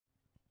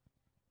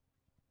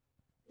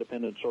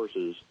independent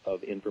sources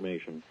of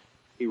information.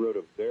 He wrote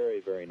a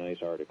very, very nice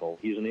article.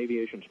 He's an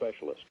aviation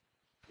specialist.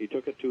 He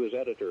took it to his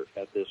editor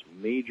at this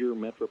major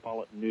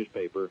metropolitan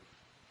newspaper,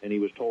 and he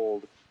was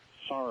told,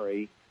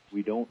 sorry,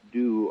 we don't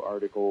do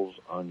articles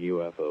on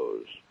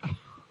UFOs.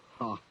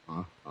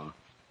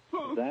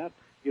 That,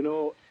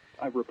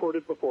 I've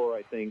reported before,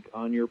 I think,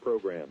 on your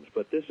programs,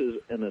 but this is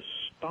an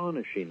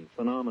astonishing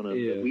phenomenon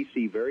that we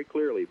see very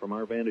clearly from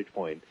our vantage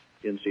point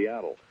in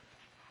Seattle.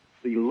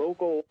 The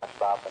local... I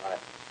stopped and I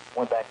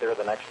went back there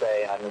the next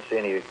day, and I didn't see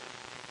any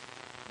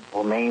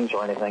remains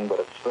or anything, but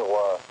it's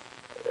still,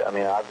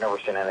 I've never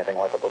seen anything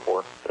like it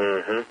before.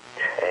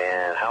 Mm-hmm.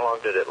 And how long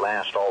did it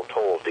last all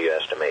told, do you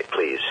estimate,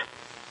 please?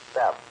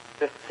 About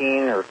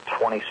 15 or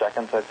 20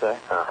 seconds, I'd say.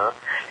 Uh-huh.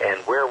 And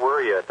where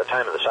were you at the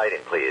time of the sighting,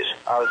 please?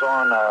 I was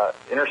on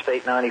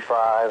Interstate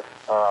 95,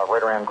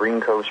 right around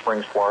Green Cove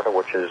Springs, Florida,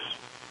 which is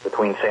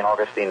between St.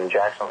 Augustine and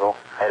Jacksonville,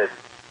 headed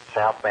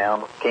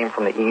southbound, came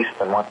from the east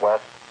and went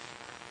west.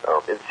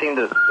 So it seemed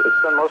to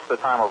spend most of the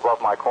time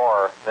above my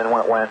car. Then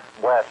when it went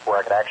west, where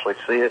I could actually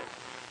see it,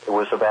 it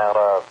was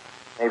about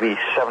maybe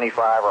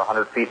 75 or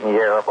 100 feet in the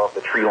air above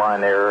the tree line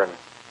there,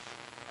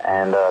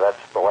 and that's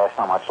the last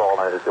time I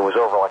saw it. It was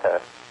over like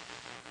a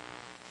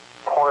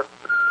part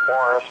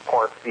forest,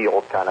 part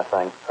field kind of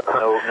thing.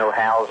 No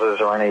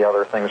houses or any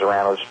other things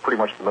around. It was pretty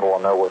much the middle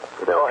of nowhere.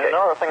 Okay.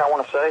 Another thing I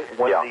want to say,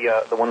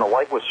 when the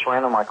light was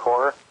surrounding my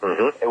car,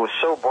 it was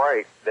so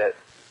bright that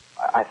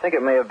I think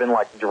it may have been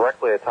like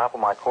directly at the top of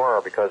my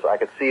car, because I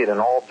could see it in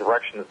all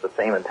directions at the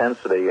same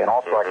intensity, and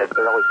also I could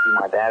barely see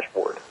my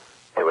dashboard.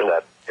 It was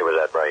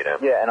that bright, huh?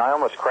 Yeah, and I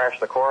almost crashed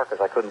the car because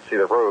I couldn't see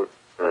the road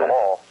at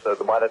all. So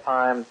by the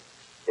time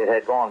it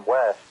had gone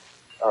west,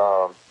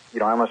 I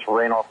almost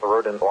ran off the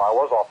road, I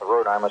was off the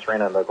road, and I almost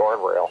ran into the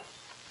guardrail.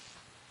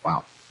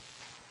 Wow.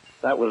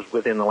 That was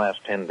within the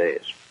last 10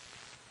 days.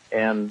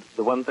 And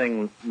the one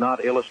thing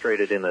not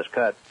illustrated in this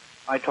cut,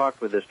 I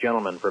talked with this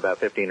gentleman for about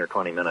 15 or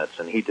 20 minutes,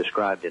 and he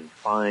described in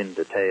fine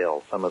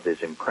detail some of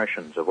his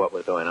impressions of what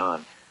was going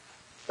on.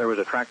 There was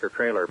a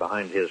tractor-trailer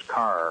behind his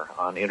car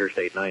on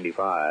Interstate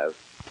 95.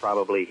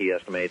 Probably, he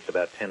estimates,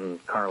 about 10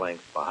 car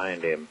lengths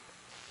behind him.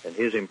 And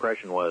his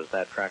impression was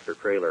that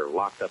tractor-trailer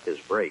locked up his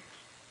brakes.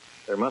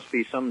 There must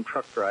be some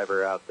truck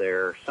driver out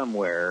there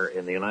somewhere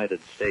in the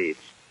United States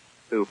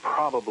who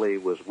probably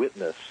was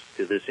witness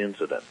to this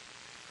incident.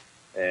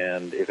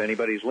 And if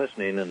anybody's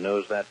listening and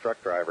knows that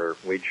truck driver,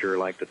 we'd sure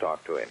like to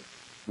talk to him.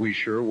 We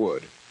sure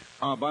would.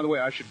 By the way,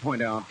 I should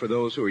point out, for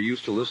those who are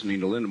used to listening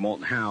to Linda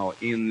Moulton Howe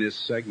in this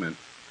segment,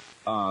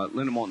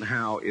 Linda Moulton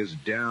Howe is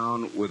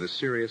down with a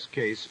serious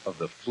case of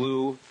the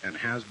flu and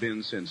has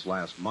been since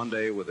last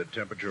Monday with a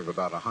temperature of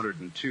about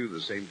 102, the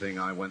same thing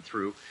I went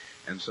through.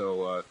 And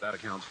so that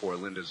accounts for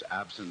Linda's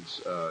absence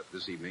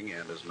this evening,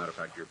 and as a matter of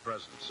fact, your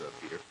presence,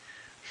 Peter.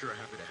 Sure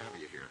happy to have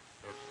you here.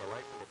 It's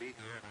delightful to be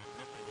here, and I've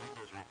missed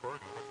Linda's report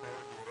and look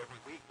forward to it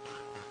every week.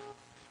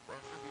 Well,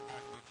 she'll be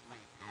back next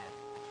week.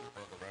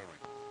 Super the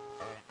Bearing.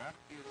 That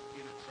is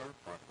in itself,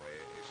 by the way,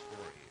 a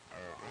story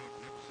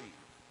I've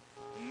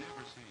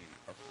never seen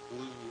a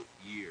flu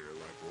year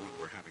like the one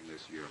we're having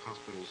this year.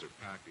 Hospitals are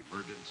packed,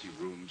 emergency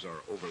rooms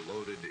are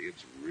overloaded.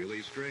 It's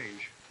really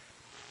strange.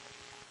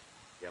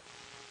 Yep.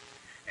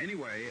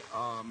 Anyway,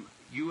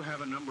 you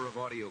have a number of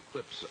audio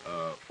clips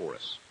for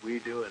us. We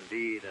do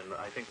indeed, and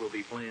I think we'll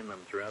be playing them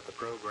throughout the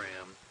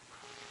program.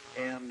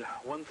 And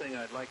one thing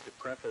I'd like to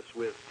preface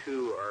with,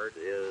 too, Art,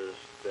 is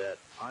that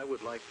I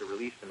would like to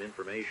release some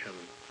information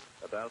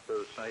about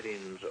those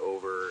sightings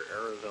over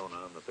Arizona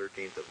on the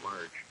 13th of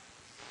March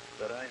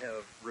that I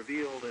have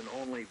revealed in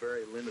only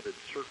very limited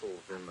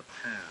circles in the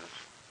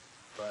past.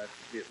 But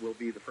it will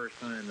be the first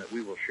time that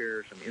we will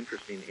share some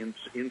interesting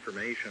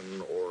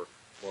information, or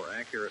more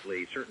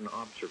accurately, certain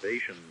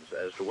observations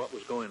as to what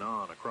was going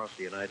on across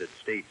the United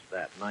States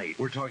that night.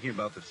 We're talking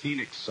about the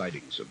Phoenix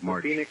sightings of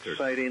March. The Phoenix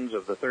sightings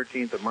of the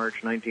 13th of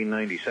March,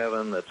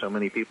 1997, that so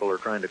many people are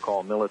trying to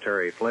call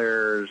military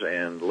flares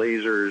and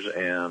lasers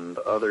and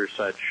other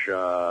such,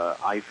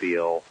 I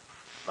feel,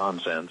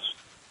 nonsense.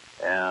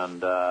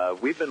 And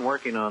we've been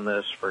working on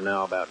this for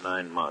now about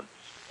 9 months,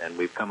 and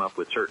we've come up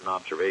with certain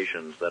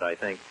observations that I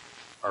think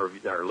our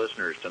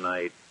listeners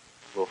tonight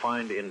will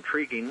find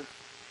intriguing.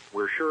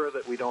 We're sure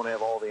that we don't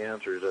have all the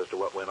answers as to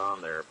what went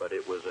on there, but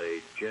it was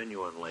a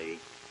genuinely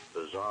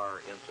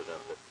bizarre incident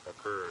that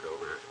occurred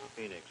over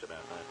Phoenix about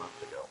 9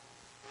 months ago.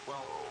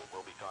 Well,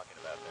 we'll be talking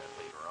about that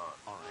later on.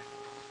 All right.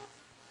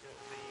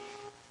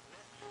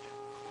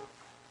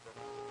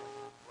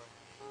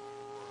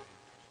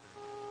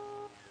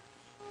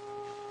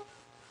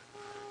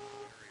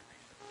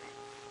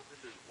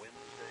 This is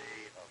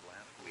Wednesday of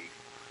last week.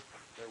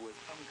 There was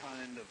some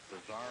kind of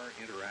bizarre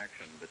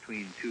interaction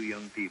between two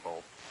young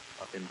people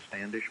up in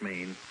Standish,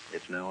 Maine.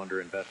 It's now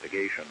under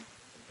investigation.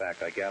 In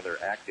fact, I gather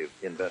active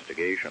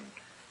investigation.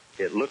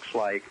 It looks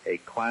like a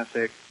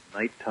classic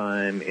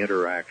nighttime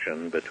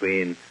interaction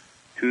between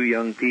two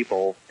young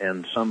people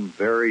and some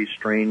very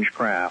strange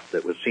craft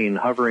that was seen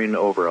hovering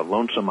over a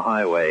lonesome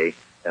highway,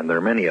 and there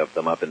are many of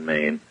them up in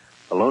Maine.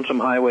 A lonesome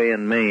highway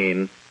in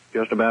Maine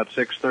just about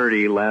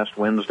 6:30 last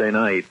Wednesday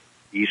night,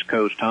 East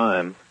Coast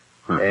time.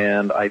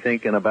 And I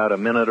think in about a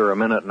minute or a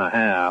minute and a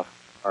half,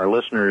 our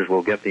listeners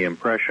will get the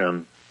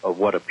impression of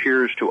what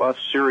appears to us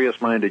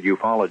serious-minded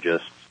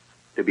ufologists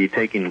to be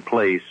taking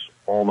place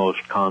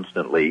almost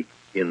constantly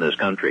in this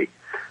country.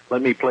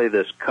 Let me play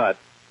this cut,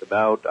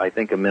 about, I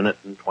think, a minute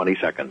and 20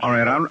 seconds. All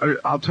right,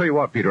 I'll tell you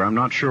what, Peter, I'm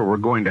not sure we're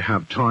going to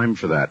have time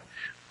for that.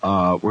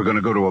 We're going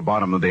to go to a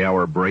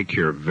bottom-of-the-hour break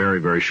here very,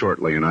 very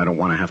shortly, and I don't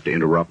want to have to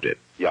interrupt it.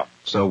 Yeah.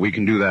 So we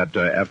can do that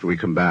after we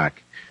come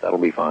back. That'll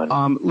be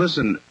fine.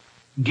 Listen,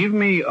 give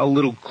me a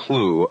little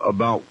clue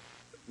about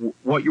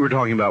what you were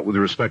talking about with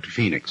respect to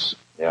Phoenix.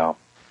 Yeah.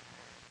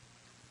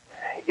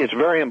 It's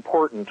very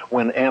important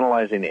when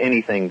analyzing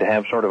anything to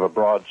have sort of a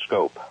broad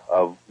scope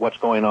of what's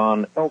going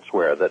on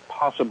elsewhere that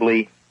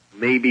possibly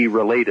may be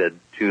related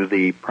to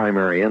the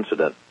primary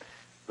incident.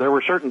 There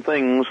were certain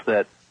things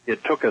that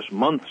it took us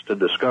months to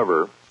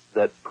discover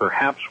that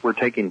perhaps were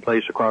taking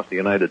place across the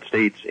United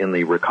States in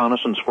the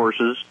reconnaissance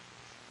forces,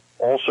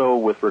 also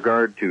with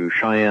regard to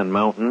Cheyenne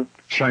Mountain.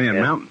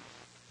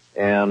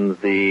 And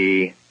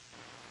the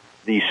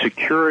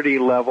security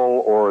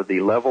level or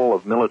the level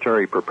of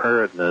military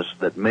preparedness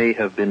that may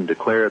have been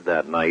declared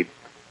that night.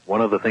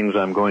 One of the things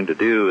I'm going to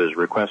do is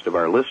request of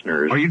our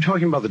listeners. Are you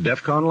talking about the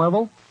DEFCON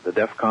level? The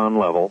DEFCON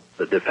level,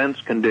 the defense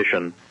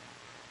condition.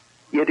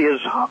 It is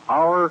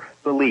our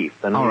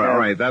belief. And all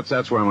right. That's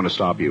where I'm going to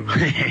stop you.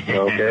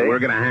 Okay. We're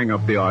going to hang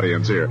up the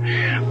audience here.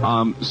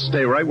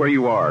 Stay right where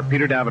you are.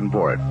 Peter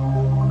Davenport.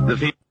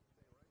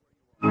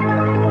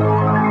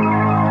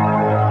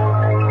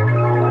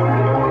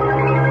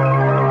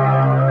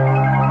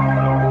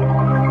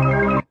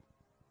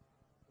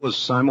 Was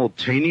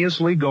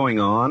simultaneously going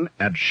on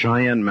at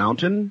Cheyenne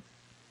Mountain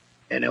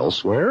and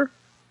elsewhere?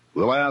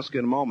 We'll ask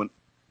in a moment.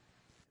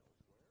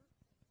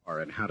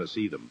 And how to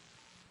see them.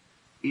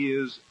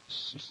 Is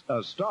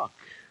stuck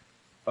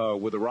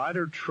with a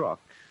Ryder truck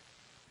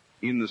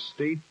in the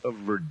state of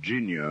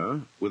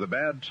Virginia with a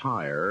bad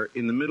tire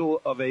in the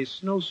middle of a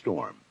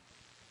snowstorm.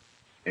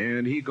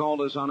 And he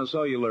called us on a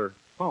cellular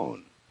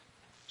phone.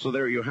 So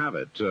there you have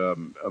it.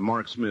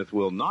 Mark Smith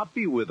will not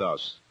be with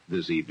us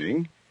this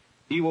evening.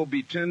 He will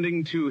be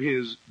tending to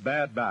his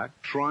bad back,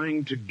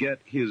 trying to get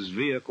his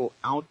vehicle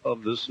out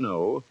of the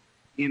snow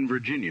in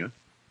Virginia,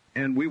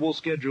 and we will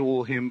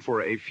schedule him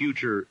for a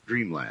future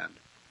Dreamland.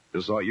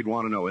 Just thought you'd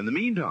want to know. In the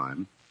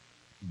meantime,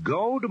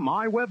 go to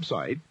my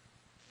website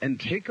and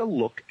take a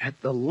look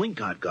at the link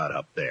I've got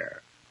up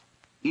there.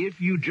 If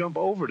you jump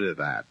over to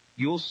that,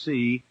 you'll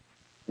see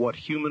what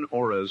human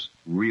auras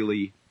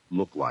really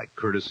look like,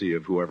 courtesy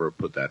of whoever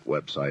put that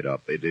website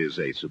up. It is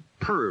a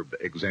superb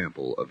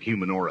example of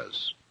human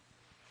auras.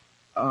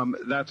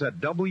 That's at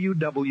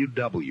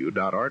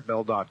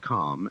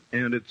www.artbell.com,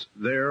 and it's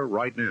there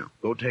right now.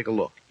 Go take a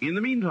look. In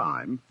the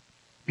meantime,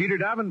 Peter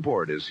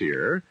Davenport is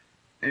here,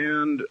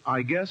 and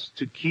I guess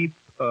to keep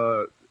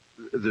the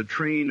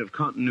train of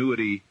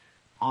continuity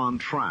on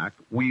track,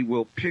 we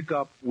will pick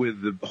up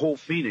with the whole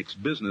Phoenix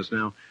business.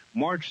 Now,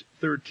 March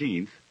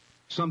 13th,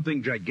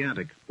 something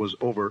gigantic was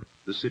over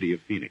the city of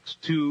Phoenix.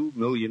 2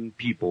 million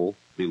people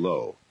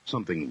below.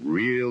 Something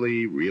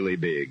really, really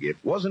big. It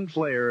wasn't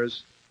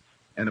flares.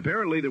 And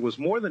apparently there was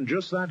more than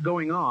just that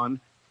going on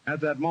at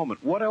that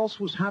moment. What else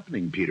was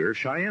happening, Peter?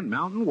 Cheyenne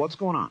Mountain? What's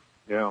going on?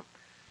 Yeah.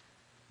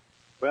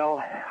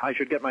 Well, I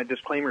should get my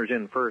disclaimers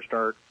in first,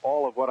 Art.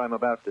 All of what I'm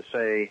about to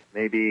say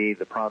may be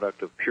the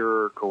product of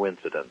pure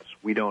coincidence.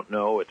 We don't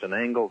know. It's an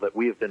angle that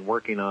we have been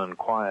working on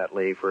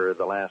quietly for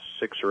the last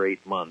 6 or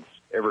 8 months,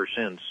 ever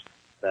since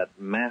that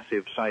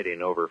massive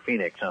sighting over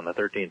Phoenix on the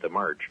 13th of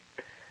March.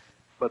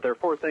 But there are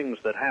 4 things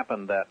that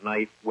happened that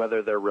night.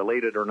 Whether they're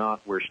related or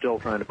not, we're still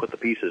trying to put the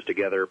pieces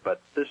together,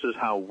 but this is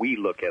how we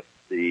look at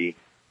the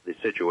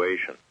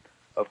situation.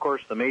 Of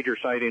course, the major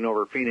sighting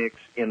over Phoenix,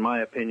 in my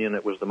opinion,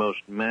 it was the most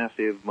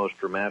massive, most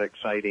dramatic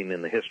sighting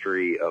in the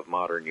history of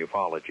modern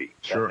ufology.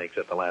 Sure. That makes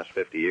it the last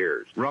 50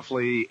 years.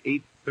 Roughly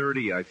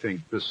 8:30, I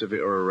think,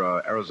 Pacific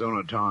or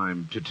Arizona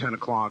time to 10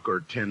 o'clock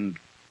or 10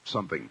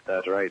 something.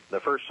 That's right. The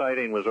first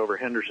sighting was over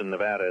Henderson,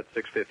 Nevada at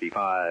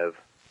 6:55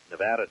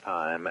 Nevada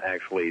time,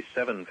 actually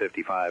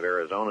 7:55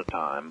 Arizona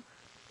time.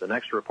 The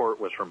next report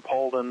was from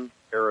Paulden,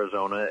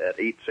 Arizona at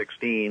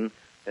 8:16,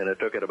 and it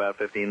took it about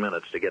 15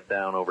 minutes to get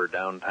down over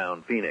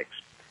downtown Phoenix.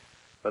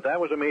 But that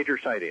was a major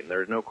sighting.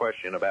 There's no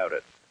question about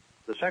it.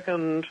 The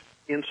second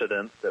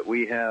incident that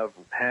we have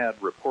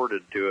had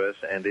reported to us,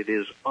 and it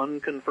is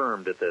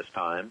unconfirmed at this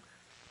time,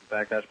 in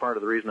fact, that's part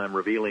of the reason I'm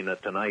revealing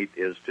it tonight,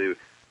 is to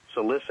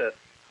solicit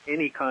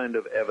any kind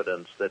of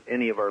evidence that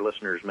any of our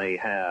listeners may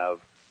have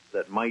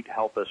that might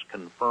help us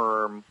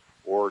confirm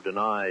or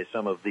deny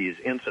some of these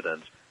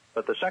incidents.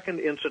 But the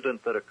second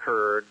incident that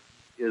occurred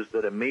is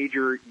that a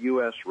major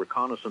U.S.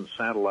 reconnaissance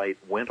satellite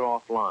went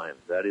offline,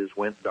 that is,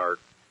 went dark,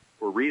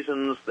 for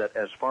reasons that,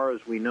 as far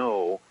as we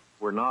know,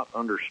 were not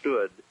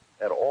understood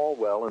at all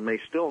well and may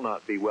still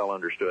not be well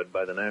understood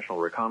by the National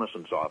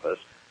Reconnaissance Office,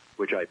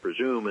 which I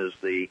presume is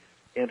the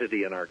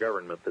entity in our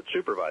government that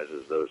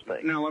supervises those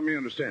things. Now, let me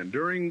understand.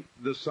 During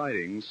the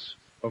sightings,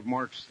 of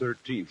March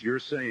 13th, you're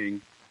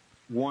saying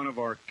one of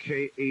our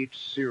KH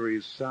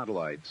series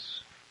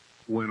satellites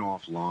went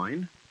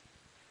offline?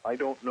 I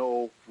don't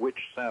know which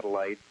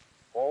satellite.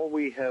 All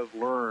we have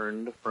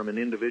learned from an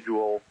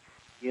individual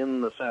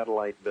in the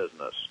satellite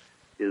business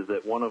is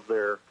that one of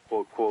their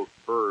quote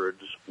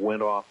birds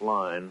went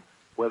offline.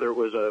 Whether it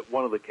was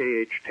one of the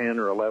KH-10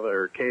 or 11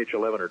 or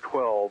KH-11 or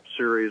 12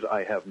 series,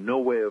 I have no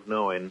way of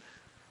knowing.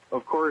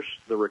 Of course,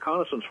 the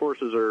reconnaissance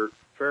forces are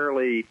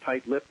fairly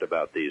tight-lipped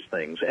about these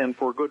things, and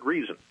for good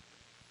reason.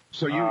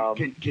 So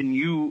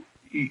you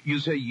you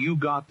say you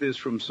got this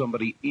from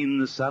somebody in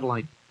the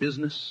satellite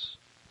business?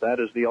 That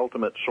is the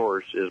ultimate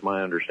source, is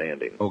my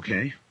understanding.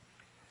 Okay.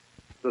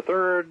 The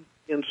third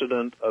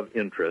incident of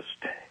interest,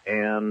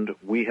 and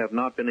we have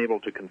not been able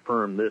to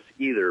confirm this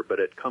either, but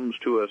it comes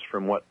to us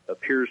from what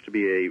appears to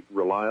be a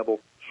reliable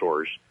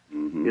source,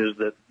 is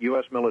that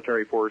U.S.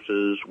 military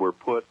forces were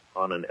put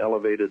on an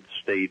elevated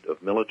state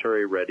of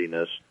military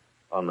readiness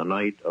on the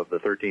night of the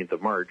 13th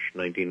of March,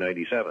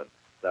 1997.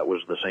 That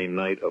was the same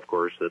night, of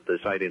course, that the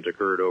sightings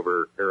occurred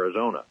over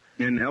Arizona.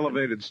 An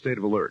elevated state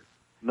of alert.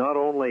 Not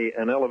only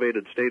an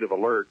elevated state of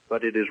alert,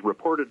 but it is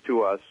reported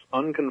to us,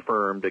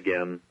 unconfirmed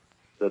again,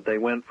 that they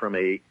went from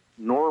a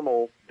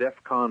normal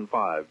DEFCON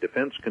 5,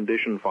 Defense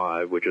Condition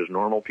 5, which is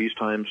normal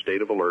peacetime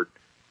state of alert,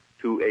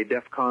 to a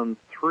DEFCON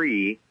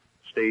 3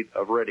 state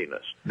of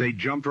readiness. They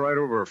jumped right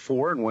over a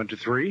 4 and went to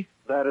 3?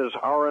 That is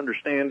our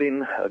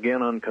understanding,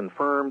 again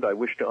unconfirmed. I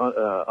wish to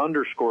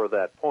underscore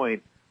that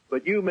point,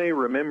 but you may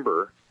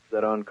remember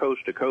that on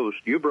Coast to Coast,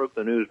 you broke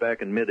the news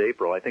back in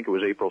mid-April, I think it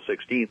was April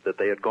 16th, that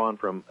they had gone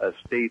from a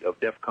state of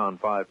DEFCON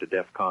 5 to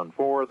DEFCON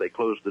 4. They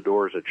closed the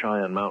doors at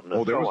Cheyenne Mountain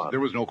and so on. There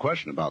was no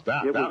question about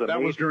that.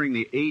 That was during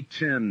the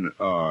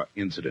A-10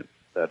 incident.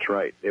 That's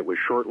right. It was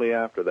shortly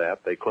after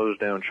that. They closed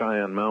down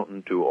Cheyenne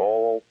Mountain to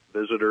all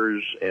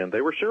visitors, and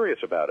they were serious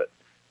about it.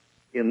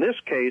 In this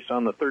case,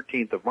 on the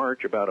 13th of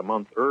March, about a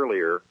month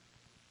earlier,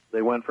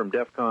 they went from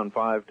DEFCON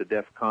 5 to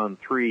DEFCON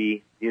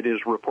 3. It is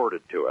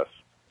reported to us.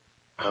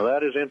 Now,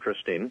 that is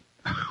interesting.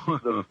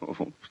 The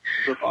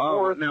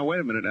fourth... now, wait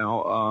a minute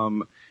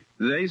now.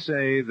 They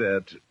say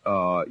that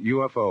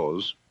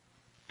UFOs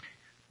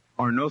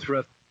are no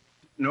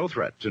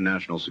threat to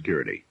national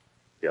security.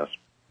 Yes.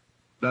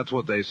 That's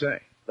what they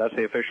say. That's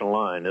the official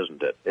line,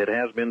 isn't it? It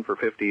has been for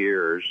 50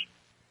 years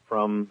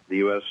from the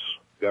U.S.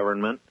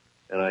 government,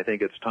 and I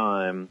think it's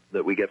time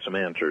that we get some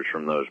answers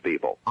from those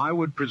people. I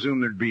would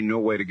presume there'd be no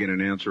way to get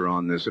an answer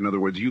on this. In other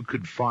words, you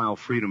could file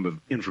Freedom of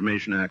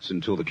Information Acts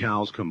until the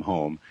cows come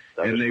home,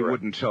 and they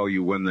wouldn't tell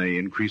you when they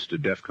increased a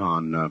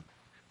DEFCON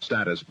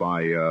status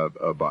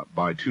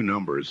by 2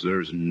 numbers.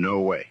 There's no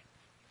way.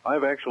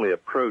 I've actually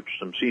approached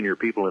some senior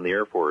people in the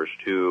Air Force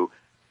to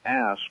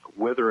ask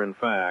whether, in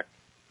fact,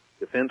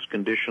 defense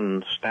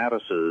condition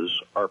statuses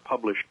are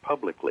published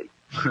publicly,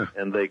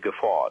 and they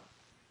guffawed.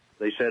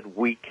 They said,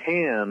 we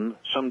can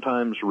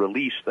sometimes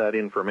release that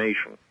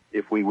information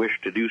if we wish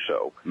to do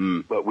so,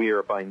 but we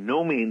are by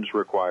no means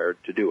required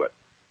to do it.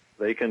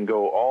 They can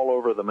go all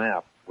over the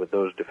map with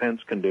those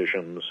defense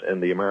conditions,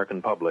 and the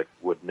American public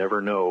would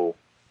never know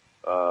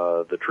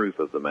the truth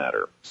of the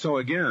matter. So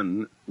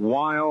again,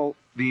 while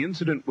the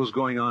incident was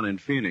going on in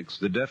Phoenix,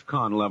 the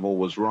DEFCON level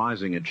was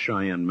rising at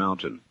Cheyenne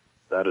Mountain.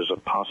 That is a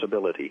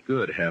possibility.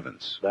 Good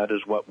heavens. That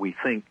is what we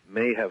think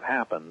may have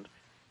happened.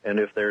 And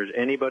if there's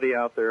anybody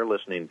out there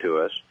listening to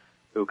us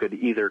who could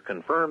either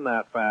confirm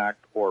that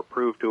fact or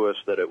prove to us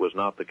that it was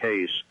not the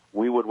case,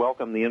 we would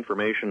welcome the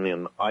information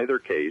in either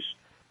case.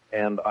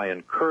 And I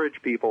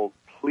encourage people,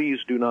 please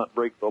do not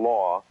break the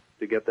law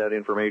to get that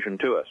information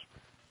to us.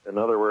 In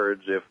other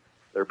words, if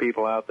there are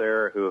people out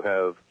there who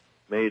have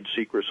made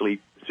secrecy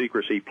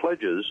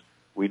pledges,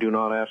 we do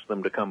not ask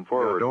them to come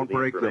forward. No, don't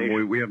break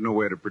them. We have no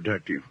way to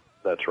protect you.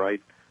 That's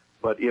right.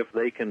 But if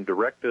they can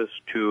direct us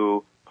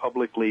to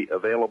publicly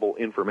available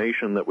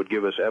information that would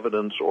give us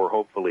evidence or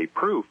hopefully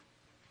proof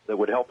that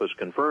would help us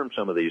confirm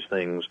some of these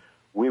things,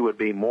 we would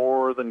be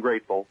more than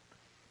grateful.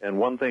 And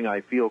one thing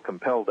I feel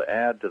compelled to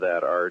add to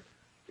that, Art,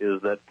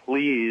 is that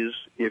please,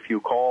 if you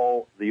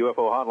call the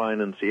UFO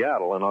hotline in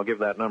Seattle, and I'll give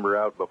that number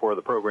out before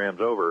the program's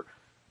over,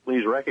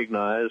 please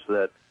recognize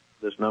that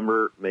this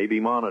number may be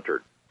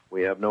monitored.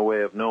 We have no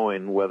way of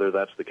knowing whether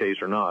that's the case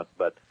or not,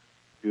 but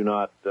do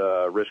not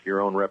risk your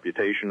own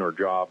reputation or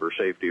job or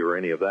safety or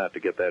any of that to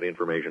get that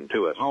information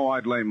to us. Oh,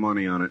 I'd lay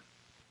money on it.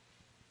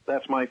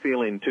 That's my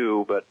feeling,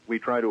 too, but we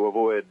try to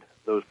avoid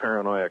those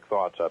paranoid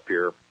thoughts up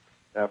here.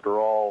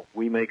 After all,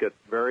 we make it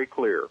very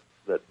clear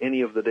that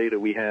any of the data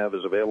we have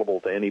is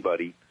available to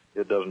anybody.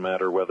 It doesn't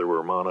matter whether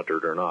we're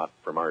monitored or not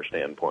from our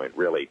standpoint,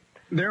 really.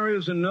 There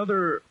is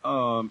another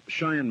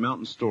Cheyenne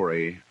Mountain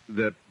story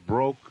that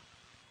broke,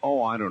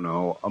 I don't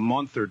know, a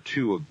month or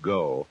 2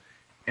 ago.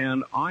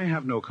 And I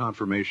have no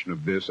confirmation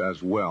of this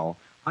as well.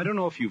 I don't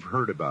know if you've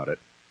heard about it,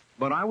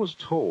 but I was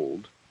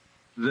told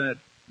that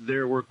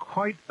there were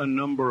quite a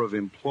number of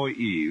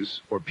employees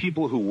or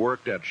people who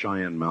worked at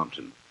Cheyenne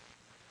Mountain,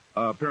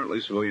 apparently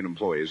civilian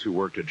employees who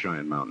worked at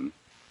Cheyenne Mountain,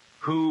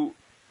 who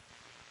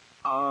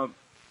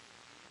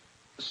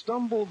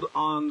stumbled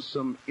on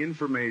some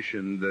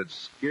information that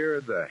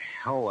scared the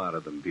hell out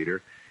of them,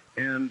 Peter,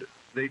 and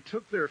they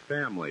took their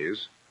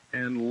families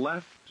and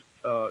left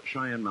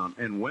Cheyenne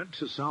Mountain and went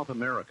to South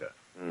America.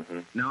 Mm-hmm.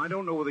 Now, I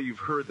don't know whether you've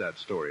heard that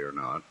story or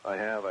not. I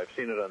have. I've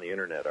seen it on the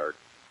internet, Art.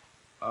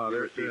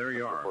 There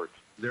you are. Reports.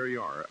 There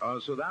you are.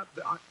 So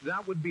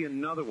that would be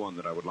another one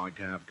that I would like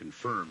to have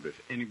confirmed. If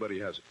anybody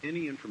has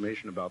any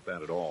information about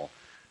that at all,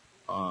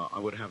 I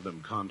would have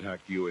them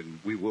contact you, and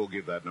we will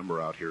give that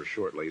number out here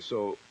shortly.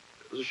 So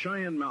the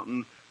Cheyenne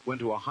Mountain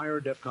went to a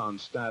higher DEFCON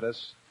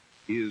status,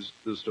 is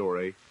the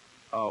story.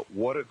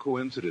 What a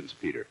coincidence,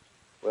 Peter.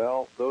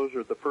 Well, those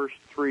are the first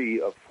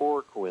 3 of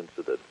 4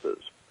 coincidences.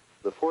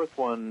 The fourth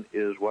one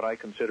is what I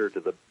consider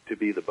to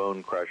be the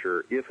bone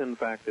crusher, if in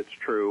fact it's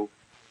true.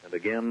 And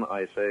again,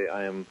 I say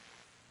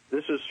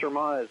this is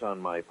surmise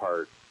on my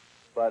part,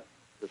 but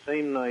the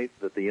same night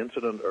that the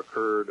incident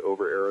occurred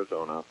over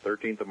Arizona,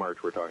 13th of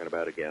March we're talking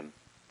about again,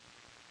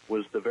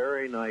 was the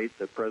very night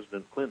that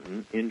President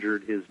Clinton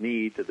injured his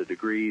knee to the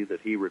degree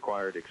that he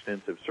required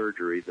extensive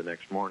surgery the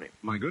next morning.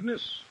 My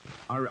goodness,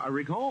 I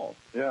recall.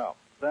 Yeah,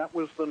 that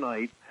was the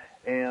night,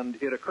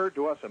 and it occurred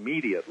to us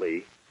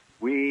immediately.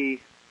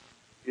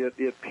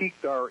 It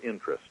piqued our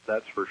interest,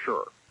 that's for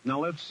sure. Now,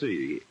 let's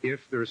see.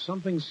 If there's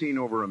something seen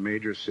over a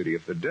major city,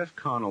 if the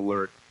DEFCON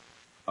alert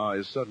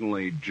is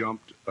suddenly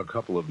jumped a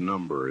couple of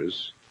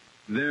numbers,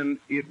 then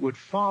it would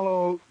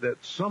follow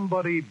that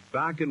somebody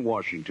back in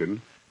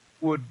Washington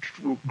would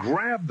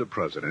grab the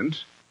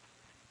president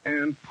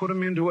and put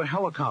him into a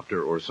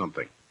helicopter or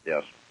something.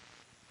 Yes.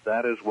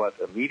 That is what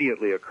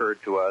immediately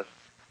occurred to us.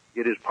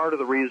 It is part of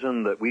the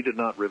reason that we did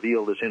not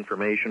reveal this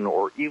information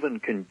or even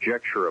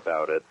conjecture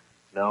about it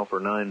now for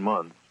 9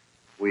 months.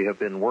 We have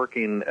been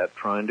working at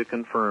trying to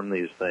confirm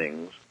these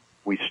things.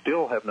 We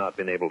still have not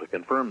been able to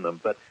confirm them,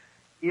 but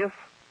if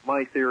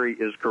my theory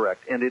is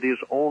correct, and it is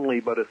only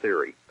but a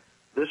theory,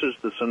 this is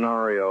the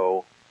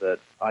scenario that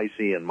I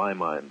see in my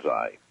mind's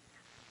eye.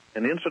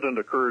 An incident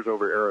occurs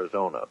over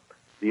Arizona.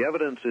 The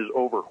evidence is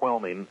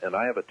overwhelming, and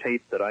I have a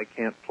tape that I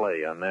can't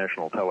play on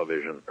national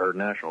television or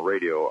national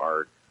radio,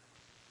 Art.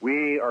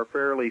 We are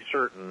fairly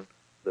certain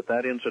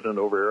that incident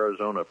over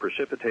Arizona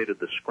precipitated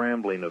the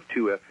scrambling of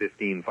 2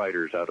 F-15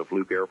 fighters out of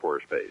Luke Air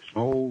Force Base.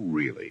 Oh,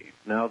 really?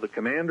 Now, the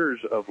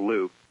commanders of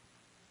Luke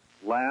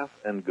laugh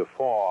and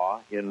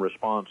guffaw in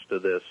response to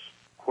this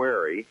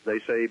query. They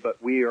say,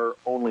 but we are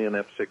only an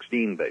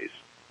F-16 base.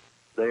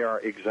 They are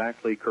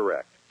exactly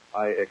correct.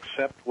 I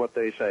accept what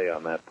they say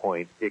on that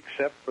point,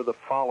 except for the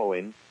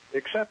following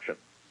exception.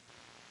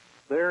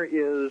 There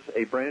is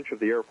a branch of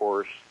the Air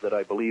Force that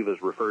I believe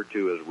is referred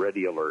to as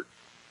Ready Alert.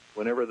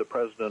 Whenever the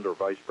president or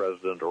vice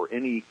president or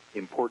any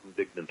important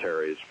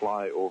dignitaries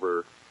fly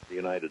over the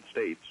United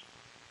States,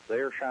 they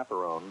are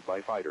chaperoned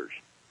by fighters.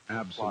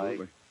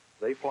 Absolutely.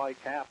 They fly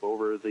cap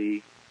over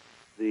the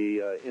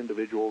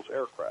individual's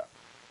aircraft.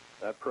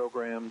 That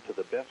program, to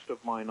the best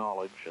of my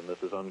knowledge, and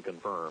this is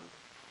unconfirmed,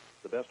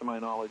 the best of my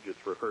knowledge,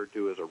 it's referred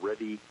to as a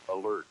Ready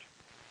Alert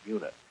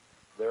unit.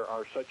 There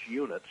are such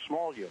units,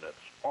 small units,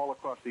 all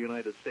across the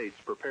United States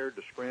prepared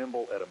to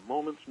scramble at a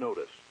moment's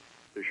notice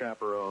to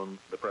chaperone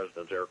the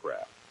president's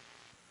aircraft.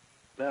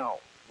 Now,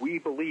 we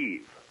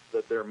believe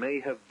that there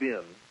may have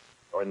been,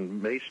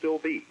 and may still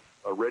be,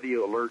 a Ready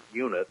Alert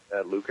unit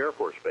at Luke Air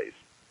Force Base.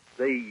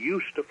 They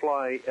used to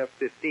fly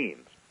F-15s,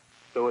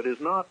 so it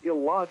is not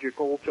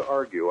illogical to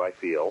argue, I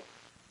feel,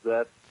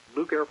 that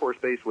Luke Air Force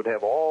Base would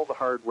have all the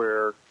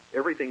hardware,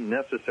 everything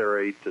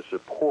necessary to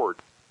support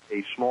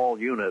a small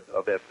unit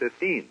of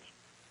F-15s.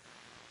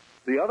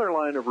 The other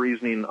line of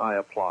reasoning I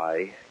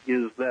apply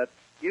is that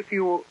if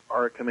you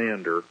are a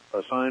commander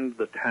assigned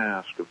the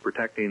task of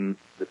protecting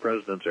the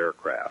president's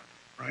aircraft,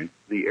 right,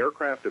 the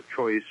aircraft of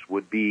choice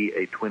would be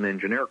a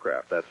twin-engine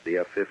aircraft. That's the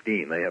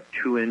F-15. They have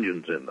 2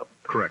 engines in them.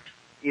 Correct.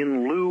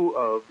 In lieu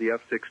of the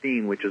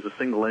F-16, which is a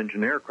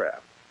single-engine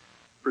aircraft.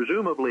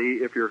 Presumably,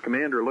 if you're a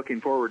commander looking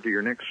forward to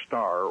your next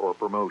star or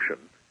promotion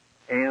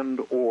and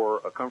or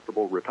a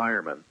comfortable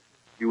retirement,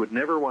 you would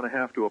never want to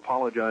have to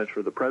apologize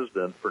for the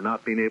president for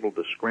not being able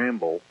to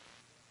scramble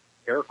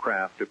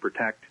aircraft to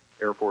protect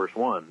Air Force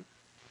One,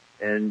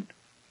 and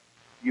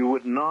you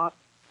would not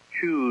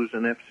choose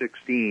an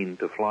F-16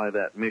 to fly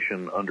that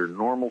mission under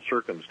normal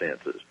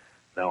circumstances.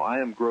 Now, I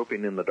am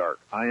groping in the dark.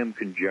 I am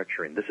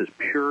conjecturing. This is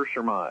pure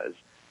surmise.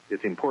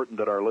 It's important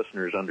that our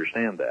listeners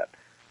understand that.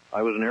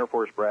 I was an Air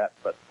Force brat,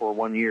 but for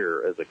 1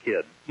 year as a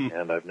kid,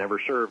 and I've never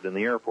served in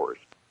the Air Force.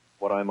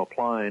 What I'm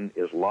applying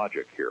is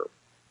logic here.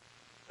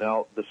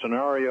 Now, the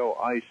scenario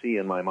I see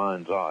in my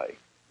mind's eye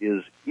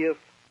is if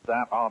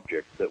that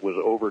object that was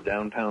over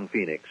downtown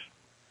Phoenix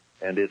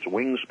and its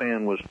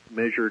wingspan was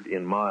measured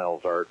in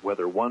miles, Art,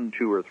 whether 1,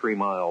 2, or 3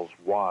 miles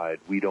wide,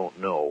 we don't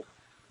know.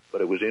 But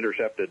it was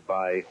intercepted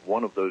by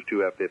one of those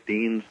 2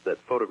 F-15s that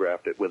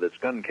photographed it with its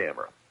gun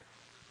camera.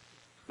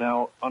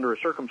 Now, under a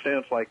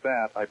circumstance like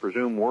that, I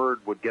presume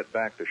word would get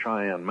back to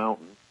Cheyenne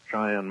Mountain.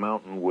 Cheyenne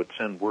Mountain would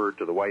send word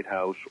to the White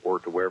House or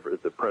to wherever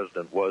the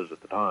president was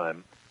at the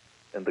time.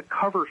 And the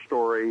cover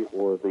story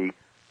or the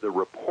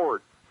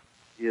report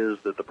is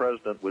that the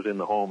president was in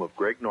the home of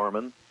Greg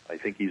Norman. I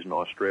think he's an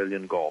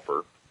Australian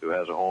golfer who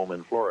has a home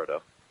in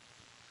Florida.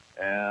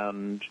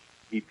 And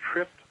he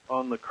tripped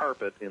on the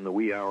carpet in the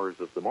wee hours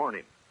of the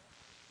morning.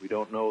 We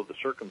don't know the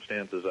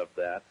circumstances of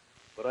that,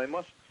 but I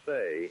must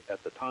say,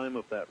 at the time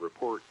of that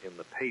report in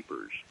the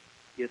papers,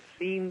 it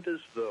seemed as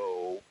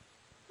though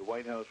the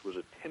White House was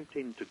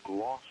attempting to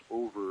gloss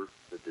over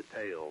the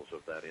details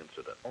of that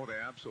incident. Oh, they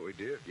absolutely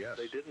did, yes.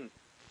 They didn't.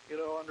 You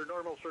know, under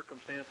normal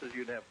circumstances,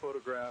 you'd have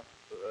photographs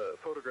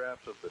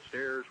of the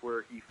stairs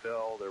where he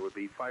fell. There would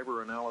be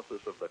fiber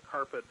analysis of the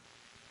carpet,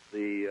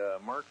 the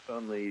marks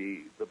on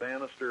the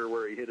banister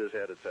where he hit his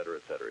head, et cetera,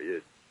 et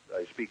cetera.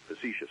 I speak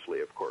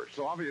facetiously, of course.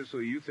 So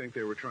obviously you think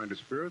they were trying to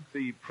spirit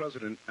the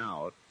president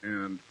out,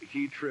 and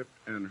he tripped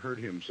and hurt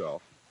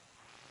himself.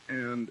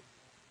 And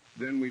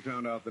then we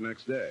found out the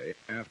next day,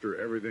 after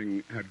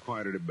everything had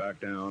quieted it back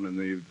down and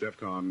the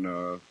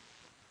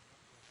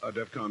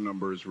DEFCON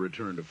numbers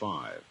returned to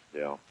 5.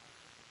 Yeah.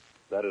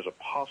 That is a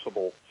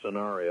possible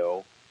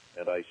scenario,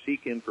 and I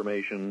seek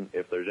information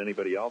if there's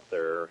anybody out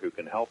there who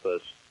can help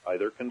us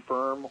either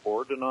confirm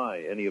or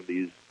deny any of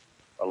these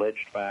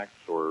alleged facts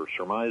or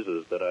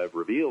surmises that I've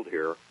revealed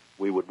here.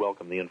 We would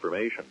welcome the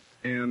information.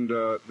 And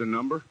the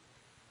number?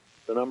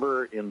 The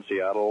number in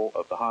Seattle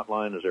of the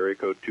hotline is area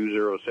code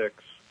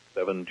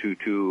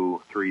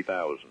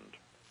 206-722-3000.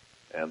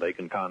 And they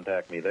can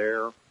contact me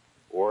there,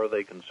 or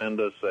they can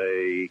send us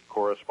a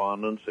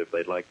correspondence if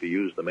they'd like to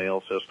use the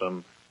mail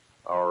system.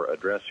 Our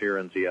address here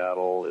in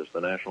Seattle is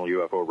the National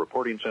UFO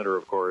Reporting Center,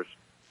 of course,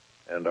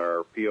 and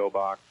our P.O.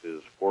 Box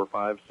is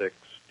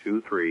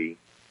 45623,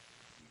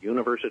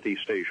 University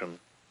Station,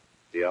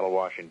 Seattle,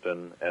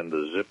 Washington, and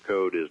the zip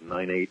code is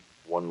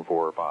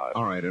 98145.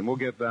 All right, and we'll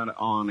get that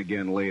on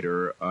again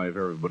later if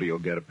everybody will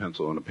get a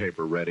pencil and a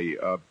paper ready.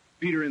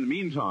 Peter, in the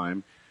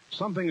meantime,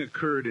 something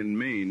occurred in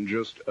Maine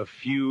just a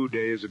few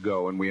days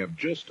ago, and we have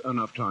just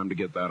enough time to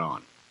get that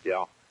on.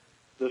 Yeah.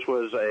 This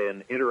was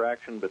an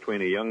interaction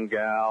between a young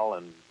gal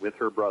and with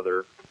her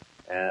brother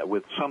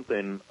with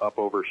something up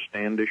over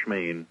Standish,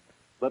 Maine.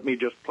 Let me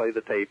just play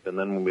the tape, and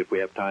then if we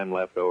have time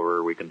left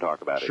over, we can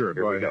talk about it. Sure,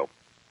 Here we go.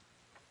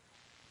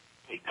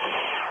 We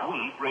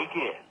break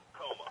in.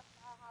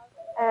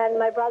 And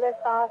my brother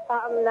saw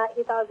something that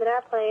he thought was an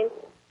airplane,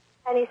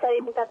 and he said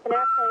he thinks that's an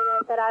airplane,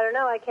 and I said, I don't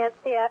know, I can't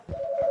see it.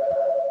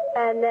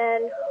 And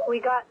then we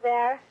got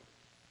there,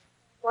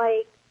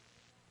 like,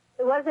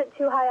 it wasn't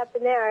too high up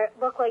in there. It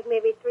looked like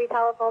maybe 3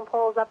 telephone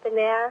poles up in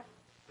there,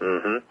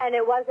 and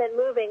it wasn't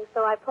moving.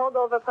 So I pulled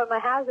over, put my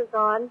hazards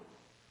on,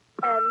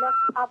 and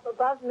looked up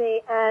above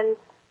me, and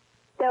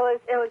it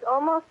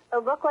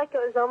looked like it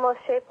was almost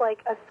shaped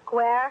like a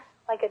square,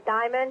 like a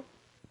diamond,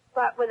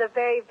 but with a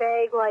very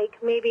vague,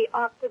 like maybe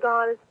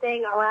octagon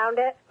thing around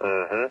it.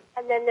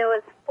 And then there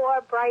was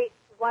 4 bright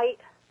white,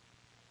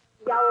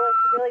 yellowish,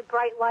 really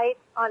bright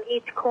lights on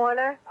each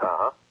corner.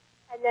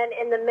 And then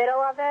in the middle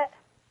of it,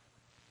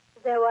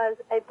 there was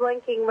a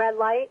blinking red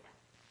light.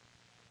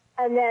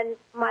 And then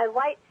my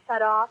lights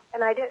shut off,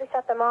 and I didn't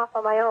shut them off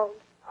on my own.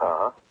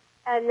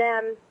 And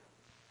then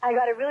I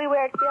got a really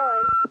weird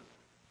feeling,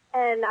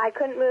 and I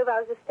couldn't move. I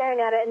was just staring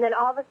at it, and then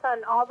all of a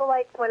sudden, all the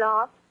lights went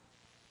off,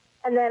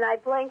 and then I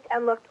blinked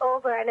and looked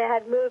over, and it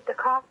had moved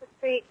across the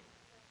street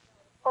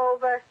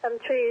over some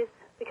trees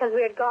because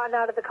we had gotten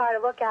out of the car to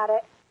look at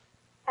it,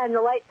 and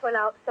the lights went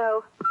out.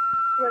 So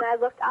when I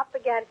looked up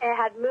again, it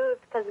had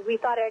moved because we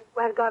thought it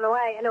had gone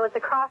away, and it was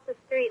across the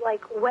street,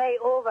 like way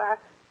over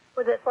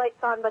with its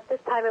lights on, but this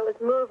time it was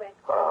moving.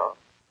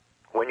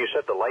 When you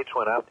said the lights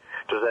went out,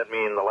 does that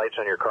mean the lights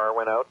on your car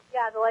went out?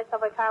 Yeah, the lights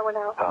on my car went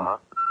out.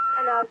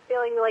 And I was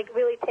feeling like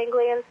really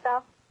tingly and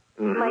stuff.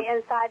 My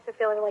insides were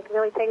feeling like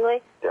really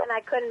tingly, and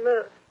I couldn't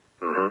move.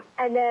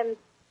 And then,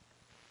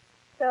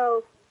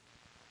 so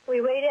we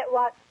waited,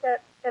 watched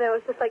it, and it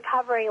was just like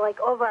hovering like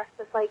over us,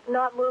 just like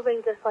not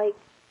moving, just like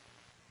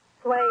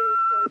swaying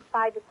like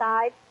side to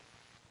side.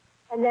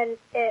 And then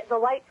the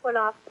lights went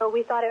off, so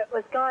we thought it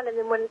was gone. And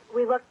then when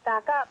we looked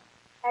back up,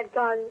 it had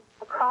gone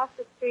across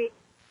the street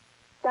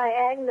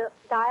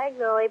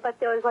diagonally, but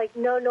there was like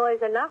no noise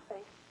or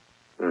nothing.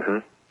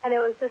 And it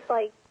was just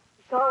like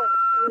going.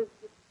 It was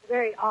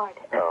very odd.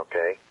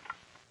 Okay.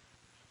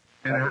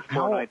 And that was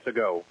 4 nights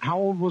ago. How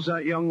old was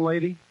that young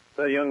lady?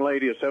 That young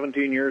lady is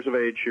 17 years of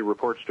age. She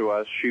reports to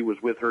us. She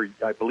was with her,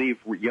 I believe,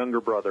 younger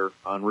brother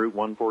on Route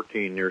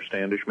 114 near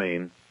Standish,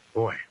 Maine.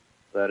 Boy.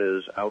 That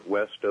is out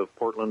west of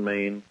Portland,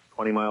 Maine,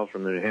 20 miles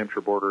from the New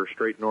Hampshire border,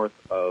 straight north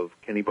of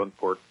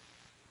Kennebunkport.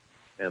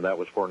 And that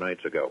was 4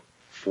 nights ago.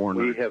 4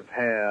 nights. We have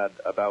had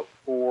about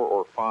 4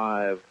 or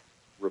 5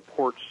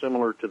 reports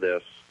similar to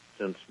this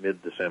since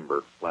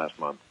mid-December last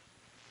month.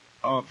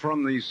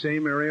 From the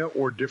same area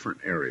or different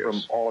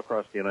areas? From all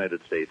across the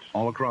United States.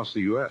 All across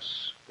the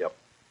U.S.? Yep.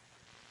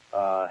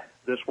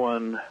 This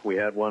one, we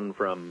had one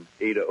from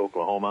Ada,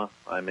 Oklahoma.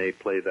 I may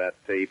play that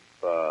tape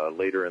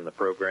later in the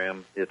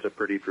program. It's a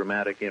pretty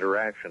dramatic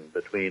interaction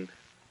between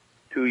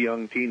 2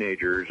 young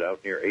teenagers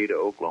out near Ada,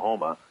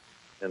 Oklahoma,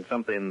 and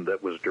something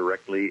that was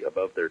directly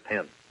above their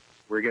tent.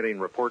 We're getting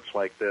reports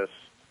like this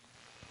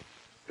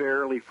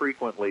fairly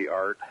frequently,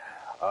 Art.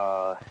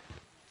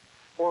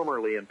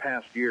 Formerly, in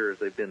past years,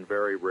 they've been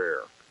very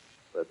rare,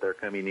 but they're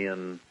coming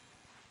in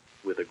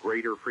with a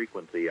greater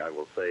frequency, I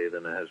will say,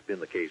 than has been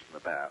the case in the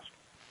past.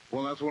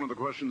 Well, that's one of the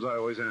questions I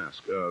always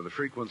ask, the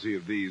frequency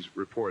of these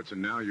reports,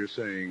 and now you're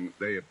saying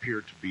they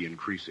appear to be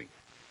increasing.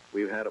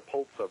 We've had a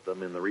pulse of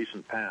them in the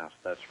recent past,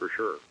 that's for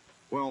sure.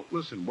 Well,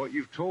 listen, what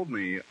you've told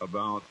me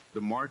about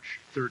the March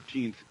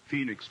 13th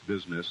Phoenix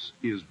business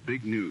is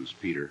big news,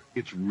 Peter.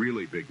 It's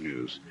really big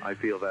news. I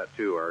feel that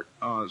too, Art.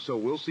 So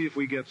we'll see if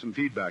we get some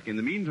feedback. In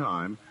the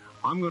meantime,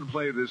 I'm going to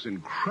play this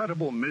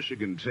incredible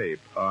Michigan tape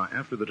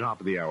after the top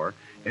of the hour,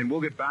 and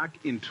we'll get back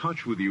in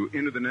touch with you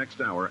into the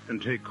next hour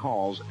and take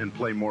calls and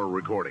play more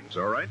recordings,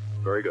 all right?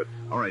 Very good.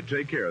 All right,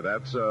 take care.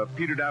 That's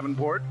Peter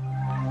Davenport,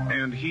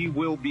 and he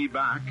will be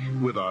back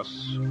with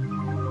us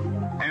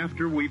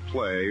after we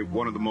play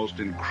one of the most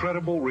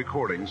incredible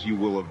recordings you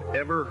will have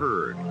ever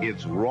heard.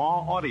 It's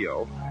raw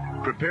audio.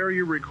 Prepare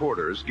your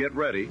recorders. Get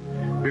ready,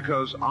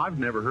 because I've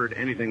never heard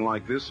anything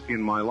like this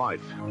in my life.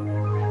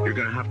 You're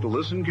going to have to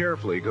listen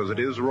carefully because it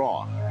is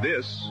raw.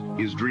 This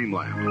is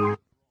Dreamland. It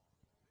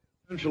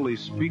essentially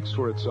speaks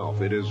for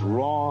itself. It is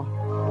raw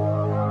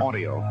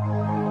audio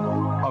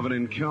of an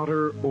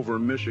encounter over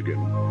Michigan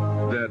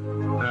that,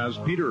 as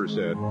Peter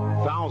said,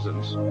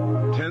 thousands,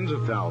 tens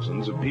of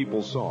thousands of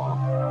people saw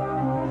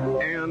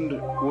and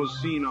was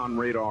seen on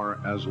radar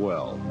as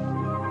well.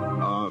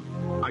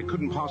 I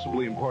couldn't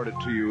possibly impart it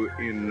to you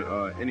in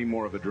any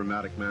more of a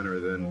dramatic manner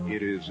than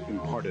it is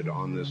imparted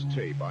on this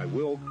tape. I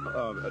will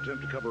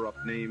attempt to cover up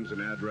names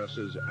and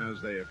addresses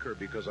as they occur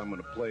because I'm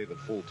going to play the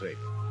full tape.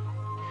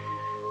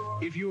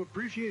 If you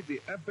appreciate the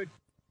epic,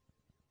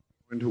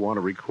 you're going to want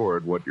to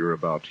record what you're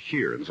about to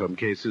hear. In some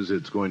cases,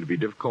 it's going to be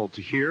difficult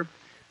to hear.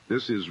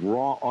 This is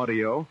raw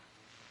audio,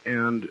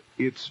 and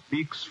it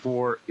speaks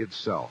for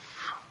itself.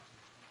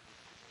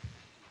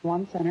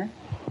 One center.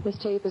 This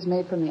tape is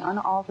made from the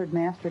unaltered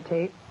master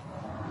tape.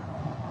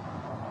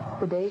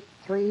 The date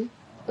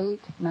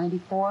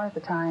 3/8/94. The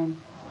time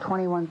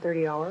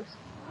 21:30 hours.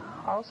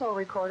 Also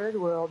recorded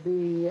will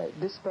be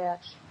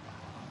dispatch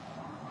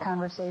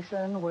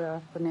conversation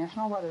with the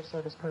National Weather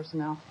Service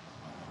personnel.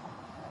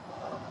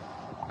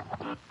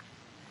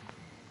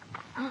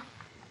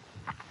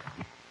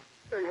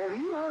 Have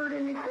you heard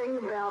anything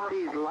about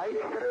these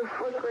lights that are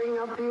flickering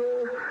up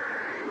here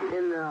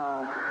in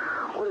the,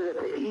 what is it,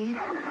 the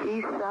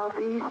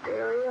east-southeast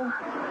area?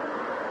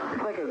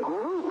 It's like a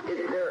group.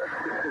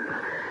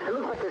 It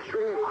looks like a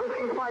string of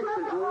Christmas lights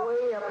that's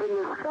way up in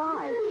the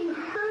sky.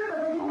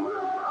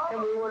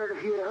 And we wondered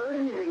if you had heard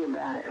anything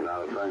about it.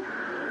 Not a thing.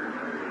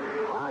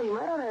 Wow, you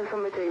might have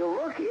somebody take a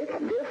look. It's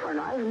different.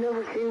 I've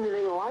never seen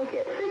anything like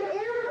it.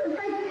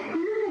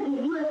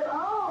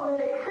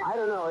 I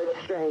don't know. It's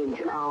strange.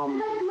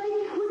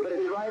 But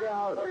it's right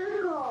out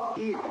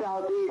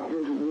east-southeast.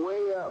 It's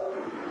way up.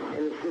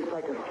 And it's just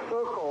like a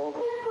circle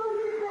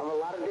of a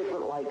lot of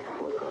different lights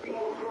flickering.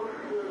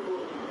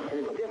 And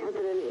it's different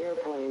than any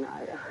airplane.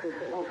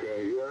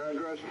 Okay, your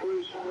address,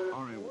 please.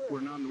 All right,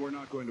 we're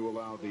not going to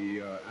allow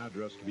the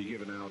address to be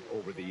given out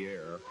over the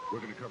air. We're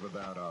going to cover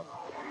that up.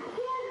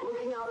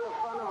 Looking out the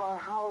front of our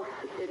house,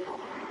 it's,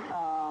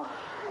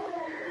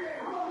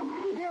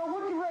 Dale,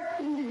 what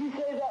direction did you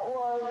say that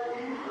was?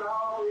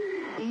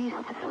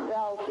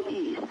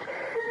 East-southeast.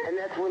 And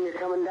that's when you're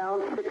coming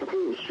down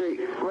 16th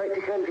Street, right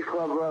to Country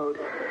Club Road.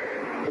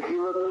 If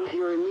you look to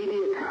your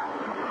immediate,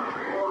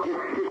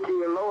 just to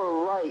your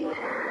lower right,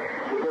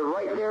 they're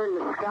right there in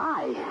the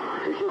sky.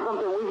 It's just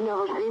something we've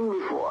never seen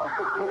before.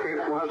 Okay,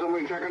 we'll have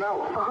somebody check it out.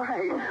 All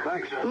right.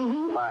 Thanks.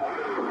 Mm-hmm. Bye.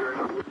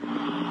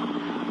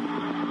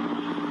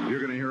 You're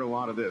going to hear a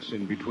lot of this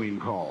in between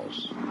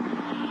calls.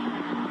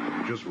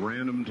 Just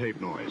random tape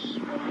noise.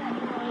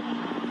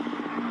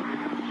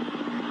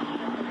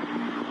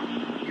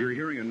 You're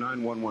hearing a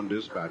 911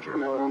 dispatcher.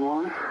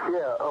 911?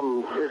 Yeah,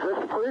 is this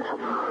the police?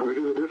 We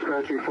do the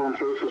dispatching from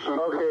Social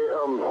Center. Okay,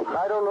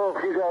 I don't know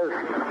if you guys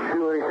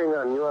do anything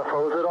on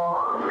UFOs at all.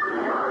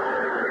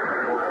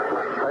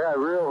 I got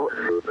real...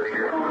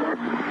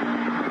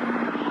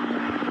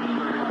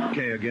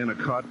 Okay, again, a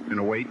cut and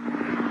a wait.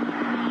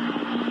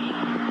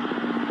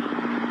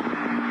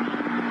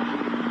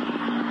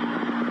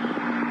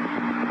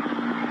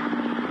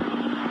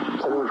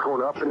 Something's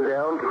going up and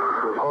down.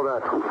 Hold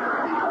on.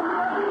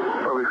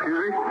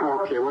 Excuse me?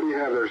 Okay, what do you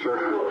have there, sir?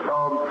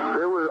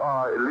 There were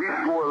at least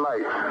 4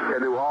 lights,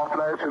 and they were all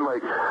flashing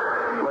like,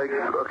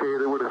 okay,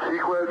 they were the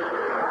sequence.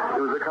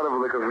 It was a kind of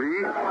like a V,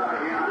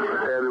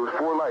 and there was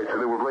 4 lights, and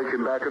they were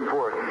blinking back and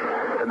forth.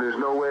 And there's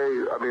no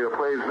way, I mean, a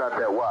plane's not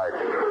that wide.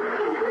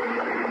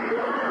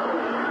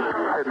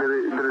 And then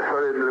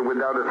it went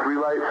down to 3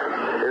 lights,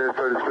 and it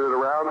started spinning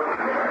around,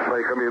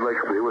 like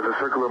it was a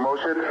circular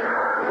motion.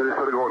 Then it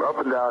started going up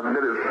and down, and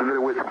then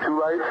it went to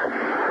 2 lights,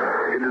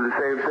 into the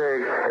same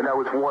thing, and now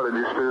it's 1 and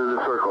just spinning in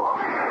a circle.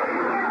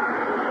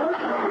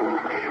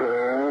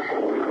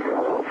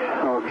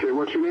 Okay,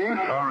 what's your name?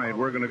 All right,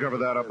 we're going to cover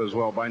that up as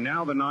well. By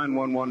now, the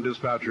 911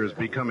 dispatcher is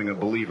becoming a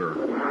believer.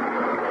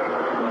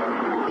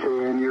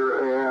 Okay, and you're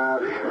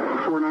at...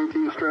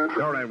 419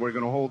 Stratford. All right, we're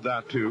going to hold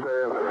that too.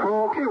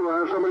 Okay, we'll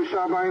have somebody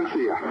stop by and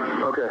see you.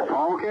 Okay.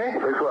 Okay?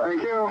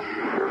 Thank you.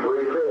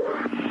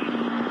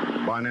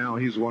 By now,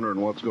 he's wondering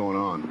what's going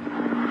on.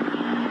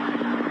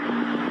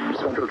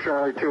 Central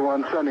Charlie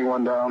 2-1, sending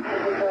one down.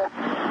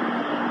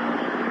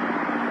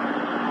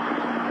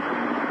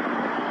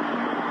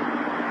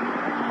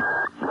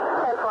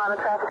 On the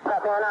traffic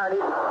stop there, Artie.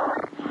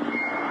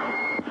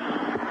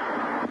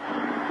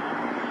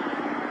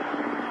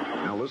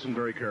 Now listen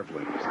very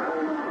carefully.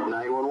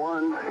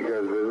 911, you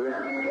guys busy?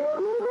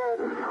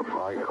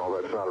 I call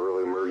that's not a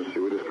really emergency.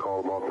 We just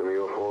called about the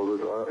UFOs.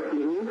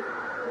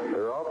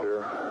 They're out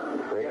there.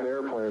 Making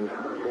airplanes.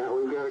 Yeah,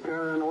 we've got a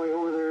car on the way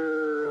over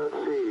there.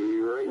 Let's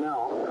see, right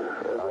now.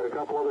 I've got a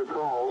couple other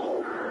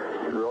calls.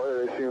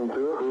 Really? They see them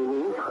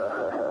too?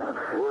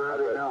 Where are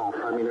they now?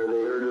 I mean,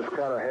 they're just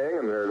kind of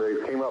hanging there. They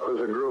came up as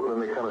a group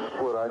and then they kind of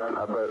split. I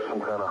bet some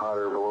kind of hot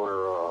air balloon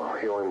or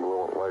helium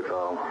balloon lights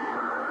on them.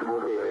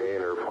 They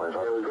ain't airplanes.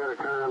 Yeah, we've got a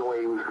car on the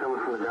way. He was coming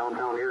from the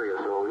downtown area,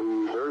 so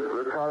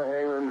they're kind of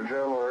hanging in the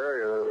general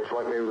area. It's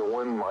like maybe the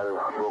wind might have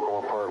broken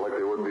them apart like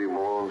they would be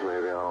balloons,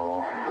 maybe. I don't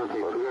know. Okay,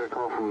 so we got a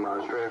call from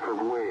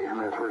Stratford Way, and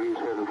that's where he's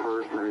heading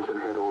first, and then he said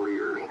head over to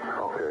yours.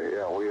 Okay,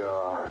 yeah,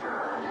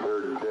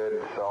 they're dead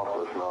south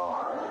of us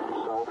now.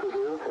 South of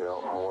you? Yeah,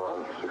 we're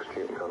on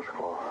 16th Country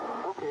Club.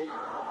 Okay.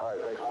 All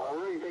right, thanks. All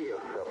right, thank you.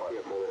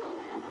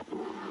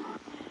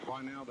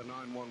 By now, the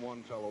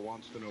 911 fellow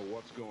wants to know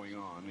what's going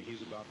on.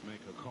 He's about to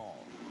make a call.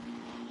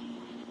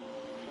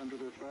 Under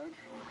their fence?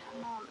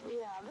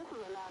 Yeah, this is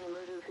a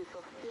non-emergency,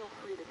 so feel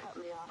free to cut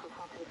me off if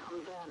something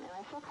comes in. And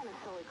I feel kind of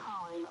silly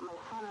calling, but my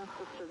son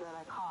insisted that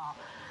I call.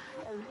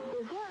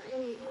 Is there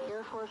any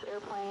Air Force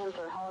airplanes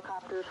or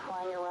helicopters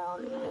flying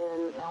around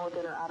in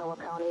Allegan or Ottawa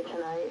County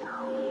tonight?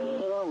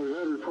 Well, we've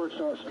had reports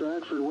out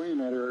Stratford Way in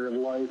that area of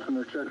lights, and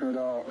they're checking it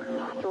out.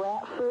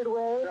 Stratford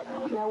Way?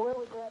 Yep. Now, where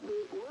would that be?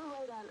 We're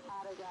right on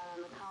Ottawa,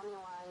 on the county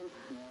line.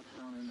 Yeah, it's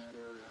down in that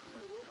area.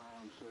 It's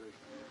Holland City.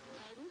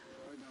 Pardon?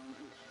 Right down,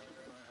 it's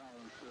by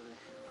Holland City.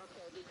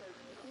 Okay, because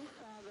he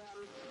saw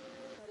them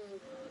heading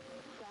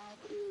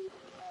southeast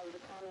of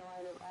the county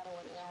line of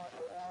Ottawa and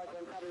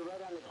Allegan, probably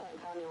right on the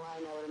Kent County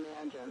line, I would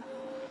imagine.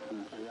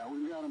 Okay, yeah,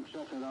 we've got them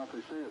checking it out.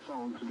 They say it's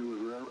something to do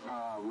with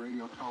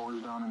radio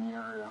towers down in the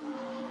area.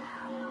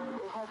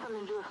 It has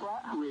something to do with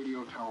what?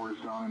 Radio towers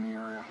down in the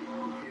area.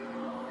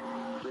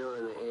 They were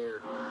in the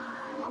air.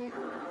 Why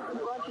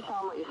don't you tell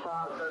them what you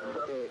saw?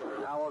 Okay,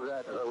 I was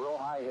at a real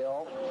high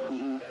hill,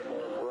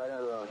 right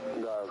on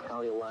the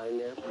county line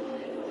there.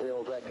 And it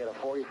was like at a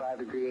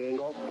 45-degree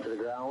angle to the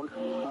ground.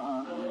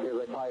 There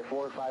was like probably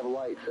 4 or 5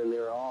 lights, and they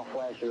were all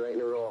flashing right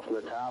in a row from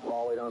the top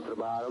all the way down to the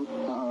bottom.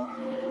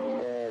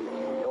 And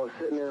it was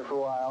sitting there for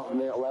a while, and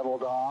then it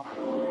leveled off,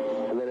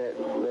 and then it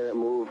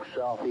moved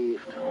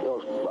southeast. It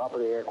was up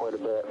in the air quite a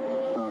bit.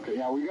 Okay,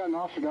 yeah, we got an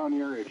officer down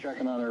the area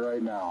checking on it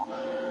right now.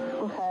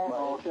 Okay.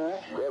 Okay.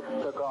 It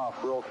took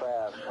off real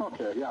fast.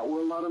 Okay, yeah,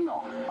 we'll let them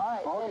know. All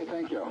right. Okay,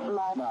 thank you.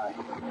 Bye.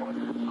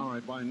 All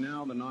right, by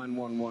now, the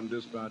 911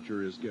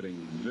 dispatcher is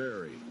getting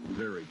very,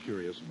 very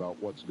curious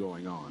about what's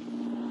going on.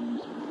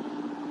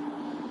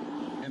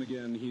 And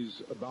again,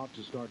 he's about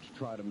to start to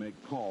try to make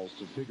calls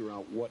to figure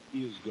out what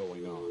is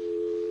going on.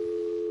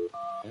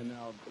 And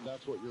now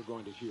that's what you're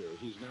going to hear.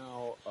 He's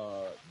now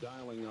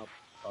dialing up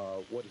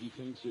what he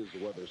thinks is the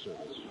weather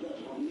service.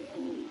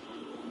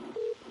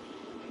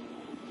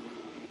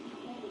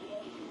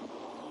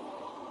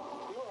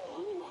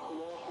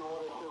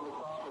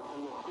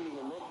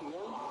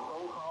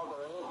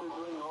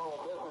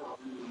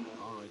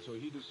 So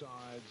he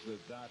decides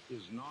that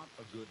is not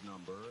a good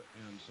number,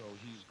 and so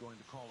he's going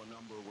to call a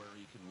number where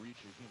he can reach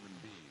a human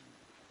being.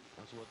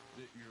 That's what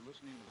you're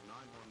listening to the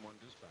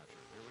 911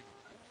 dispatcher. Here we go.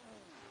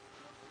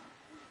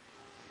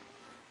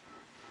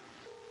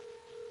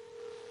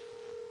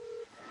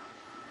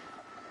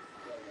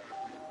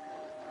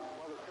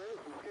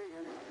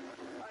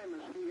 Hi,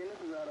 Miss Keegan.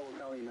 This is Ottawa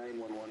County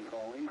 911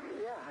 calling.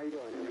 Yeah, how you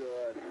doing?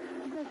 Good.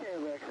 You guys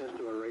have access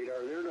to a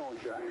radar there, don't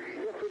you?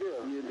 Yes, we do.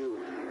 You do.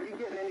 You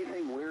getting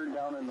anything weird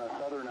down in the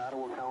southern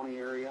Ottawa County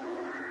area?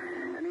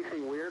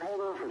 Anything weird?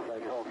 Hold on for a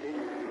second. Okay.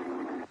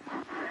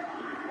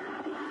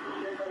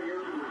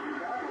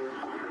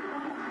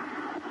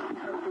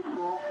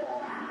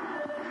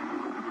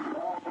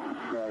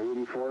 Yeah,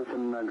 84th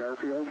and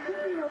Garfield?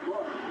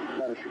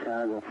 Out of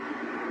Chicago.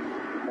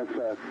 That's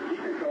a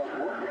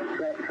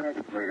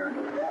traffic radar.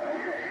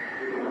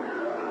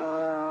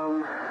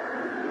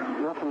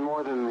 Nothing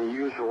more than the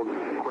usual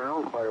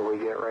ground fire we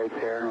get right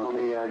there. Let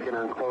me get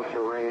on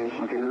closer range.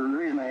 Okay, the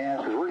reason I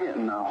ask is we're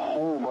getting a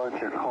whole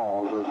bunch of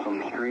calls of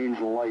some strange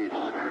lights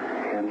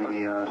in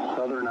the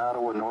southern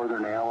Ottawa,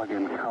 northern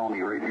Allegan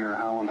County, right near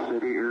Holland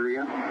City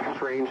area.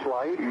 Strange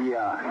light?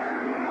 Yeah.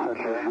 Such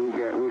as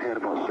we've had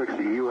about 60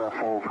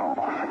 UFO calls.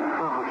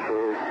 Oh,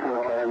 jeez.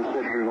 Okay, I'm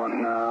sitting here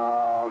going,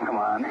 no, come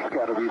on. There's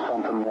got to be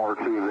something more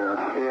to this.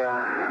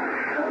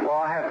 Yeah. Well,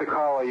 I have to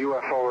call a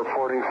UFO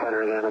reporting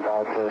center then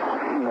about this.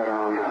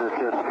 It's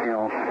just,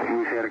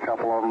 we've had a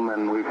couple of them,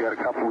 and we got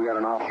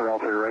an officer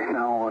out there right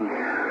now, and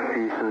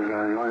he says the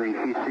only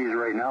thing he sees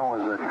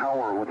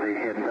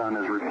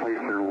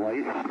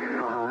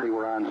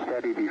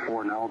day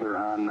before. Now they're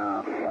on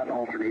an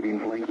alternating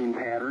blinking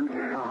pattern.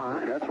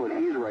 That's what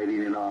he's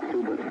writing it off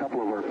to, but a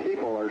couple of our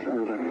people, or the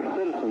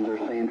citizens, are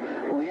saying,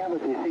 well, yeah,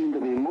 but they seem to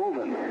be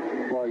moving.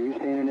 Well, are you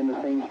standing in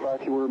the same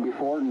spot you were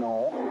before?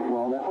 No.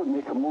 Well, that would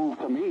make a move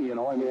to me, you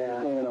know. I mean,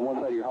 you're standing on one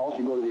side of your house,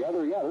 you go to the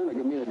other, they're going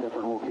to be in a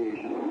different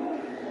location.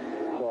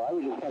 So I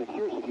was just kind of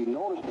curious if you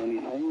noticed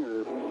anything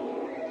or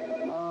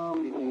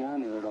anything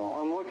on there at all.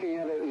 I'm looking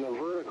at it in the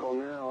vertical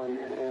now, and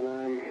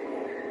I'm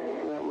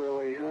not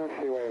really... Let's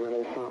see, wait a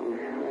minute, there's something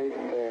right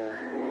there.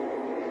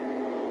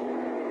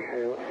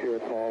 Okay, let's see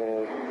what that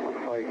is.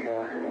 Looks like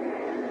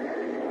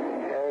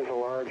there's a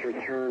large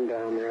return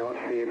down there. Let's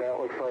see, that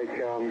looks like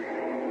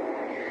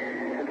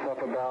it's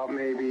up about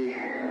maybe...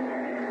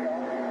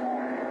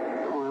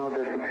 Well, it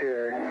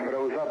disappeared, but it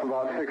was up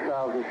about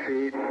 6,000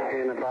 feet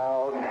in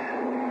about...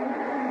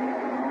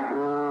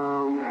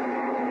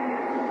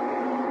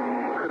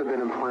 could have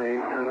been in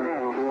plane. I don't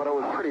know, but it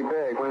was pretty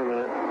big. Wait a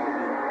minute.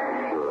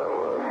 Sure that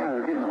was. Yeah,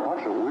 they're getting a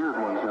bunch of weird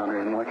ones down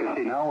there, and like I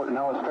say, now it's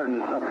starting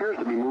to appears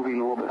to be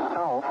moving a little bit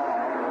south.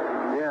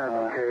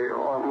 Yeah, okay.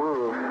 Well, it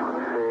moved.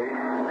 Let's see.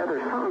 Yeah,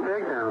 there's something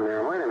big down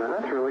there. Wait a minute.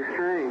 That's really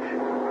strange.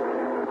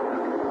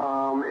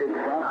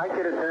 I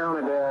get it down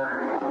at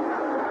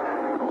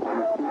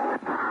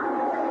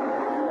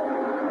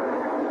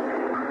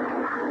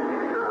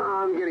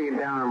I'm getting it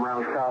down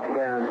around South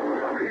Bend.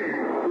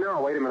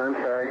 No, wait a minute. I'm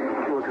sorry.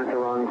 I looked at the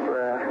wrong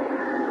graph.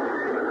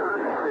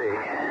 Let's see.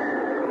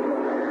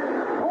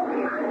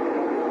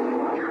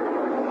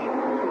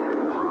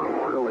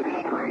 Really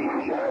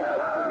strange.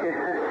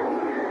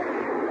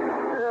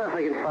 If I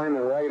can find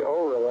the right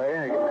overlay,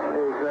 I can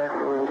say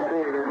exactly what I'm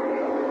seeing here.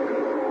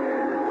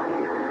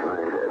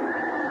 Find it.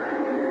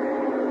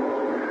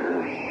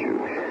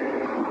 Shoot.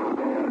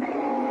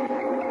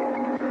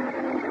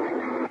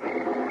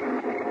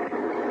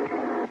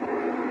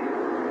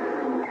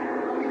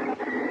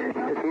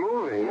 It's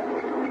moving.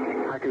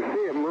 I can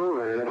see it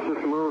moving, and it's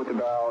just moved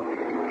about,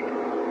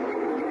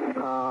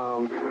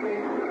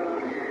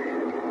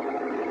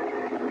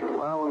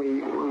 well, let me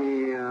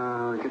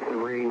get the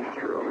range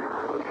through.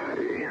 Let's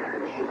see.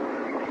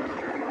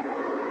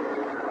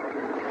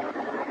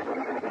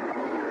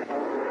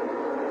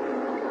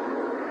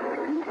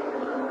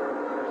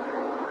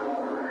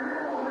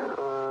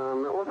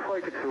 It looks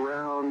like it's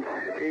around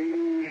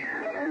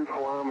 82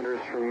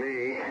 kilometers from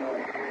me.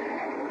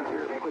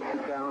 It puts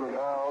it down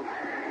about,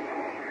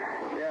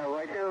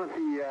 right down at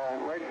the,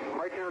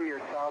 right down near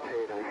South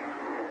Haven.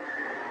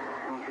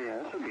 Okay,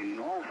 this would be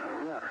north.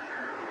 Yeah.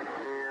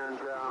 And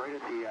right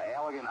at the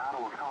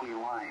Allegan-Ottawa County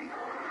line.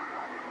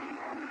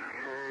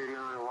 Okay,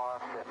 now I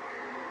lost it.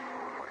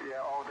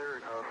 Yeah, oh, there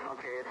it goes.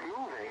 Okay, it's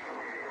moving.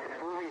 It's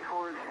moving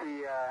towards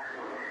the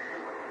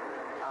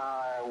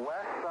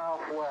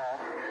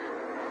west-southwest.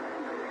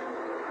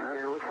 And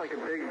it looks like a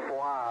big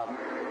blob.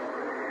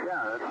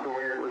 Yeah, that's the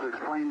way it was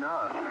explained to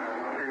us.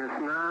 And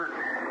it's not...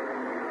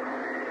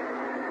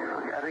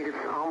 I think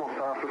it's almost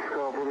off the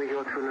scope. Let me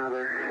go to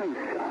another... This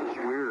is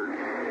weird. Let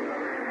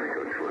me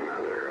go to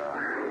another...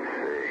 let's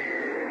see.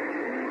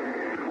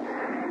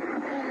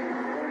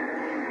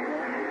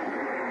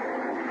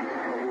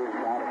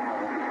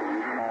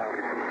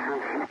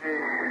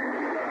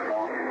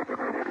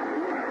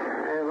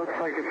 It looks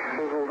like it's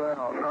fizzled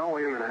out. Oh,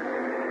 wait a minute.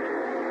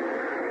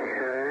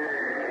 Okay.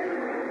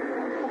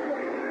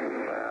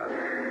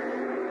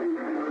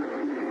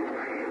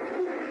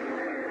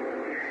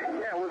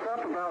 Yeah, it was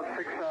up about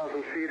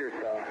 6,000 feet or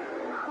so.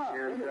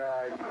 And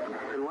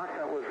unless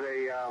that was a...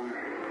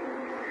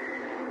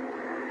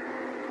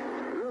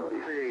 really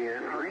seeing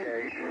it.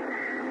 Okay.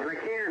 And I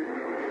can't...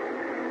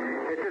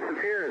 It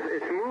disappears.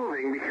 It's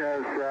moving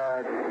because...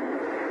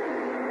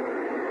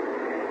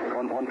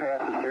 One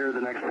pass is here, the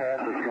next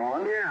pass is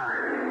gone.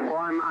 Yeah. Well,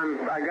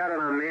 I got it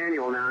on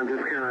manual now. I'm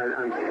just kind of,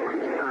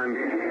 I'm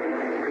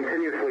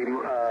continuously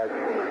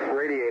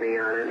radiating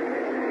on it,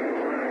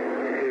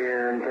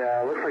 and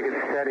looks like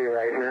it's steady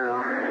right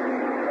now.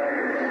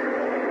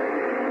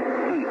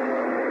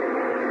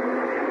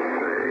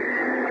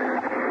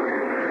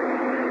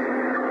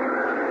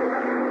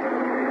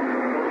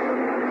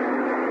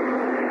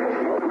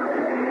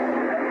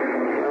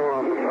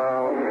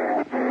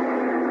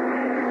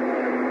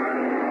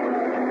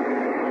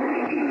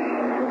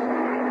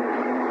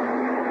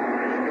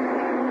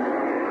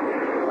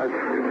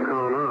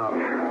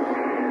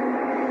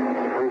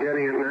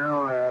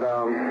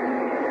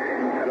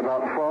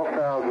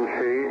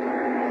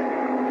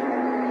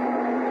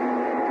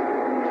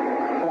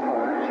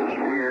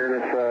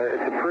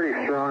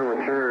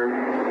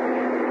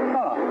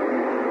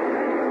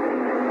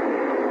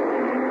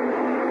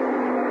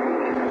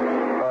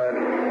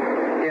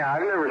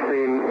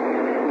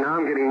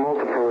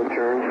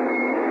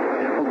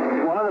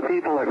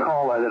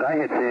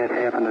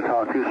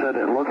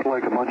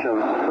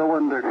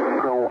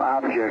 cylindrical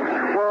objects.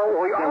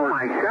 Well, oh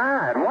my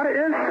God, what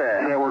is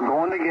that? They were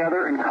going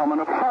together and coming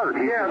apart.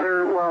 Yeah,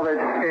 there's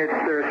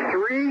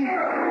three,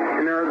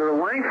 and they're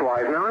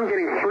lengthwise. Now I'm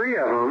getting three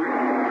of them,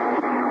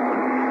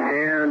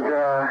 and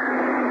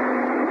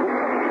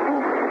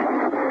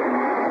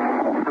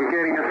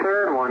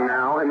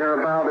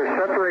they're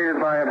separated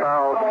by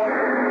about,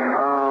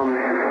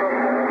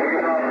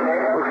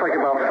 looks like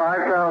about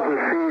 5,000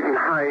 feet in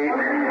height,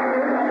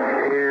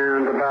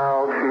 and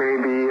about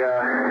maybe,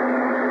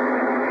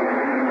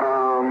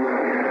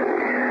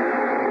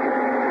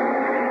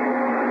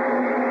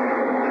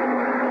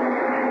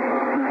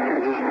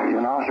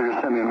 an officer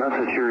just sent me a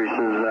message here. He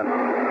says,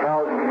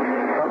 about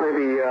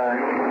maybe,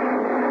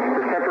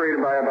 they're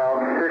separated by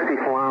about 50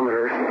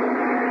 kilometers.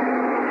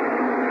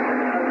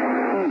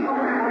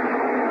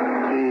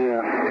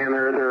 And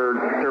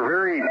they're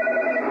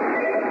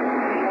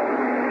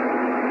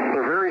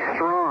very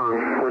strong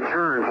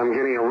returns. I'm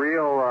getting a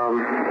real,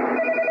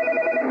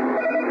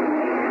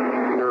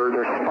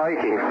 they're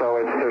spiking, so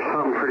there's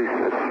something pretty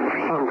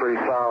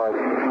solid.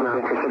 It's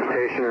not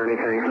precipitation or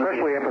anything,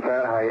 especially up at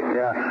that height.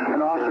 Yeah.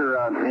 An officer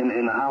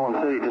in Holland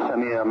City just sent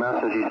me a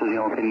message. He says,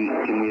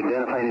 can we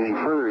identify anything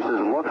further? He says,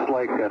 it looks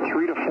like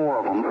 3 to 4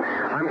 of them.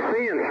 I'm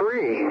seeing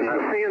three,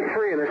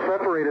 and they're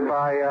separated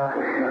by,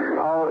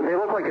 they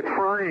look like a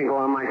triangle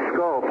on my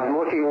scope. I'm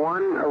looking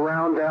one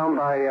around down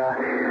by,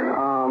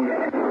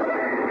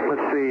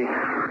 let's see,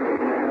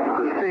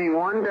 I'm seeing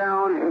one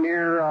down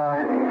near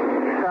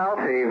South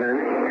Haven.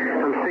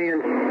 I'm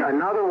seeing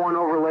another one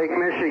over Lake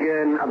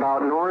Michigan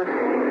about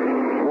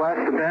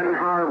northwest of Benton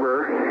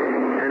Harbor,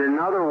 and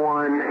another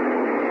one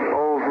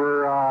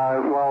over,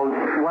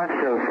 west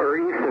of, or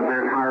east of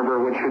Benton Harbor,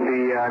 which would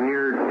be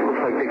near,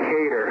 looks like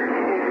Decatur.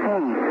 So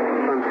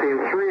I'm seeing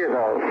 3 of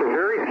those. They're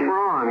very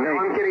strong. Now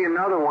I'm getting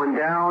another one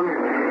down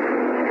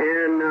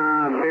in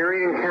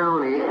Berrien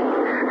County.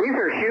 These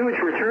are huge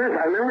returns.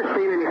 I've never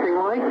seen anything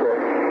like this.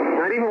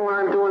 Not even when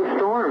I'm doing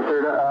storms.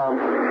 These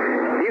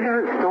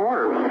aren't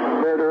storms.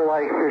 They're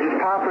just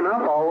popping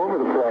up all over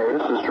the place.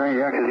 This is strange,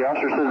 yeah, because the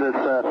officer says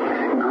it's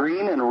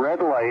green and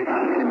red lights.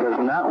 It does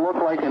not look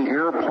like an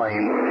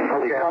airplane.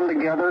 Okay. They come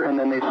together and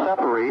then they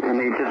separate, and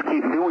they just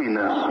keep doing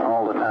this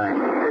all the time.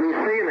 And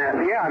you're seeing that?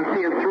 Yeah, I'm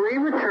seeing 3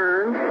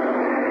 returns.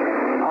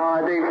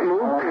 They've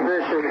moved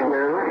positions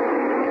now.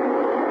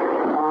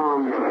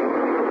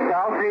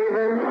 South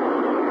Haven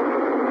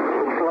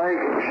looks like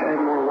shed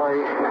more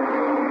light.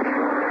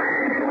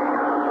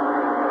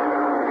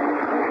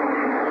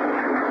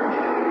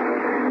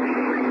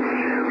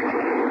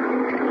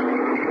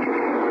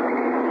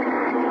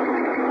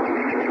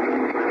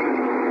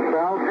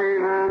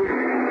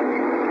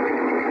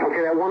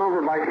 One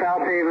over by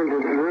South Haven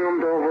is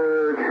zoomed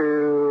over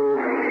to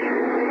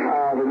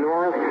the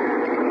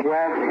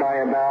northwest by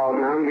about,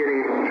 now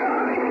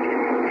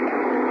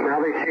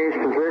they changed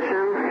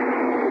positions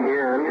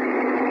again.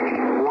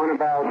 One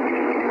about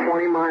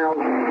 20 miles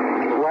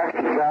west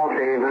of South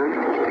Haven.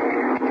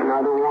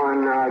 Another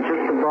one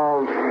just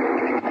above,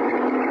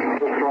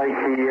 looks like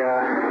the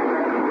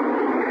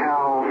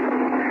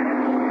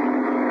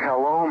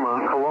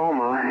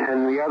Coloma, and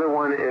the other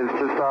one is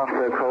just off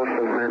the coast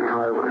of Benton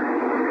Harbor.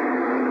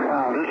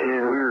 Wow, this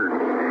is weird.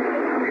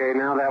 Okay,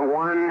 now that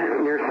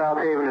one near South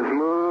Haven has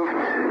moved.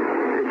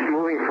 It's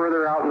moving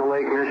further out into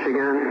Lake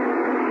Michigan.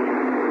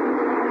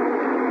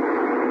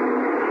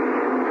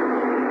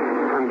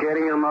 I'm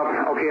getting them up.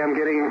 Okay,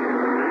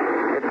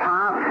 it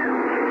popped.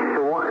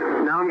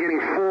 Now I'm getting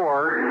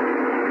 4.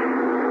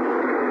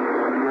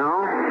 No?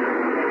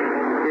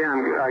 Yeah,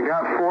 I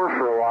got 4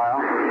 for a while.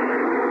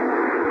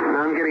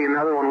 Now I'm getting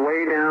another one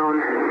way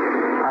down.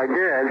 I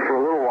did for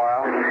a little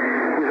while.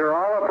 These are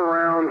all up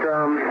around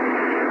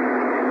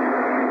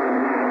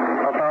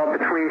about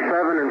between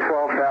 7,000 and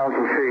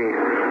 12,000 feet.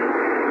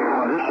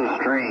 Oh, this is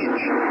strange.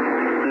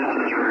 This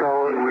is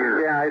really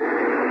weird. Yeah, it's,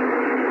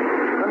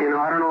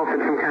 I don't know if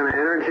it's some kind of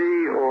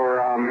energy or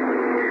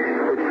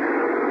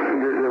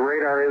the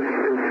radar is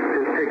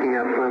picking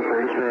up something.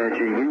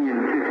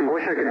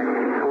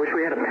 I wish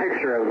we had a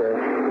picture of this,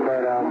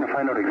 but I'm going to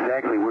find out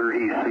exactly where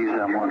he sees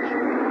them once.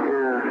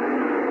 Yeah.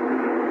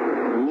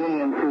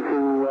 Union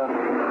 22,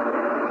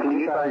 can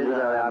you size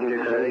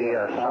objects? Are they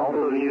south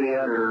of you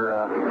yet or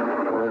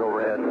right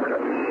overhead?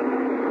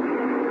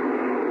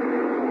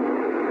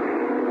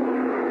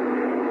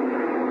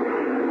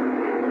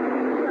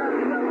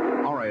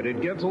 All right,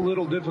 it gets a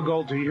little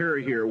difficult to hear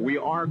here. We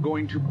are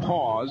going to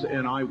pause,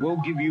 and I will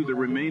give you the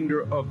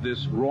remainder of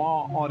this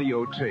raw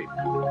audio tape.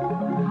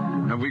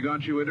 Have we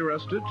got you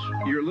interested?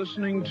 You're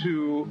listening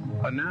to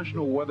a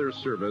National Weather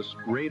Service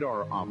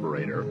radar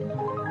operator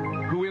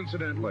who,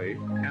 incidentally,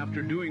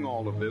 after doing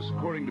all of this,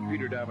 according to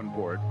Peter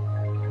Davenport,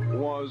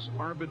 was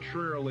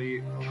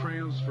arbitrarily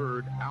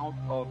transferred out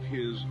of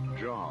his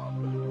job.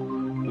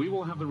 We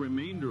will have the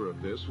remainder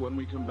of this when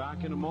we come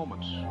back in a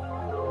moment.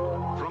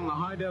 From the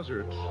high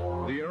desert,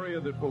 the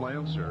area that will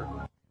answer...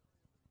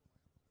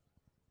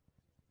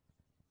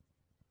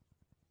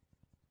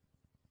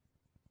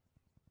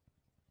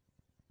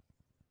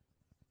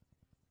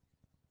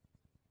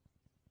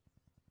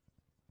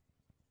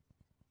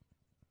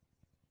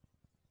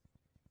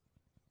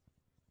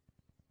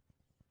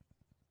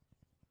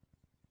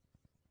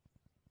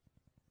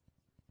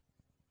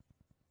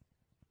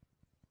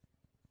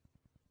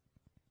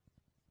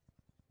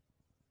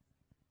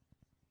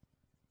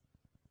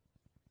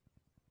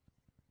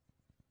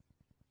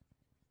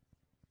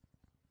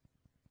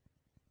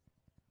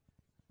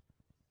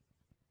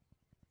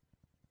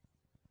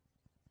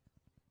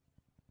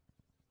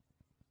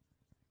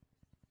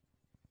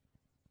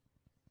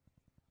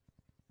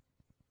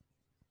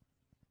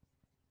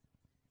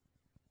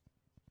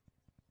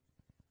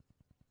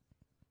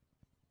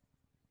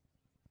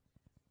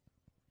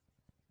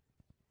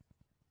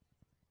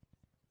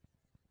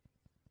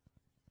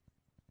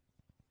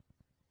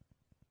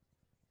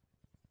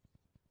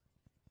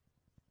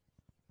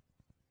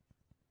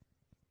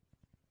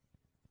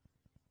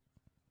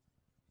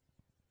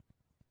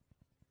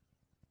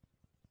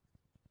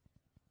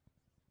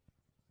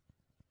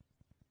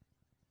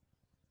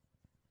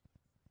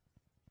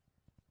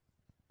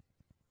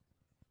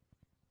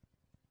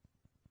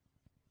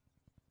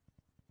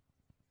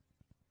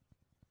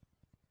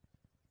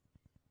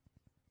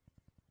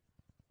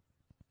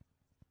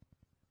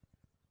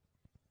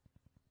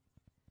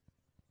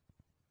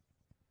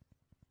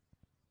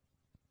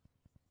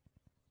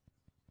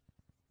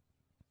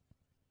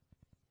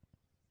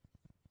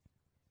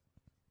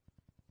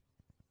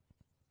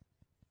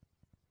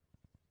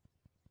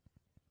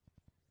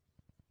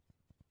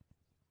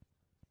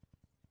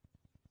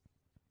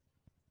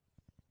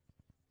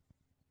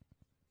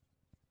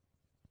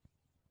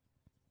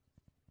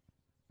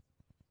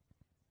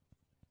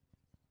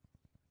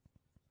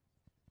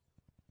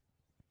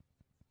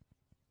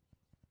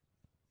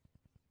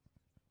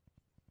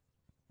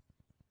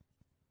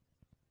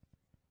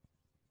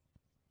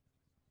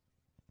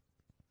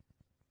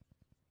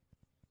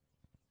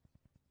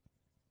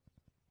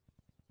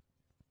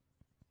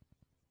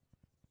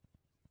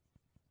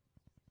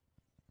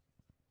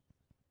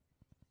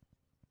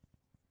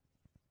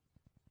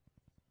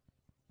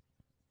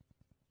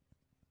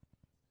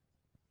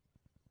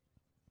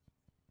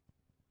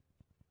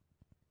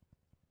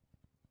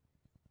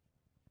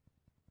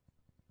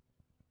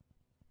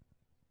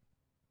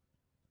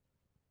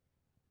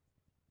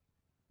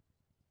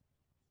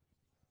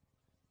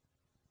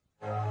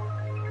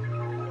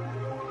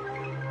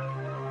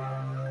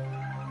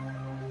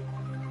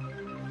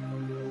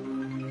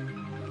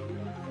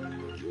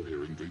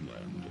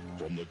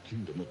 the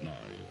Kingdom of Nye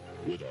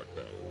with Art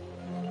Bell.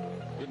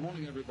 Good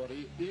morning,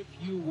 everybody. If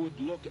you would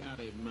look at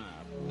a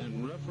map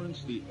and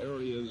reference the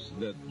areas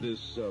that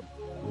this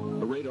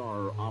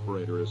radar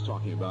operator is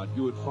talking about,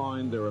 you would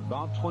find they're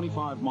about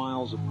 25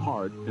 miles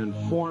apart and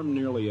form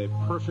nearly a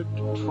perfect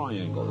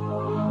triangle.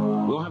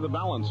 We'll have the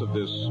balance of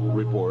this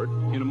report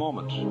in a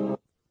moment.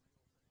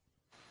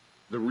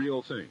 The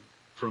Real Thing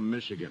from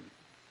Michigan.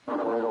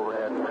 Right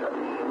overhead.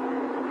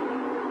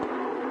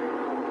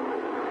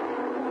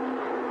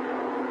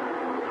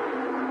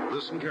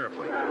 Listen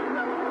carefully. Southwest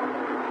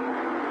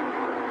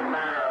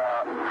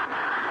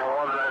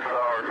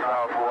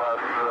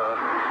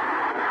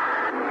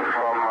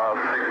from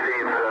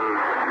 16th and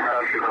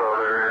Country Club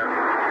area.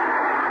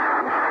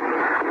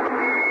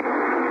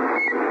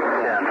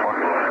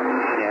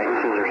 Yeah, he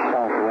says they're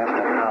southwest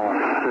of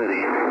Holland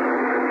City.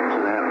 So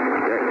that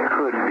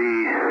could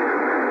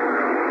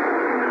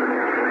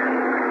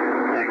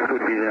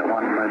be that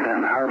one by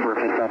Benton Harbor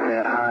if it's up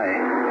that high.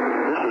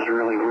 This is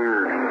really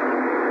weird.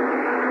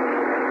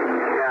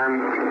 Yeah,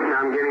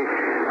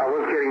 I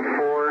was getting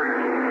 4.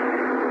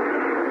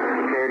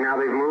 Okay, now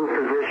they've moved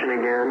position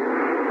again.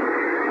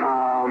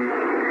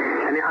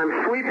 And I'm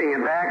sweeping it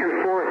back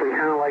and forth in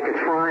kind of like a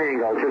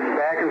triangle, just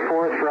back and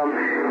forth from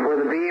where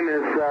the beam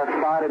is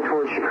spotted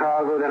towards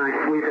Chicago, then I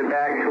sweep it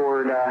back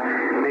toward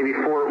maybe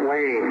Fort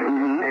Wayne.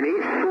 Mm-hmm. And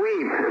each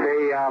sweep,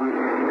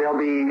 they'll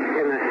be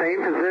in the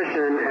same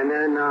position, and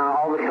then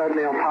all of a sudden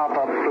they'll pop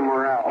up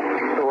somewhere else.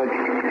 So it's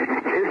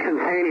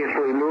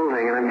instantaneously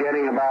moving, and I'm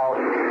getting about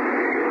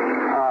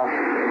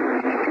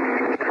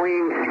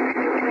between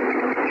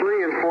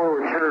 3 and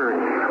 4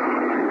 returns.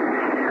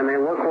 And they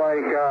look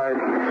like,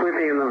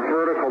 sweeping in the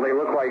vertical, they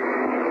look like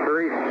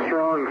very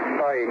strong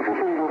spikes.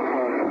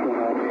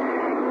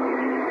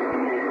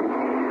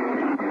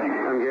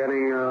 I'm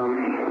getting,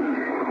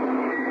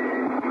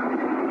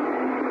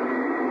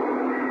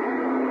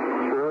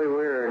 it's really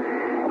weird.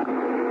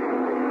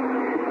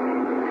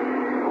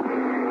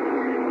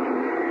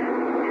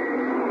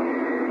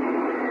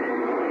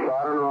 So I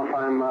don't know if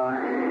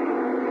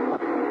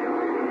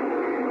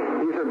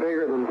these are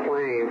bigger than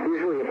planes.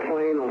 Usually a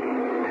plane will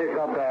pick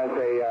up as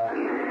a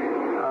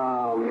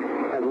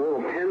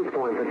little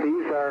pinpoint, but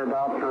these are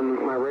about,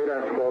 on my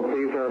radar scope,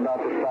 these are about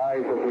the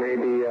size of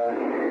maybe,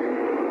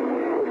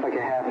 looks like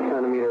a half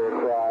centimeter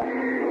across.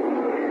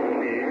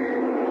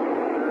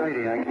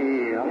 Righty,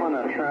 I'm going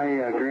to try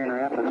Grand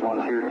Rapids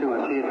once here too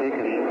and see if they've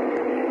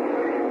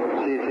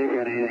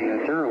got anything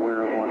that they're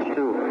aware of once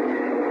too.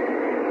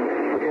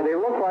 Okay, they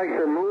look like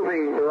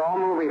they're all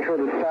moving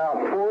toward the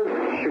south, towards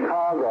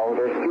Chicago.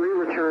 There's 3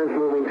 returns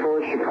moving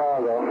towards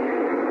Chicago.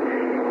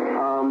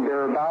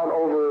 They're about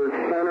over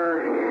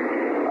center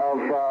of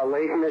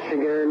Lake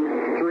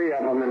Michigan, 3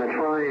 of them in a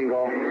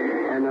triangle,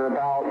 and they're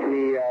about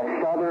the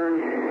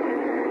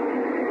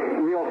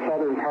real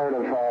southern part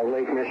of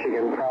Lake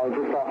Michigan, probably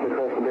just off the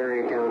coast of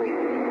Berrien County.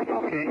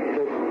 Okay.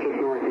 Just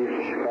northeast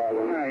of Chicago.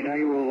 All right,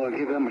 I will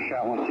give them a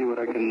shot and see what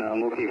I can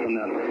locate from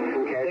them.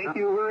 Okay. Thank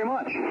you very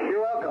much.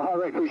 You're welcome. All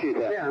right, appreciate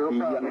that. Yeah, no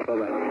problem. Yeah,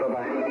 bye-bye.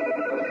 Bye-bye.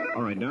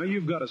 All right, now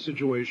you've got a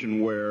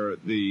situation where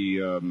the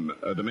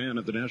man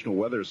at the National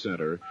Weather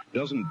Center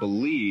doesn't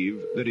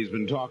believe that he's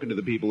been talking to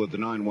the people at the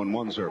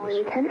 911 service.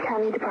 The Kent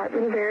County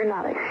Department of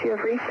Aeronautics, you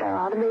have reached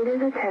our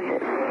automated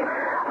attendant.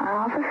 Our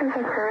offices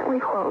are currently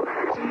closed.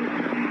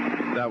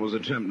 That was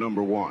attempt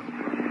number 1.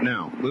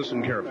 Now,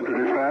 listen carefully.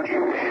 Dispatch?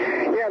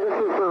 Yeah, this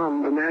is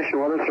the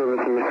National Weather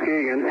Service in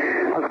Muskegon.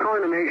 I was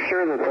calling to make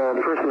sure that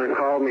the person that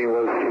called me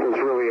was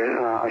really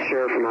a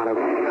sheriff from out of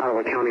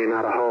a county and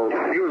not a host.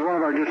 He was one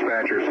of our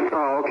dispatchers.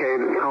 Oh,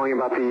 okay. Calling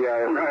about the...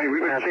 Right,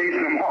 we've been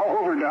chasing them all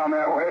over down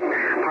that way.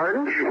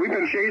 Pardon? We've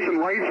been chasing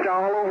lights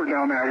all over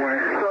down that way.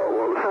 So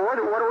what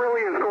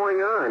really is going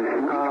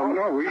on?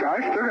 No,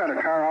 I still got a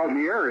car out in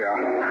the area.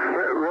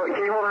 Really?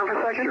 Can you hold on for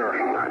a second? Sure.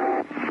 All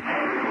right.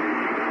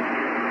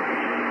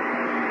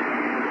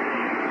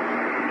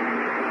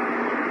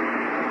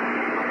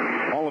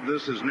 All of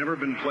this has never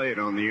been played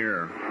on the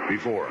air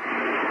before.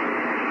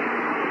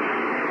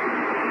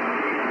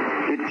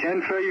 Did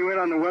Ken fill you in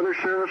on the weather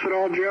service at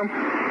all, Jim?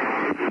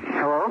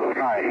 Hello?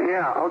 Hi.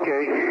 Yeah,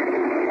 okay.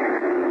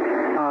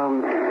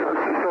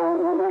 So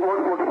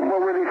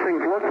what were these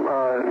things what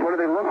do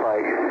they look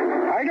like?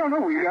 I don't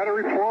know. We got a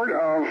report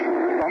of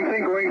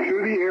something going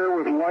through the air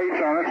with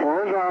lights on it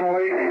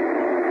horizontally,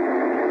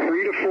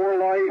 3 to 4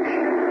 lights,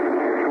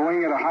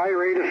 going at a high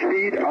rate of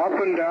speed up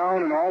and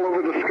down and all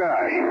over the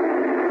sky.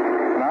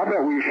 And I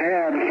bet we've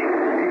had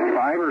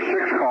 5 or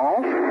 6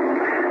 calls.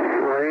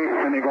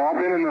 Right. And they've all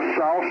been in the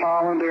South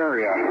Holland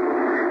area.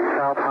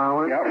 South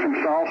Holland? Yep, from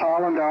South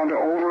Holland down to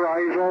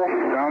Overijssel,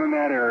 down in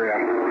that area.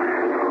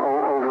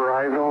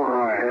 Overijssel?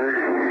 Right.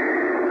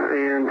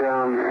 And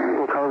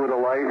what color were the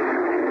lights? I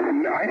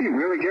didn't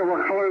really get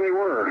what color they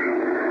were.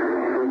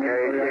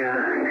 Okay,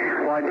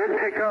 yeah. Well, I did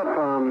pick up,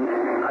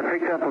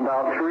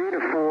 about 3 to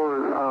 4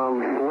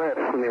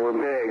 blips, and they were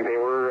big. They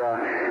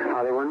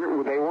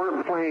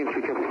weren't planes,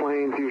 because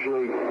planes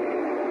usually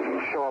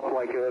show up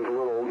like as a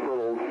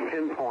little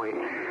pinpoint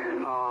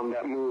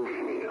that move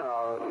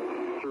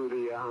through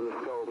on the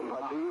scope.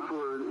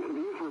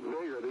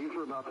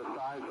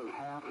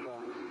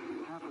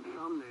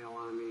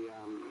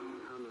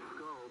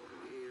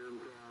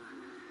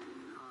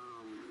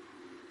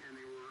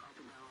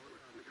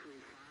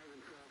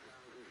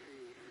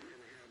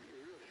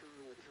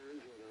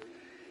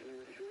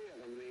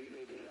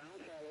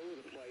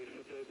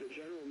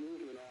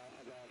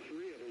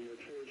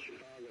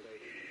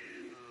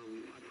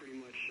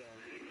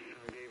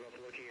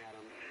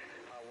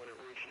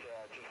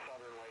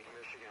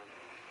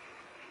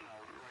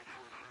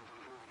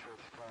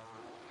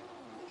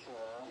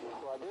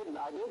 I did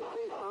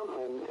see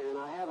something, and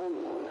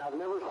I've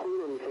never seen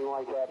anything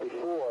like that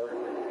before.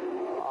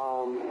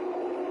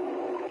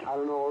 I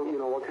don't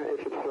know, what kind,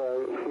 if it's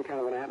some kind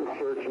of an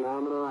atmospheric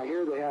phenomenon. I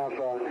hear they have,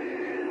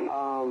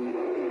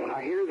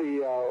 I hear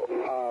the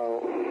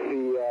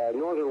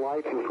Northern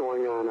Lights is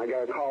going on. I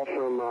got a call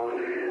from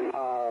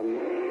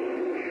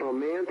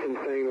Manson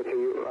saying that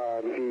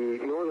the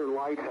Northern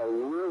Lights are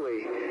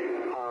really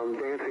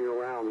dancing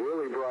around,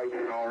 really bright.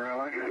 Oh,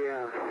 really?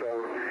 Yeah,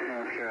 so.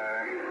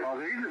 Okay. Well,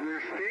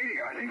 they're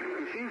stating, I think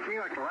it seems to me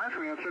like the last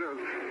one, instead of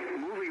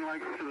moving like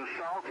to the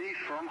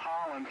southeast from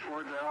Holland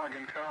towards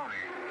Allegan County.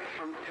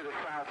 To the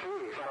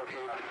southeast. Up to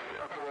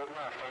the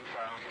left, I'm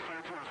south.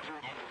 That's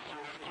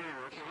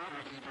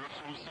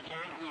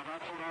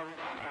what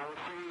I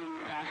was seeing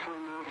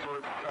actually move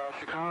towards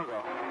Chicago.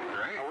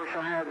 Great.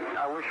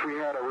 I wish we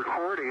had a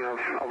recording of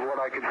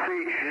what I could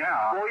see.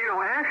 Yeah.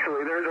 Well,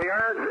 actually, there's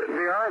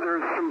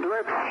some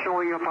blips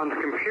showing up on the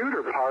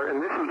computer part,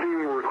 and this is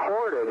being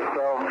recorded,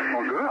 so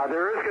good.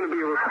 There is going to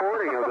be a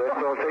recording of this,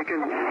 so if they can,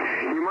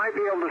 you might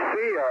be able to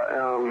see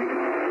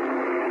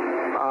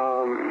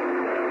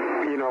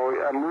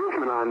a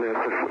movement on this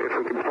if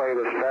we can play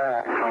this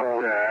back. So.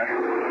 Okay.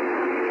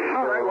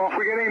 All right, well, if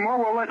we get any more,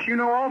 we'll let you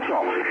know also.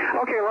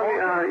 Okay,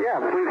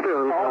 please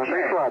do. Okay.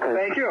 Thanks a lot.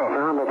 Thank you.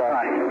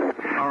 Bye-bye.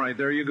 All right,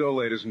 there you go,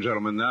 ladies and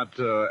gentlemen. That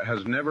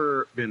has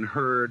never been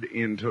heard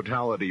in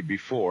totality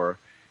before.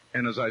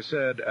 And as I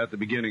said at the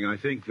beginning, I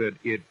think that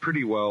it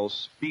pretty well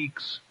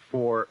speaks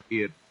for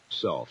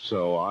itself.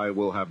 So I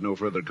will have no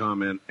further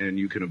comment, and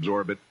you can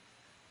absorb it.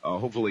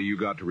 Hopefully you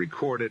got to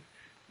record it.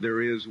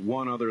 There is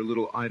one other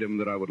little item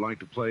that I would like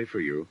to play for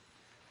you.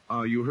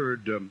 You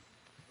heard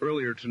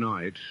earlier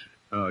tonight,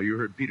 you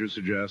heard Peter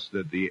suggest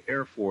that the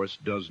Air Force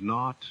does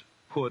not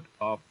put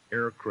up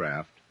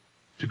aircraft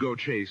to go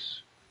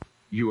chase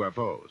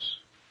UFOs.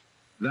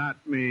 That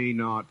may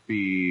not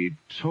be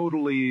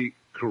totally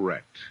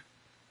correct.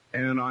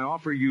 And I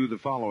offer you the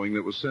following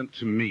that was sent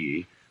to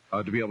me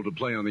to be able to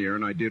play on the air,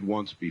 and I did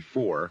once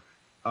before.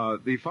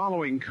 The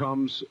following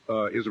is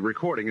a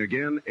recording,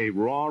 again, a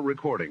raw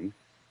recording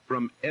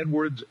from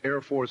Edwards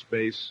Air Force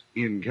Base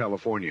in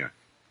California.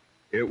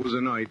 It was a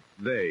night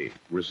they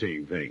were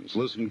seeing things.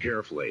 Listen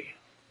carefully.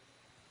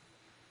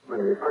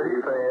 Pretty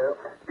fast.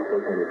 You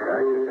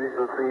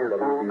can see his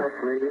movement,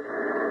 maybe.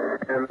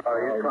 And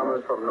he's coming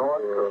from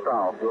north to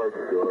south.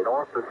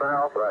 North to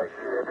south? Right.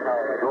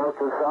 North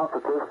to south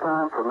at this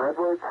time from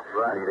Edwards?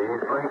 Right.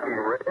 He's blinking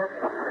red.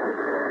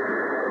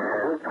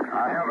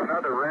 I have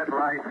another red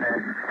light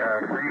and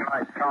green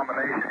light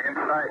combination in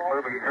sight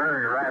moving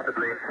very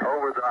rapidly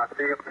over the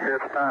field at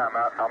this time.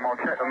 I'm going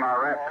to check with my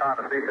RAPCON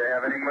to see if they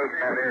have any movement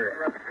in that area.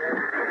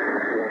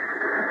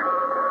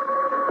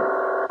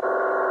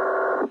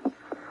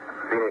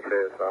 Phoenix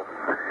is,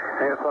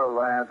 ASO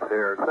Labs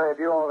here. Say, have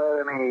you all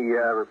had any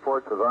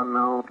reports of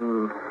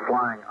unknown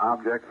flying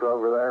objects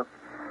over there?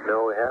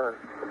 No, we haven't.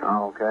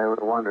 Okay,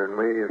 we're wondering.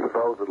 We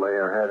supposedly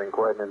are having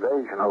quite an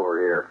invasion over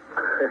here.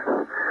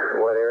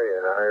 What area?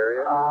 In our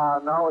area?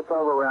 No, it's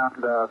over around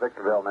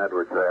Victorville and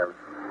Edwards there.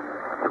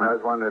 And I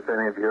was wondering if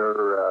any of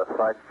your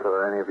sites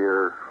or any of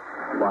your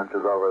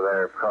bunches over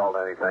there have called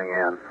anything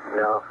in.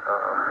 No.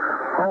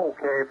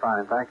 Okay,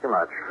 fine. Thank you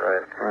much.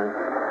 Right.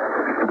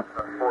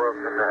 4 of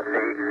them in that D.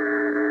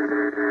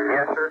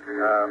 Yes, sir.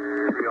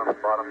 Be on the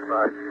bottom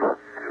side. 2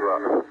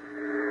 of them.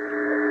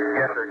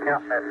 Yes, sir.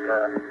 Count that.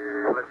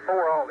 Well, there's 4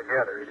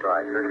 altogether.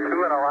 Right. There's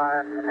 2 in a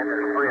line, and then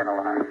there's 3 in a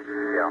line.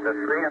 Yeah. The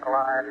 3 in a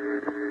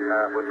line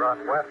would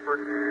run westward,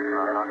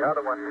 and the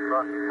other one would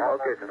run up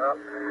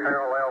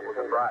parallel with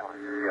the bright one.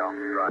 Yeah.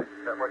 Right.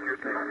 Is that what you're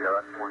saying? Yeah,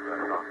 that's one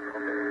that's on.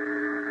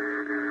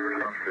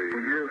 Okay.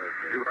 Would you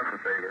do us a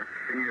favor?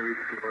 Can you read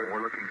the story?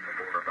 We're looking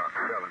for about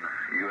 7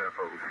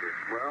 UFOs here.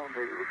 Well,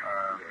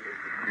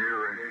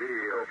 you're in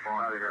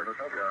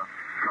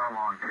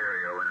Carmel,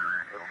 Ontario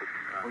International.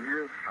 Would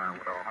you? Well,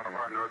 how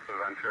far north of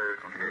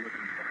Ontario? Okay.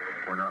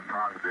 We're not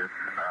positive.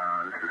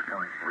 This is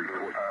coming from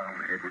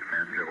Edward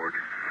and George.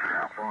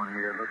 California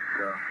here. Look,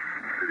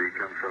 did he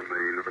come from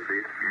the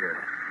northeast? Yes.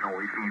 No,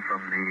 he came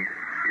from the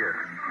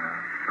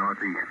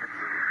northeast.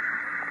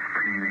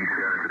 He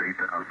says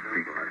 8,000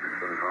 feet.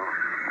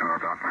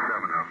 About 7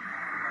 of them.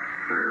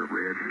 They're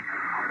red,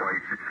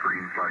 white, and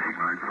green flashing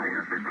lights. They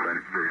have been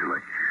sighted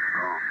visually.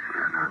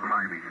 And they're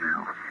climbing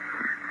now.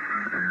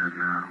 And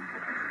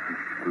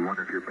we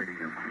wonder if you're making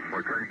them.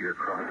 We're trying to get a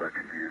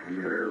cross-section here.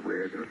 They're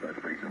red, or such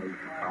things.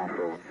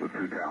 Also, the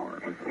 2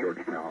 towers, the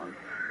George Tower.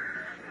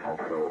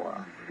 Also,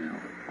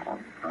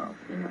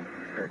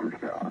 Edwards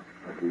Tower.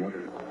 We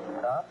wonder.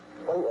 Huh?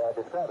 Oh, yeah,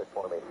 describe it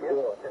for me. Yeah.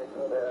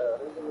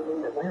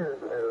 It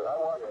appears, I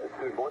wanted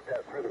to look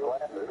at through the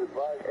glasses,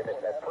 and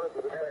at first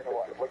it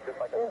looked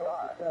just like a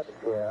star.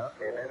 Yeah.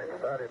 And then it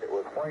started, it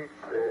was white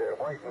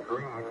and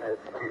green. It's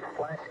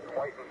flashing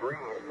white and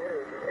green.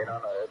 And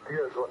on the,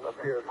 what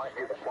appears might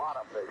be the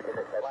bottom. And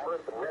at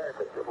first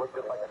it looked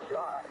just like a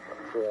star.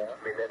 Yeah. I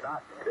mean, it's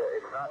not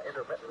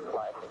intermittent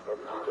flashing.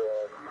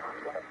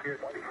 It appears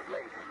to be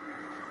fake.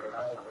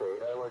 I see.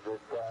 In other words,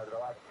 it's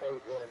like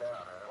fade in and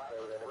out. There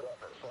was an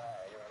intermittent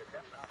flag.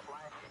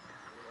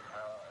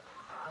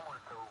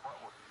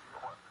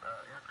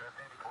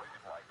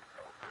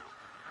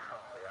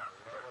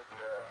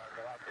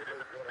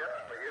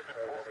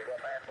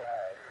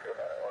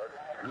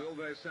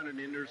 I sent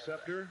an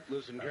interceptor.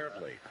 Listen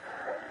carefully.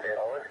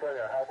 Let's go to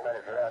our house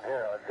manager around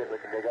here. Let's see if we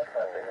can dig up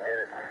something.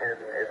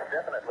 It's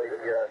definitely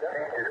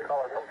changed his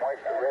color from white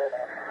to red,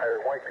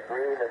 or white to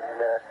green, and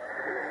red.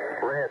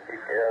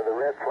 The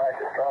red flash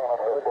is strong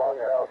enough to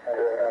block out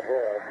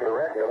the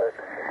rest of it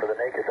for the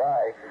naked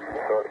eye.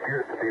 So it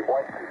appears to be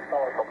white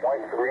color from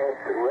white to green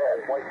to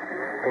red.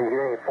 Can you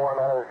get any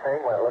form out of the thing,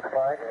 what it looks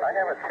like? I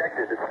haven't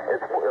checked it. It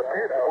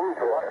appears to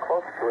move a lot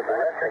closer to it. The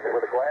red thing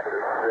with the glasses.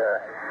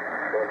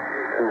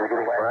 Is it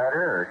getting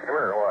brighter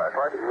or what?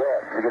 Is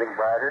it getting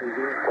brighter?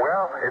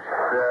 Well, it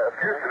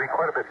appears to be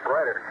quite a bit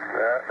brighter.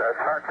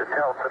 It's hard to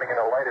tell sitting in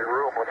a lighted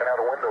room looking out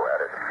a window at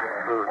it.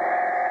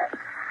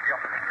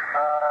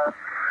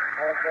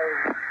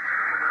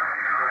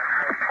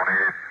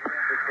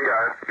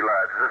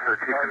 This is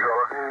the chief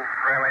controller.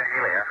 Dreamland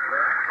Helium.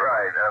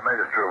 Right,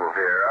 Major Struble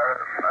here.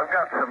 I've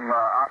got some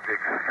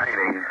objects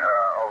painting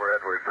over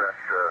Edwards at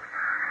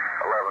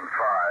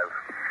 11:05.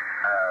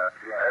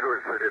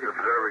 Edwards is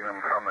observing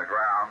them from the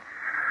ground.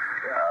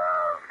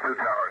 Two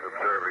towers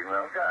observing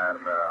them, and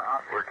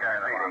we're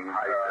carrying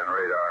height and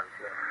radar.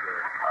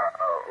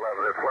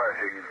 They're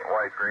flashing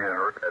white, green, and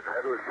red.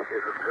 Edwards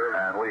is observing,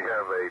 and we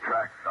have a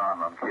track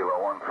on Kilo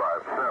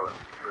 157.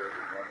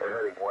 They're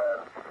heading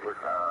west.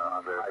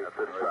 They're at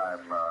this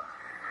time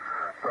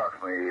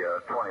approximately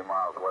 20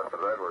 miles west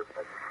of Edwards.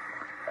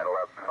 At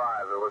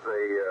 11:05, there was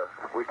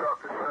we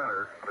talked to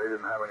Center. They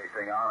didn't have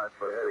anything on it,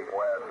 but heading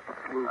west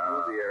through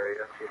the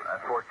area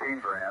at 14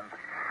 grand.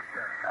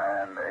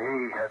 And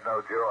he had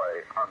no joy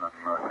on them.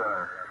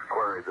 Center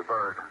queried the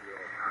bird.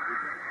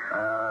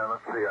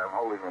 Let's see, I'm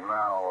holding them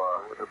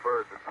now with the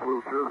bird that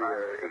flew through the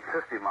area,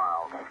 50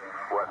 miles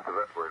west of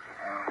Edwards.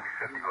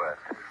 50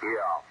 west.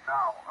 Yeah.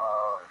 Now,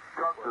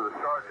 talk to the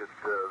sergeant,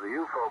 the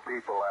UFO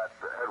people at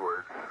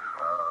Edwards.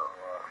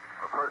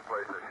 The first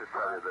place, I should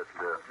tell you that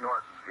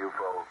Norton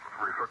UFO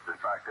referred this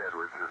back to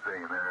Edwards as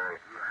being in their area.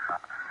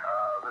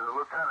 The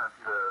lieutenant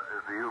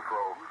is the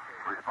UFO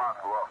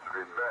responsible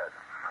officer in bed,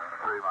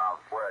 3 miles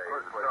away.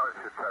 The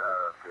sergeant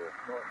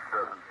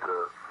doesn't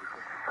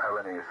have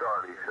any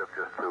authority except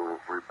just to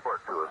report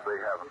to us. They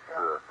haven't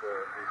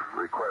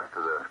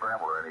requested a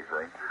scramble or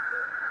anything.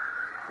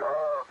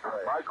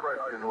 My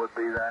question would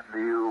be then, do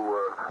you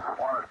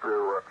want us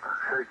to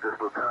shake this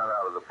lieutenant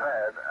out of the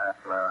pad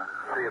and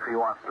see if he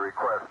wants to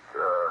request?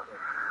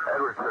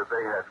 Edwards said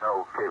they had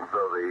no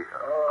capability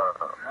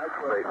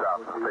based out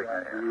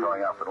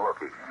going up and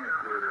looking.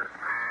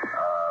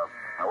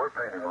 Now we're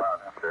painting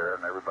loud up there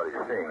and everybody's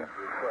seeing it.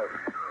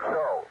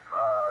 So,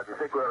 do you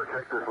think we ought to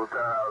check this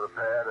lieutenant out of the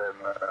pad and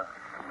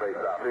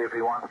see if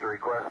he wants to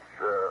request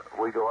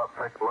we go up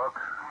and take a look?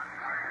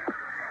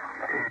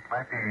 It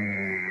might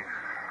be...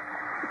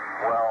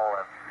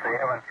 Well, they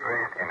haven't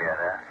raised him yet,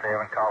 huh? They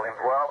haven't called him?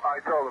 Well,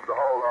 I told them to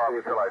hold off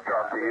until I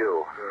talk to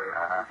you.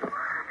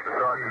 The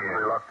sergeant's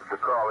reluctant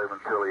to call him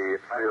until he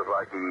feels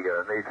like he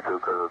needs to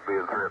because it's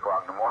being 3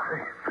 o'clock in the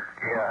morning.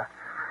 Yeah.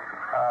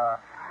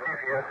 If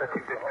you have such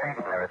a good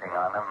paint and everything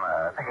on him,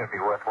 I think it'd be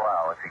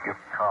worthwhile if you give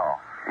him a call.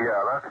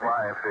 Yeah, that's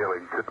my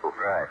feeling, too.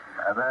 Right.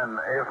 And then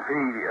if he...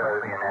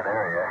 in that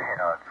area, you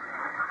know...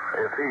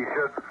 If he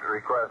should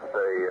request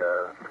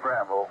a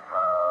scramble,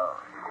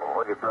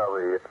 we could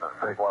probably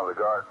take one of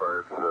the guard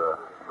birds, the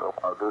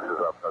one who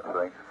douches up that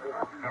thing.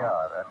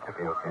 Yeah, that should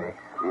be okay.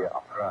 Yeah.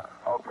 Right.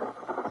 Okay.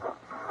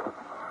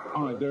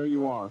 All right, there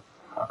you are.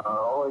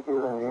 All I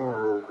give in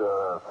here is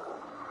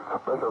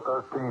Special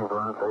 13 for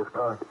unsafe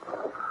target.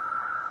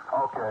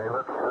 Okay,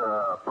 let's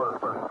put a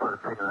Special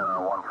 13 in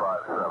on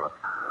 157.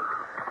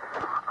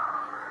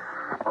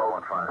 Oh,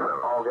 157.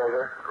 All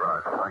Gator?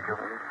 Right, thank you.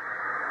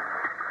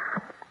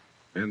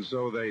 And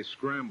so they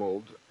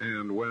scrambled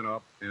and went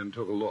up and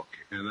took a look,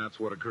 and that's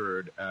what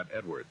occurred at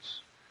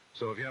Edwards.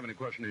 So if you have any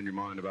question in your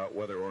mind about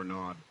whether or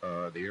not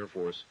the Air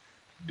Force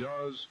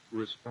does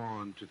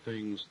respond to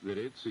things that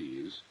it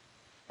sees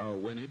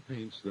when it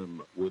paints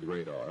them with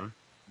radar,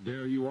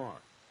 there you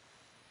are.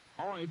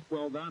 All right,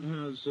 well, that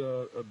has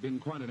been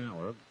quite an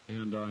hour,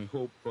 and I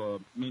hope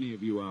many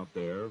of you out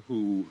there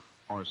who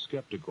are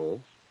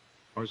skeptical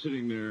are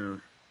sitting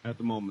there at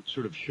the moment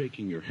sort of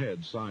shaking your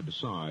head side to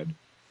side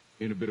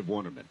in a bit of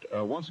wonderment.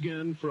 Once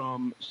again,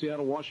 from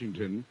Seattle,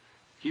 Washington,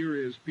 here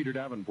is Peter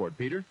Davenport.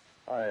 Peter?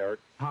 Hi, Art.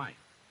 Hi.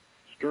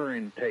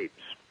 Stirring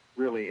tapes.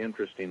 Really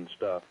interesting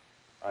stuff.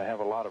 I have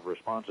a lot of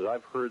responses.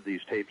 I've heard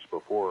these tapes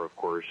before, of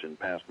course, in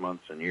past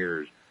months and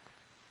years.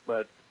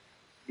 But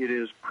it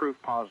is proof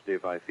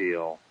positive, I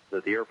feel,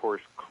 that the Air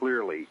Force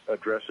clearly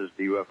addresses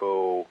the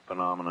UFO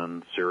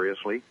phenomenon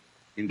seriously.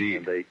 Indeed.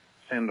 And they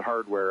send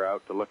hardware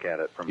out to look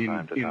at it from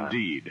time to time.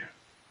 Indeed.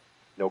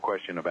 No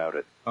question about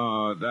it.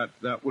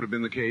 That would have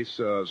been the case,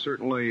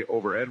 certainly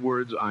over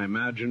Edwards. I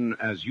imagine,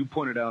 as you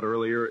pointed out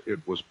earlier,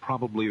 it was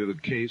probably the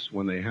case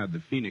when they had the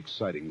Phoenix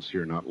sightings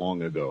here not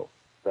long ago.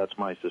 That's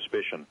my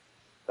suspicion.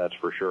 That's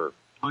for sure.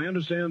 I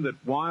understand that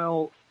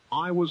while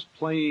I was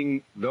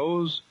playing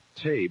those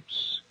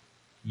tapes,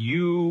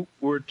 you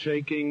were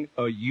taking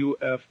a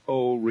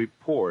UFO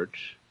report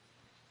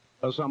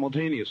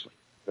simultaneously.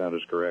 That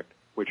is correct.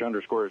 which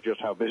underscores just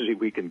how busy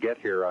we can get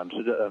here on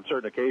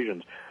certain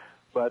occasions.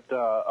 But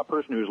a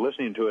person who's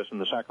listening to us in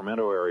the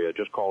Sacramento area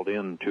just called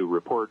in to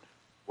report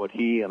what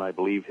he and I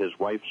believe his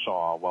wife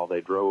saw while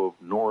they drove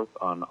north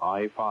on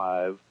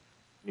I-5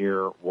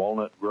 near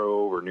Walnut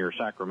Grove or near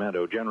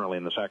Sacramento, generally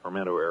in the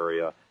Sacramento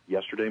area,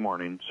 yesterday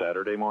morning,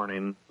 Saturday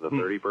morning, the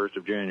 31st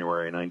of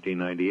January,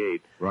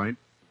 1998. Right.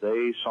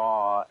 They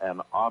saw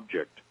an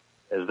object.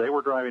 As they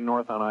were driving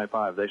north on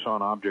I-5, they saw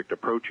an object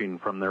approaching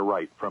from their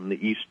right, from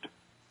the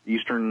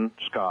eastern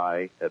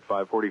sky at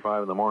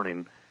 5:45 in the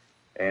morning,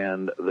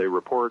 and they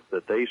report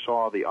that they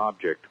saw the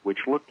object,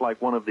 which looked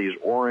like one of these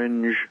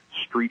orange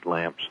street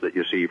lamps that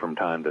you see from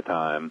time to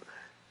time,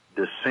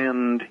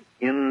 descend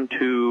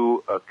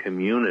into a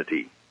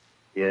community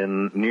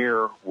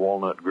near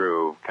Walnut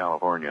Grove,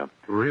 California.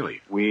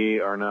 Really? We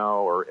are now,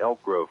 or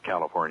Elk Grove,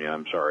 California,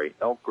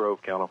 Elk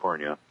Grove,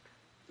 California.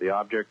 The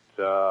object,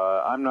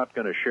 I'm not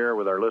going to share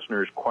with our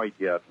listeners quite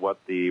yet what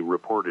the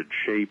reported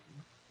shape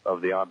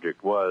of the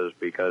object was,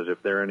 because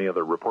if there are any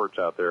other reports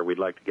out there, we'd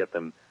like to get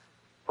them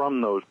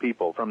from those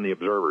people, from the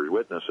observers,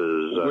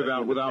 witnesses.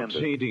 Without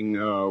tainting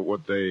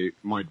what they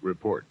might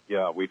report.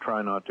 Yeah, we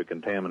try not to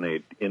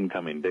contaminate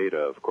incoming data,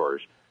 of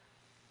course.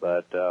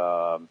 But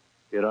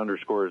it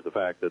underscores the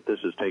fact that this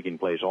is taking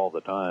place all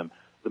the time.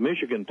 The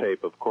Michigan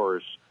tape, of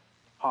course,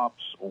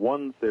 pops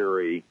one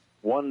theory,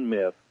 one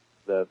myth,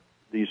 that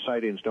these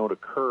sightings don't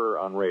occur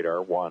on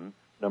radar, one.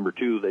 Number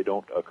two, they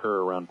don't occur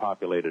around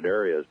populated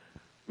areas.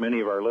 Many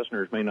of our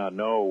listeners may not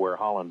know where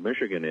Holland,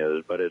 Michigan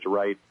is, but it's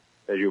right,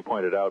 as you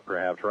pointed out,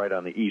 perhaps right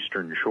on the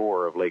eastern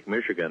shore of Lake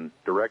Michigan,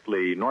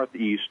 directly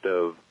northeast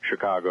of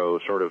Chicago,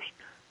 sort of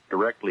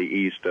directly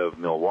east of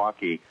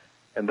Milwaukee.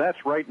 And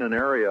that's right in an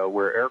area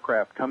where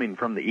aircraft coming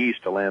from the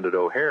east to land at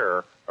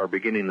O'Hare are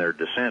beginning their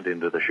descent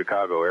into the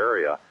Chicago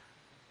area.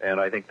 And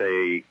I think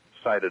they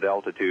cited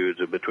altitudes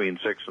of between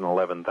 6,000 and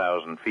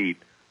 11,000 feet.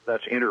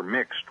 That's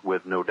intermixed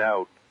with, no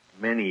doubt,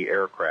 many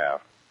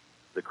aircraft,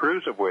 the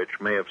crews of which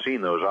may have seen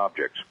those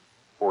objects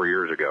 4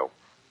 years ago.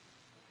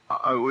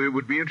 It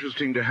would be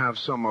interesting to have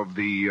some of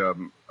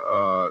the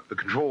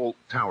control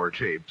tower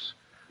tapes.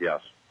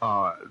 Yes.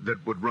 That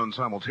would run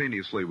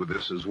simultaneously with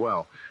this as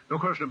well. No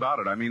question about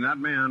it. I mean, that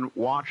man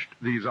watched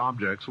these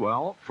objects,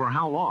 well, for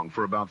how long?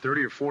 For about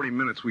 30 or 40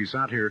 minutes we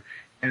sat here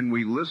and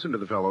we listened to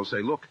the fellow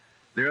say, look,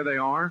 there they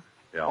are.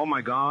 Yeah. Oh,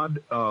 my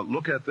God,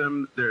 look at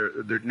them.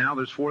 Now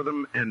there's four of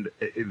them, and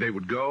they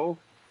would go,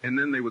 and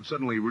then they would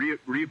suddenly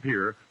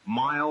reappear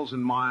miles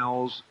and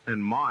miles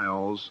and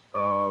miles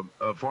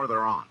farther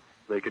on.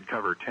 They could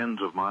cover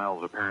tens of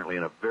miles, apparently,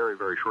 in a very,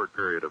 very short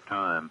period of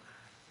time.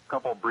 A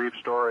couple brief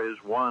stories.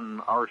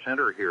 One, our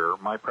center here,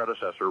 my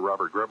predecessor,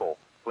 Robert Gribble,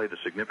 played a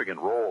significant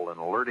role in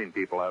alerting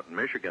people out in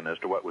Michigan as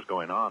to what was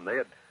going on. They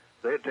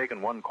had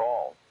taken one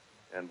call,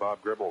 and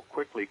Bob Gribble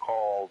quickly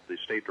called the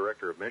state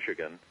director of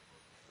Michigan,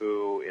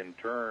 who in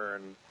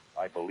turn,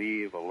 I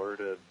believe,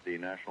 alerted the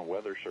National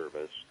Weather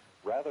Service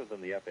rather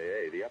than the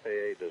FAA. The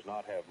FAA does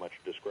not have much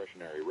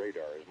discretionary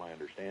radar, is my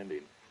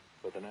understanding,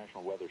 but the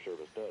National Weather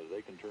Service does.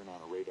 They can turn on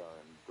a radar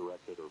and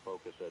direct it or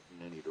focus it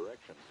in any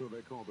direction. So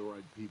they call the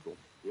right people.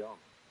 Yeah,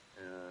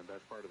 and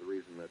that's part of the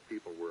reason that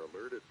people were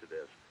alerted to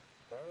this.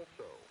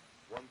 Also,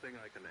 one thing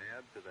I can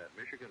add to that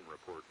Michigan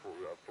report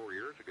 4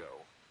 years ago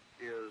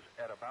is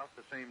at about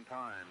the same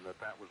time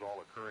that was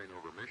all occurring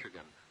over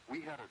Michigan,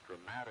 we had a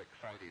dramatic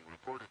sighting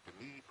reported to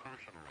me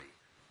personally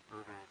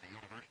over the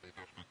University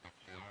District of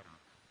Seattle.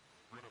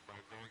 One of my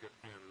very good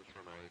friends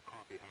from a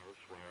coffee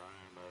house where I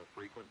am a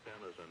frequent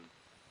denizen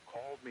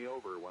called me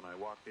over when I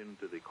walked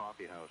into the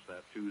coffee house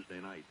that Tuesday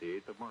night, the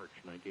 8th of March,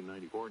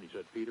 1994, and he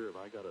said, Peter, have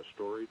I got a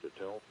story to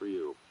tell to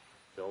you?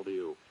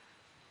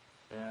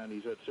 And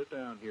he said, sit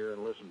down here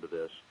and listen to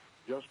this.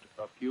 Just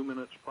a few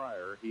minutes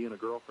prior, he and a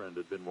girlfriend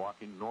had been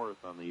walking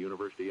north on the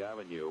University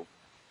Avenue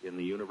in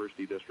the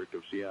University District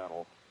of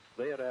Seattle.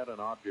 They had had an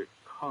object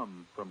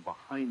come from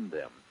behind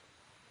them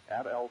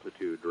at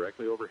altitude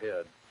directly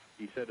overhead.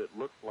 He said it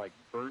looked like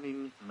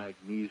burning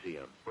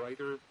magnesium,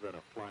 brighter than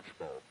a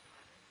flashbulb,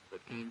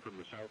 that came from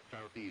the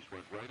south-southeast,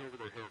 went right over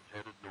their heads,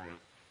 headed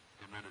north,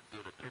 and then it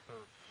did a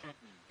triple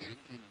sudden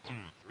jinking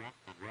turn, left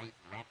and right,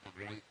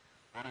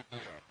 Then it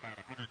did about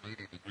a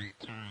 180-degree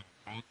turn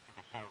back to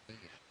the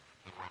southeast,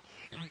 and went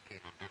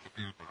streaking and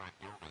disappeared behind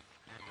buildings.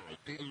 Anyway,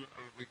 Peter,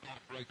 we've got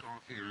to break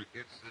off here.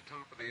 It's the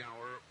top of the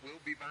hour.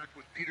 We'll be back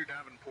with Peter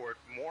Davenport.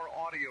 More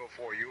audio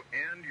for you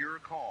and your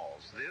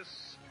calls.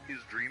 This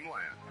is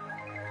Dreamland.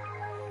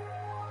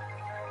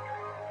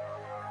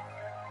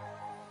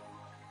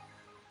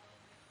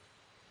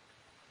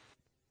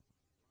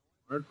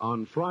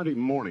 On Friday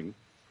morning,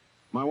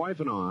 my wife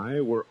and I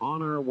were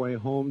on our way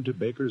home to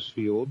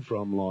Bakersfield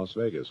from Las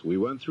Vegas. We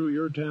went through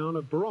your town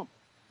of Pahrump,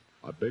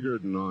 a lot bigger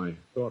than I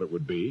thought it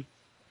would be.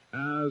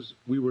 As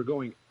we were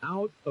going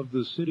out of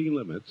the city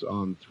limits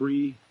on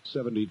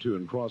 372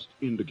 and crossed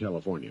into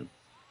California,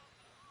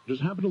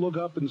 just happened to look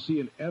up and see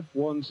an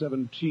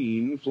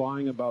F-117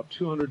 flying about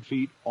 200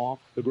 feet off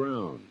the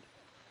ground.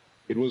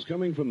 It was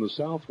coming from the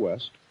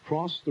southwest,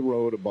 crossed the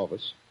road above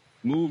us,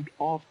 moved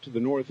off to the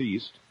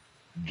northeast,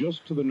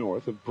 just to the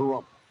north of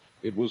Pahrump.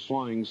 It was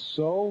flying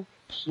so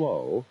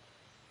slow,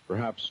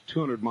 perhaps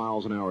 200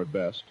 miles an hour at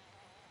best,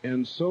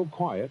 and so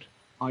quiet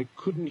I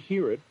couldn't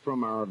hear it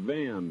from our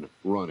van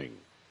running.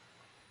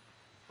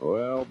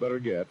 Well, better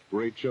get.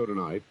 Great show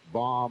tonight.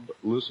 Bob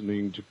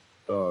listening to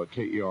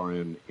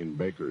KERN in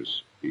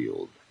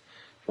Bakersfield.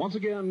 Once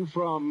again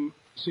from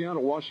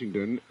Seattle,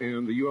 Washington,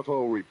 and the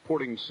UFO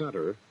Reporting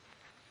Center,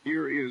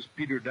 here is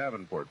Peter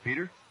Davenport.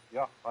 Peter?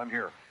 Yeah, I'm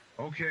here.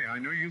 Okay, I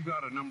know you've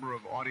got a number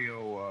of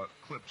audio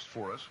clips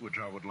for us, which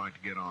I would like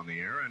to get on the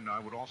air, and I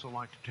would also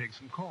like to take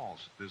some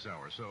calls this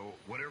hour. So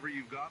whatever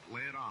you've got,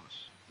 lay it on us.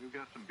 We've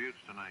got some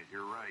buttes tonight,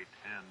 you're right.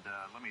 And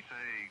let me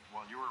say,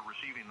 while you were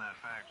receiving that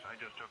fax, I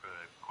just took a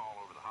call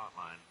over the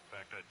hotline. In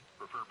fact, I'd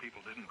prefer people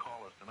didn't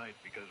call us tonight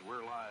because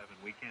we're live and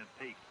we can't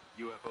take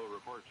UFO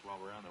reports while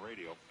we're on the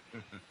radio.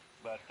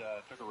 But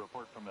took a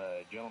report from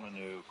a gentleman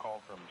who called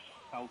from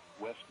South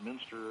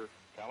Westminster,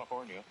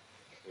 California,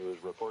 who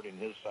was reporting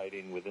his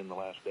sighting within the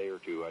last day or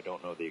two. I don't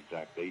know the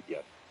exact date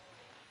yet.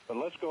 But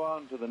let's go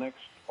on to the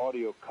next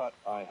audio cut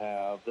I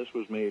have. This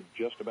was made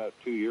just about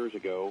 2 years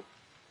ago.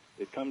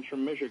 It comes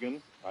from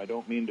Michigan. I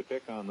don't mean to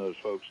pick on those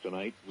folks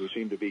tonight. We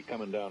seem to be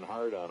coming down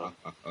hard on them.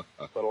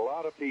 But a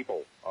lot of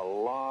people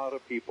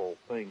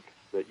think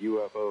that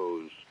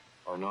UFOs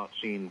are not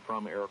seen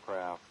from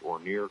aircraft or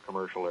near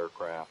commercial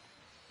aircraft.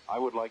 I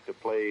would like to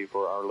play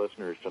for our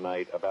listeners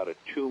tonight about a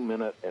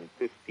 2-minute and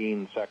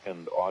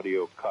 15-second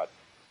audio cut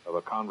of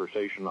a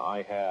conversation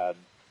I had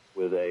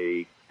with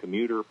a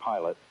commuter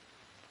pilot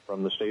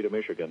from the state of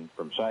Michigan,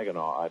 from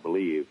Saginaw, I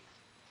believe.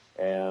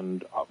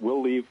 And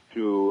we'll leave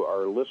to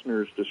our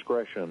listeners'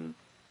 discretion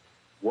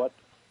what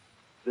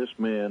this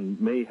man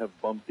may have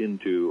bumped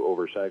into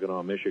over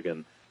Saginaw,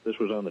 Michigan. This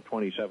was on the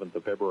 27th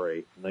of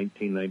February,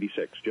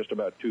 1996, just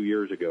about 2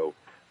 years ago.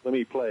 Let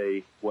me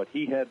play what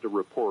he had to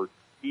report.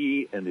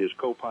 He and his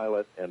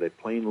co-pilot and a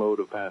plane load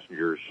of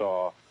passengers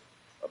saw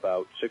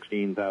about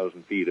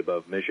 16,000 feet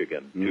above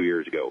Michigan 2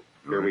 years ago.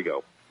 Here we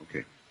go.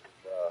 Okay.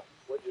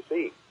 What'd you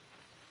see?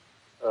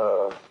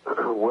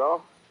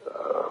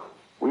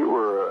 We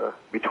were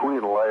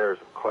between layers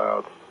of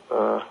clouds.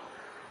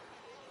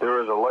 There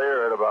was a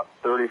layer at about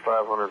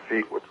 3,500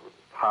 feet, which was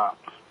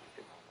tops.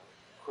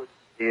 Couldn't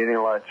see any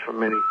lights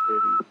from any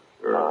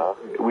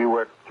city. We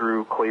went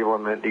through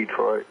Cleveland and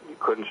Detroit. You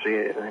couldn't see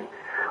anything.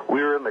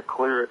 We were in the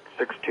clear at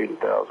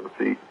 16,000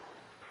 feet.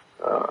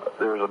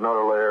 There was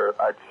another layer,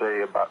 I'd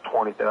say about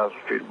 20,000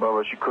 feet above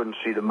us. You couldn't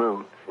see the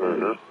moon.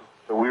 Mm-hmm.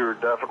 So we were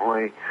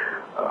definitely,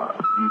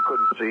 you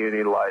couldn't see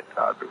any light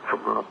out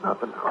from us,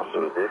 nothing else.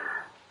 Mm-hmm.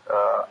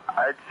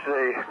 I'd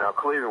say, now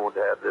Cleveland would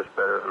have this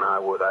better than I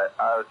would.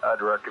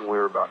 I'd reckon we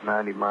were about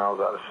 90 miles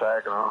out of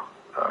Saginaw,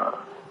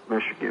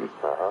 Michigan.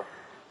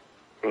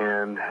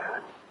 And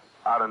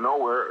out of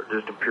nowhere, it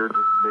just appeared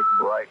this big,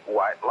 bright,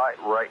 white light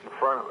right in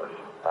front of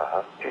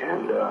us.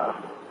 And,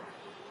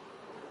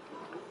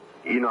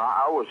 you know,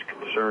 I was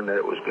concerned that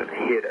it was going to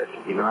hit us.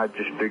 You know, I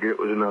just figured it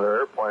was another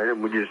airplane,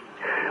 and we just,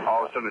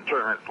 all of a sudden, it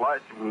turned on its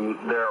lights,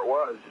 and there it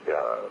was.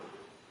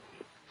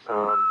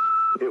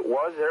 It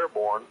was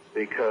airborne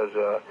because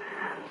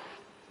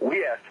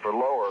we asked for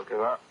lower,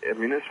 because, I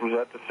mean, this was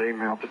at the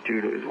same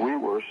altitude as we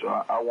were, so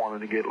I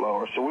wanted to get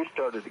lower. So we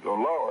started to go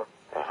lower.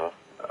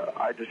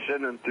 I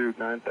descended through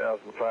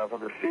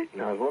 9,500 feet,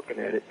 and I was looking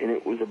at it, and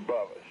it was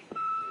above us.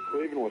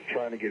 Cleveland was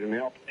trying to get an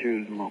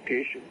altitude and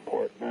location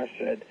report, and I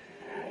said,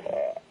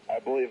 I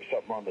believe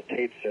something on the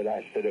tape said,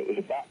 I said it was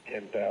about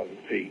 10,000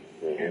 feet.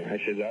 And I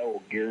said, I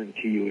will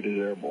guarantee you it is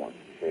airborne.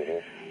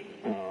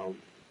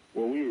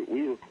 Well,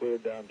 we were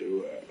cleared down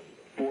to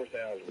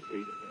 4,000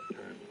 feet at that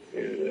time.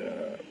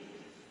 And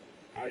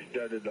I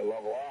started to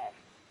level off.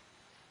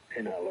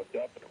 And I looked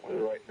up, and it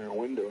was right in our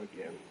window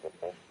again.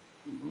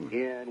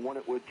 And when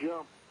it would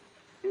jump,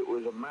 it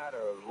was a matter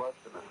of less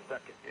than a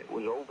second. It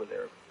was over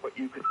there. But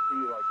you could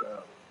see like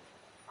a,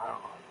 I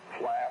don't know,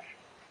 flash.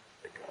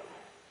 Like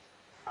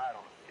a, I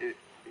don't know.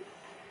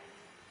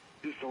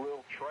 Just a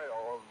little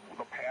trail of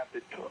the path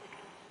it took.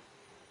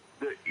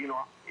 You know,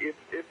 if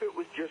it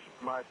was just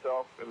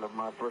myself and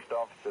my first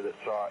officer that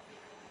saw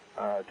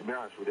it, to be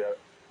honest with you,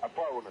 I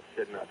probably wouldn't have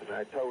said nothing.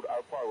 I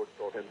probably would have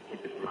told him to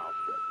keep his mouth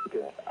shut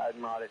because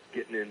I'm not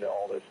getting into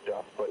all this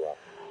stuff. But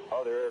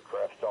other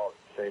aircraft saw it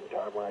at the same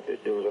time when I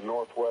did. There was a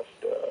Northwest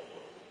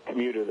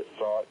commuter that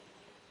saw it,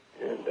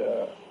 and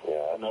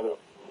another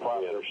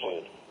private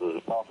airplane,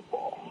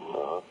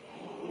 puffball,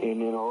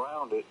 and then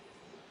around it,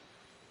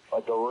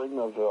 like a ring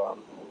of.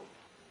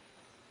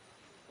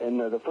 And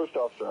the first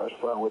officer I was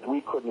flying with, we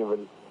couldn't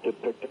even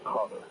depict the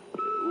color. It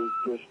was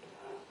just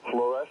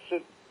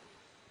fluorescent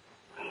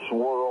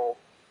swirl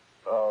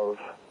of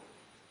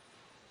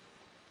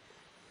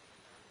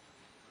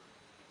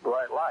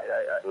bright light.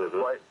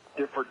 Bright,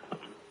 different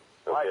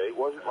light. It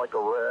wasn't like a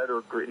red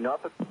or green,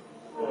 nothing.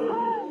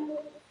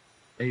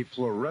 A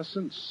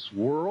fluorescent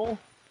swirl?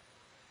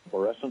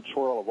 Fluorescent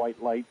swirl of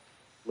white light.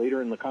 Later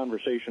in the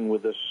conversation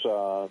with this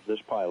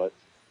pilot,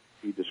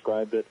 he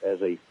described it as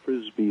a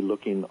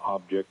frisbee-looking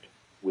object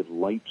with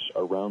lights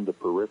around the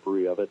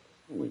periphery of it.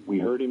 We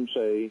heard him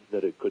say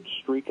that it could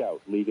streak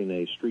out, leaving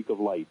a streak of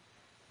light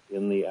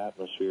in the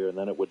atmosphere, and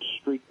then it would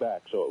streak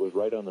back, so it was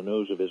right on the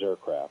nose of his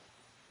aircraft.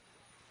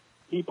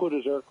 He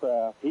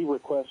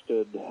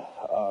requested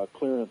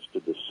clearance to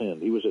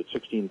descend. He was at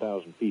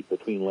 16,000 feet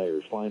between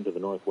layers, flying to the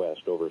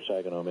northwest over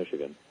Saginaw,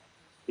 Michigan.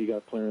 He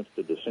got clearance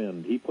to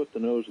descend. He put the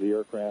nose of the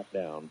aircraft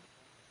down.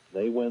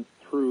 They went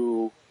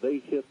through, they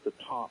hit the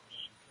tops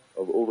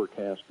of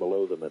overcast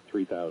below them at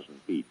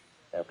 3,000 feet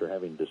after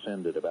having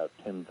descended about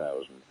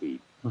 10,000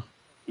 feet.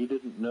 He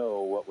didn't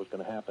know what was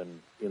going to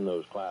happen in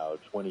those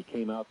clouds. When he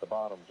came out the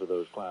bottoms of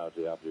those clouds,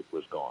 the object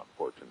was gone,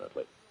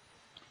 fortunately.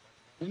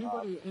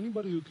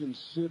 Anybody who can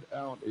sit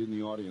out in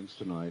the audience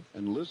tonight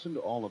and listen to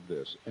all of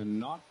this and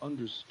not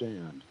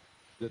understand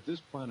that this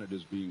planet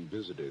is being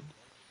visited,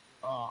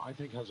 I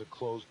think has a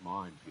closed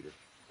mind, Peter.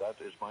 That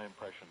is my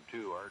impression,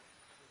 too, Art.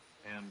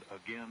 And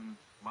again,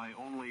 my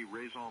only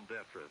raison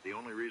d'etre, the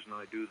only reason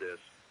I do this,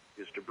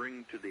 is to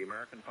bring to the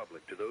American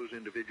public, to those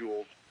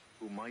individuals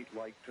who might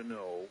like to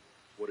know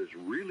what is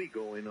really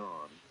going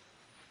on,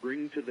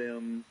 bring to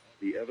them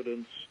the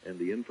evidence and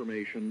the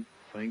information,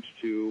 thanks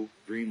to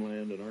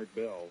Dreamland and Art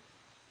Bell,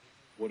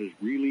 what is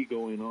really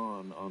going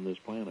on this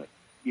planet.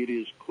 It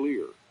is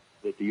clear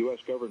that the U.S.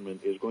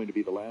 government is going to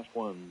be the last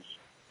ones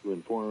to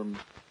inform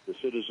the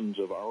citizens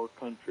of our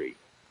country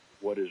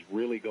what is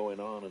really going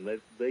on and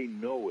that they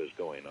know is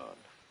going on.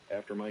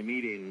 After my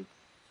meeting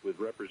with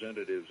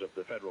representatives of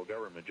the federal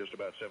government just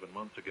about 7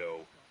 months ago,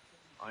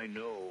 I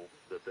know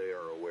that they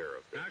are aware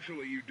of this.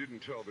 Actually, you didn't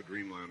tell the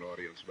Dreamland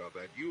audience about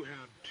that. You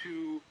had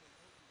two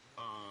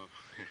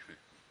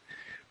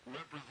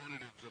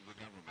representatives of the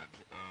government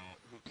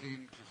who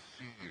came to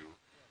see you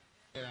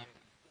and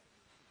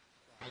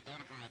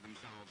identified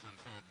themselves and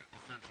said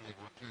essentially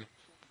what to...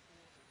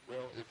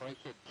 Well, if I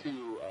said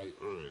two, I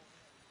erred.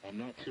 I'm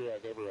not sure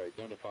I've ever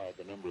identified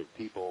the number of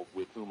people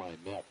with whom I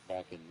met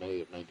back in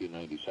May of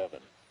 1997.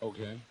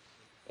 Okay.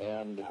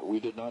 And we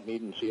did not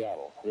meet in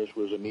Seattle. This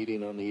was a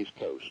meeting on the East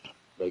Coast.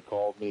 They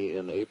called me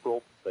in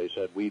April. They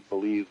said, we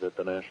believe that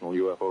the National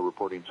UFO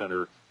Reporting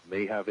Center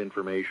may have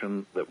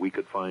information that we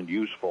could find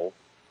useful.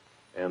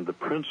 And the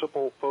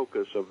principal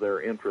focus of their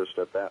interest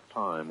at that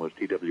time was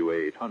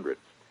TWA 800.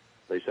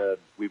 They said,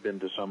 we've been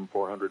to some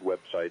 400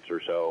 websites or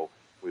so.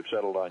 We've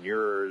settled on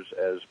yours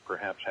as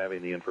perhaps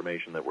having the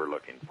information that we're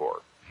looking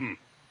for.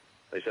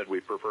 They said, we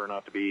prefer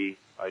not to be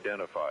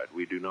identified.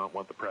 We do not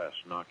want the press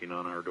knocking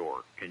on our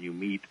door. Can you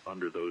meet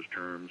under those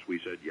terms? We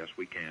said, yes,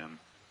 we can.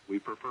 We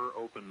prefer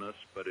openness,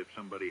 but if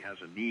somebody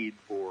has a need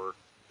for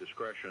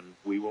discretion,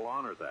 we will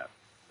honor that.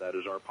 That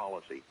is our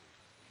policy.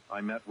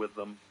 I met with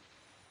them,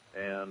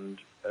 and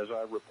as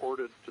I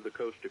reported to the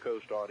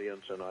coast-to-coast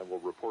audience, and I will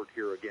report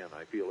here again,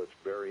 I feel it's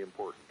very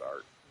important,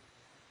 Art.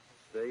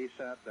 They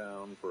sat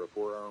down for a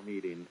 4-hour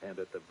meeting, and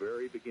at the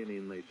very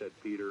beginning they said,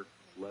 Peter,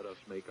 let us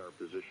make our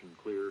position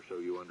clear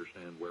so you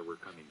understand where we're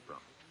coming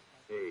from.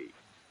 A,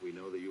 we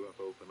know the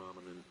UFO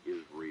phenomenon is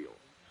real.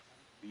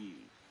 B,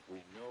 we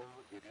know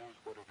it is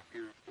what it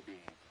appears to be,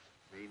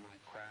 mainly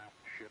craft,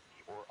 ships,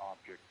 or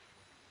objects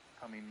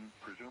coming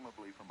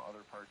presumably from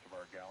other parts of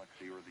our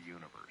galaxy or the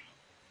universe.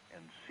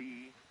 And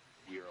C,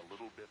 we are a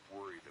little bit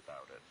worried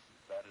about it.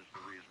 That is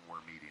the reason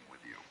we're meeting with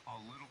you. A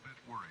little bit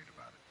worried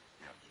about it.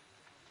 Yes.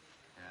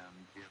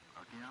 And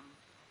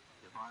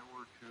if I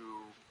were to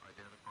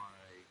identify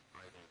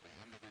either the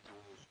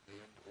individuals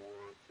and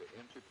or the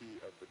entity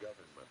of the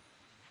government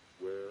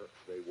where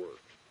they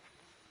work,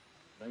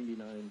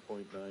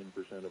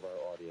 99.9% of our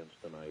audience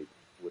tonight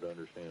would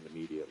understand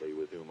immediately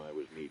with whom I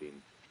was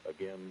meeting.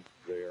 Again,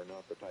 they are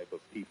not the type of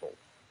people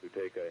who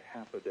take a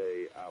half a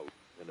day out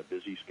in a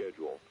busy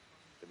schedule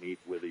to meet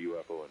with a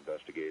UFO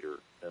investigator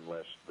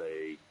unless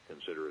they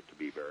consider it to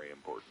be very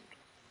important.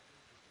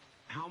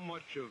 How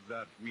much of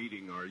that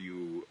meeting are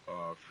you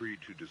free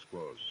to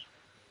disclose?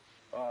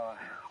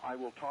 I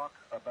will talk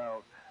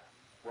about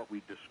what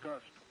we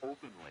discussed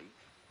openly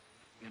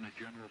in a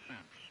general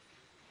sense.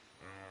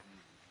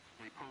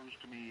 They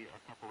posed to me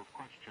a couple of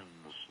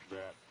questions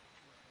that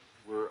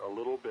were a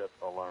little bit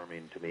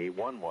alarming to me.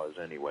 One was,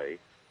 anyway.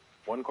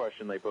 One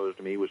question they posed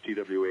to me was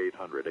TWA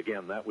 800.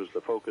 Again, that was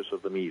the focus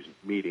of the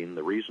meeting,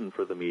 the reason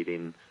for the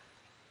meeting.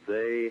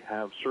 They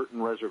have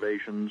certain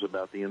reservations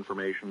about the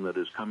information that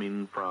is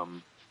coming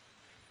from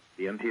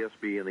the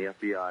NTSB and the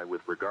FBI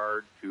with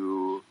regard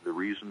to the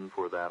reason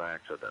for that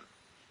accident.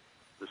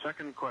 The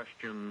second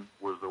question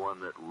was the one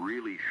that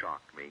really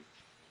shocked me,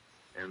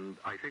 and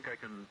I think I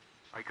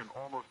can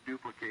almost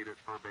duplicate it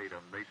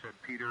verbatim. They said,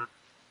 Peter,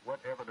 what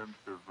evidence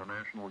does the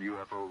National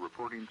UFO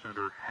Reporting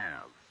Center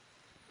have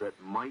that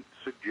might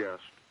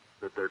suggest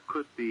that there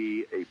could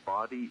be a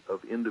body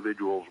of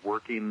individuals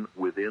working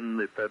within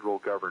the federal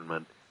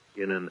government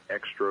in an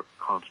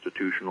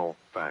extra-constitutional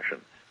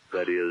fashion?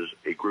 That is,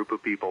 a group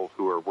of people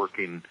who are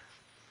working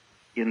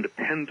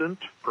independent,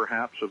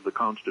 perhaps, of the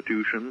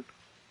Constitution,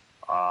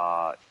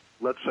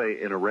 let's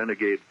say in a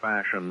renegade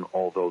fashion,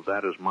 although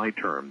that is my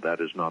term,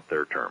 that is not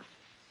their term.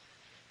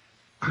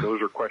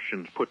 Those are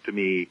questions put to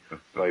me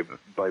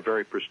by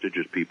very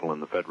prestigious people in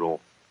the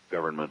federal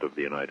government of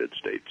the United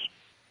States.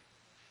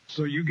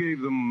 So you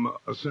gave them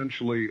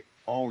essentially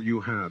all you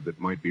had that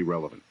might be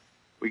relevant.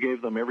 We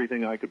gave them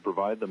everything I could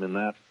provide them in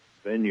that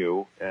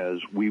venue, as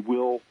we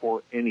will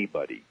for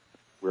anybody.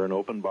 We're an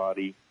open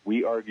body.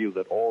 We argue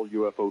that all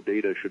UFO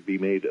data should be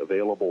made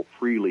available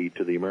freely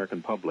to the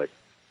American public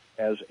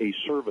as a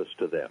service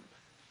to them.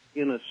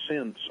 In a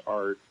sense,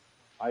 Art,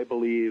 I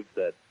believe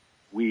that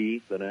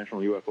we, the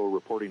National UFO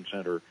Reporting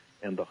Center,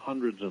 and the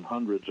hundreds and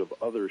hundreds of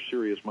other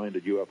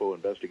serious-minded UFO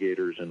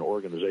investigators and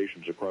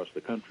organizations across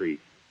the country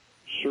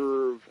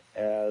serve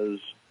as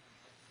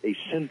a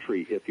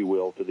sentry, if you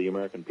will, to the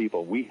American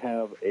people. We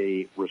have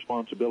a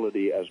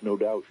responsibility, as no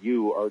doubt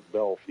you, Art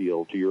Bell,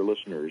 feel to your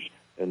listeners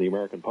and the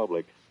American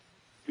public,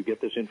 to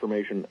get this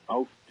information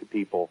out to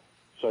people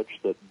such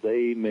that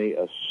they may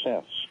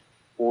assess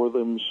for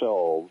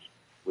themselves,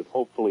 with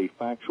hopefully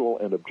factual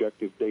and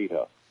objective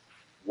data,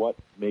 what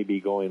may be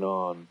going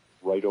on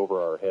right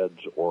over our heads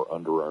or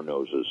under our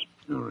noses.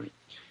 All right.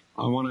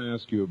 I want to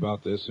ask you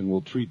about this, and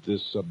we'll treat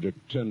this subject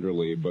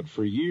tenderly, but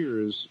for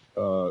years,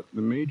 the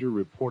major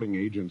reporting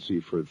agency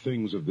for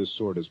things of this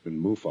sort has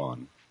been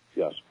MUFON.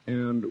 Yes.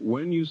 And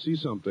when you see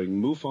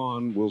something,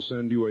 MUFON will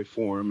send you a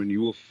form, and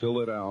you will fill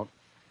it out.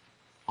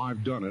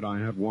 I've done it. I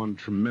had one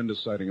tremendous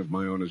sighting of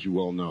my own, as you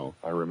well know.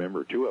 I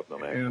remember two of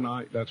them, actually.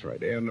 And that's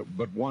right.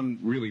 But one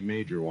really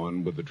major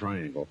one with the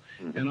triangle.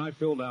 Mm-hmm. And I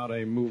filled out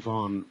a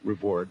MUFON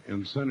report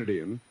and sent it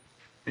in,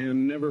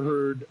 and never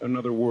heard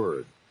another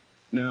word.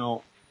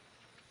 Now,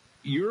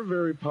 you're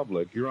very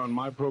public. You're on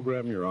my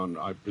program. You're on,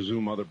 I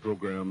presume, other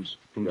programs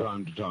from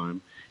time to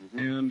time. Mm-hmm.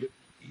 And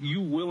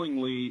you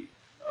willingly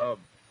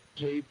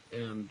tape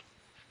and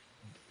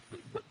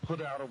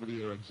put out over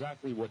the air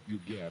exactly what you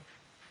get.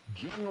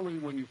 Generally,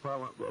 when you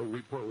file a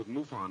report with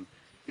MUFON,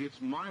 it's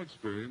my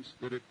experience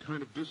that it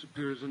kind of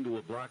disappears into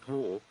a black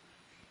hole,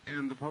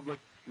 and the public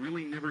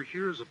really never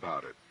hears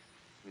about it.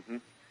 Mm-hmm.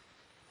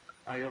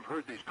 I have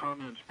heard these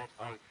comments, but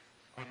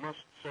I must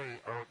say,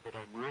 Art, that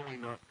I'm really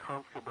not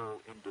comfortable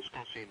in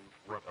discussing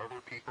what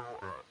other people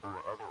or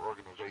other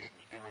organizations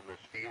do in this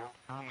field.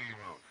 Only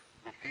your own.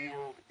 The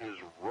field is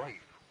rife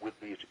with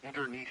these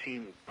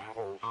internecine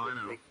battles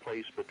that take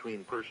place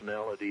between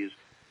personalities,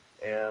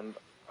 and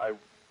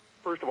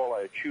first of all,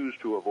 I choose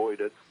to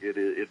avoid it.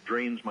 It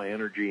drains my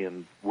energy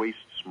and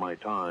wastes my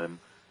time.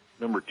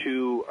 Number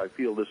two, I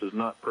feel this is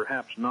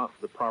perhaps not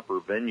the proper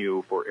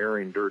venue for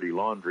airing dirty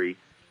laundry,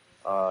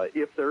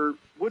 if there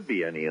would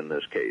be any in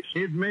this case.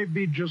 It may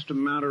be just a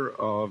matter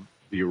of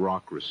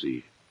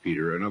bureaucracy,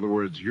 Peter. In other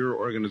words, your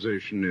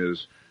organization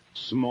is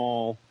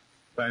small,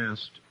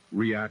 fast,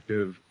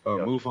 reactive.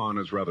 MUFON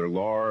is rather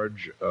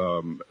large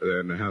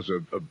and has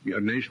a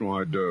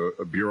nationwide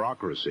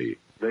bureaucracy.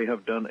 They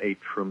have done a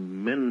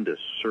tremendous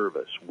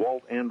service.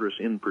 Walt Andrus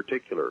in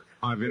particular.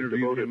 I've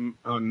interviewed him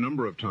a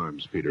number of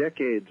times, Peter.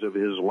 Decades of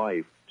his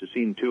life to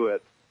see to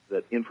it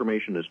that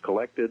information is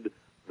collected,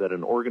 that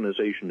an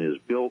organization is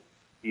built.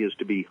 He is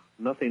to be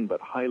nothing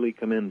but highly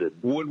commended.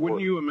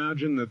 Wouldn't you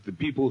imagine that the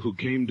people who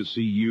came to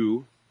see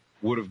you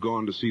would have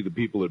gone to see the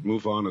people at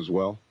MUFON as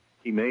well?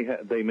 They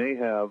may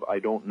have. I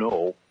don't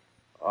know.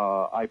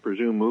 I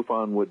presume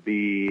MUFON would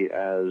be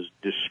as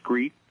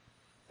discreet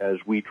as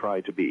we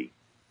try to be,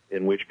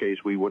 in which case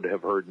we would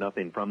have heard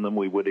nothing from them.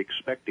 We would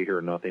expect to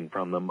hear nothing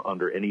from them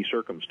under any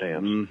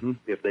circumstance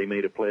if they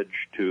made a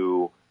pledge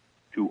to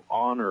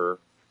honor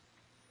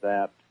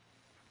that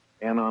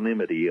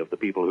anonymity of the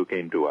people who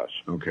came to us.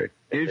 Okay.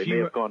 They may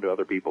have gone to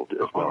other people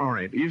as well. All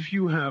right. If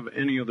you have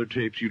any other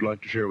tapes you'd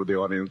like to share with the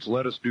audience,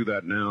 let us do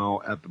that now.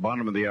 At the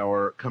bottom of the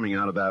hour, coming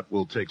out of that,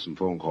 we'll take some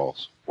phone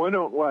calls. Why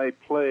don't I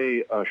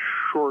play a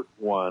short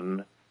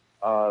one?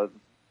 A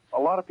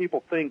lot of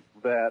people think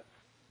that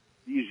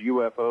these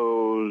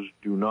UFOs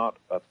do not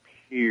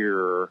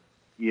appear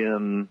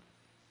in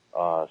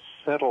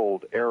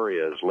settled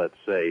areas, let's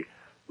say.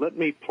 Let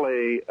me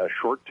play a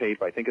short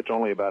tape. I think it's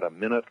only about a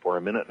minute or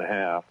a minute and a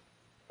half.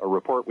 A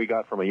report we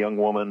got from a young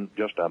woman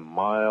just a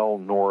mile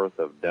north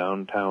of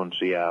downtown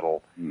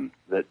Seattle,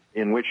 that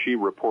in which she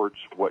reports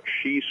what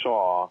she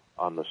saw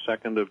on the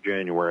 2nd of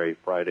January,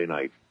 Friday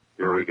night.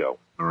 Here we go.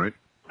 All right.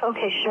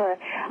 Okay, sure.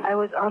 I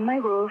was on my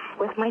roof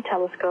with my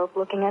telescope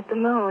looking at the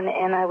moon,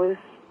 and I was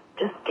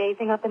just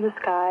gazing up in the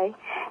sky,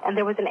 and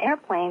there was an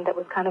airplane that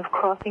was kind of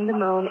crossing the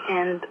moon,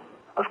 and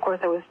of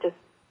course I was just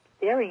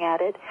staring at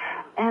it,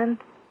 and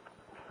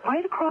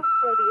right across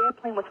where the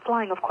airplane was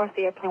flying, of course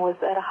the airplane was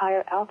at a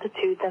higher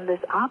altitude than this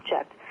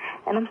object,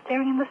 and I'm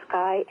staring in the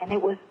sky, and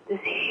it was this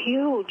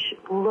huge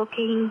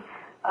looking,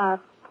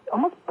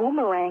 almost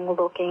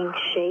boomerang-looking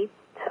shaped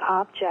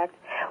object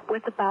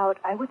with about,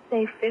 I would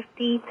say,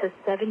 50 to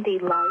 70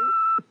 lights,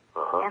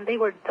 and they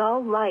were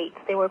dull lights.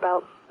 They were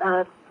about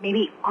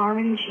maybe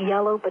orange,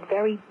 yellow, but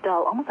very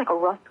dull, almost like a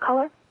rust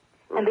color.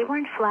 And they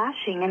weren't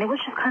flashing, and it was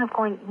just kind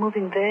of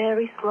moving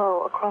very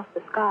slow across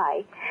the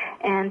sky.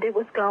 And it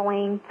was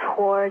going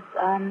towards,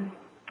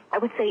 I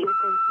would say it was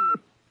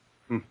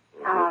going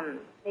east.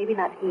 Maybe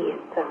not east,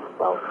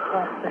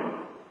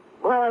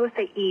 I would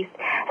say east.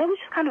 And it was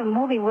just kind of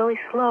moving really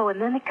slow,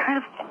 and then it kind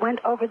of went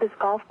over this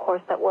golf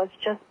course that was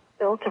just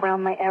built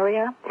around my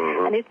area.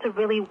 And it's a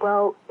really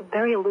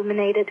very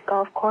illuminated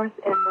golf course,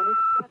 and when it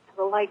got to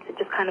the lights, it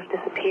just kind of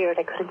disappeared.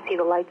 I couldn't see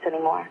the lights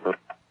anymore.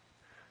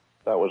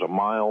 That was a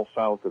mile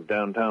south of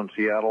downtown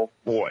Seattle.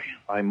 Boy.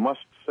 I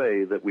must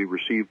say that we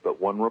received but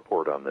one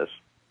report on this.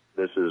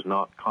 This is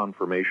not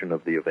confirmation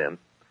of the event.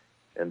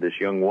 And this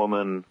young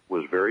woman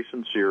was very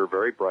sincere,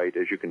 very bright.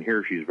 As you can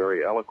hear, she's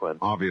very eloquent.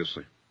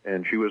 Obviously.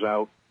 And she was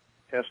out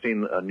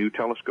testing a new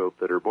telescope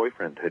that her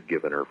boyfriend had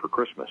given her for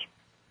Christmas.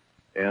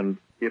 And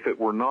if it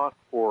were not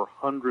for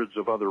hundreds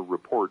of other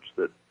reports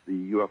that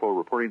the UFO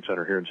Reporting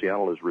Center here in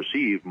Seattle has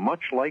received,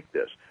 much like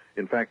this.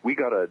 In fact, we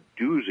got a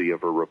doozy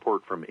of a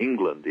report from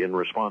England in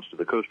response to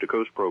the Coast to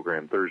Coast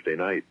program Thursday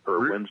night,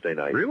 or Wednesday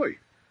night. Really?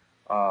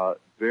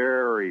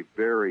 Very,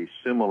 very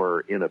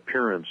similar in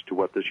appearance to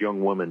what this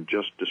young woman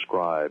just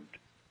described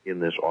in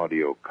this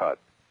audio cut.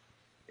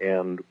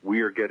 And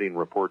we are getting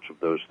reports of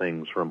those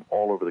things from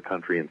all over the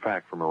country, in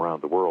fact, from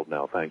around the world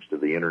now, thanks to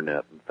the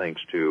Internet and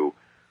thanks to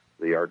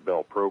the Art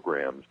Bell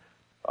programs.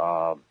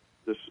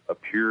 This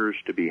appears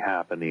to be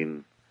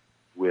happening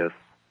with,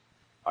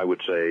 I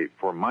would say,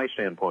 from my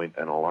standpoint,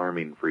 an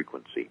alarming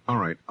frequency. All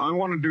right. I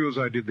want to do as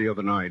I did the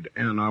other night,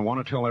 and I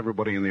want to tell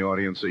everybody in the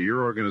audience that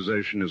your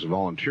organization is a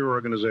volunteer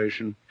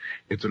organization.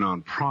 It's a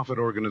nonprofit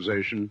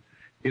organization.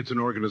 It's an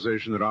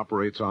organization that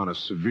operates on a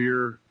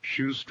severe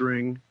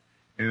shoestring.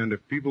 And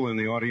if people in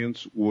the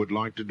audience would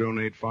like to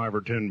donate $5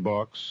 or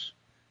 $10,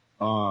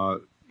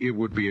 it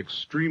would be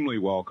extremely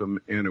welcome,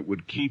 and it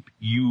would keep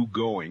you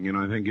going. And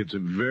I think it's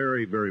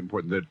very, very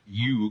important that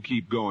you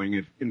keep going.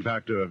 If, in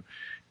fact,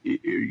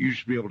 you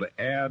should be able to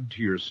add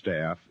to your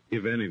staff,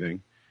 if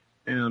anything,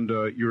 and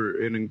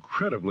you're an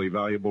incredibly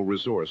valuable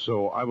resource.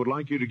 So I would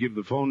like you to give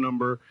the phone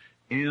number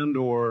and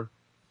or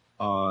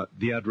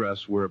the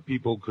address where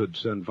people could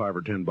send $5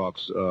 or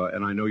 $10,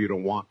 and I know you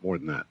don't want more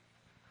than that.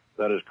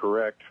 That is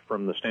correct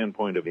from the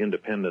standpoint of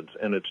independence,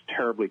 and it's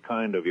terribly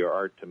kind of your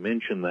Art to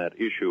mention that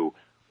issue.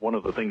 One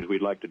of the things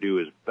we'd like to do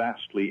is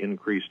vastly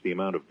increase the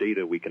amount of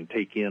data we can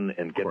take in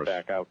and get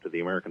back out to the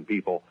American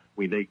people.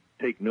 We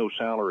take no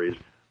salaries,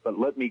 but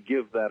let me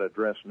give that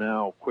address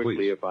now quickly,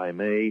 please, if I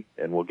may,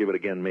 and we'll give it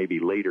again maybe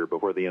later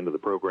before the end of the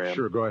program.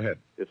 Sure, go ahead.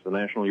 It's the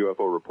National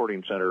UFO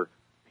Reporting Center,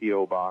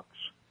 P.O. Box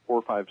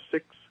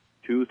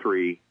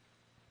 45623.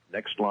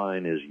 Next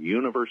line is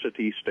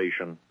University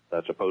Station.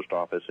 That's a post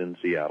office in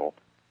Seattle,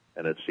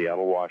 and it's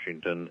Seattle,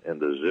 Washington, and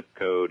the zip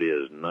code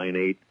is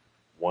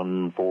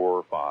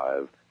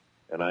 98145.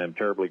 And I am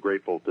terribly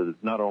grateful to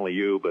not only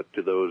you, but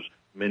to those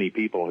many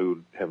people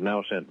who have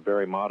now sent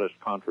very modest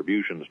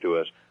contributions to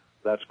us.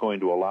 That's going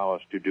to allow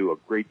us to do a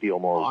great deal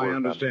more work. I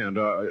understand.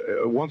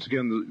 Once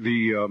again,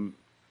 the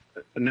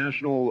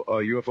National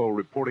UFO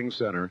Reporting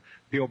Center,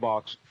 P.O.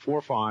 Box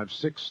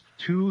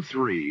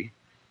 45623,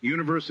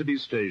 University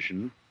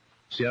Station,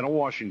 Seattle,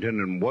 Washington.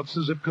 And what's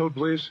the zip code,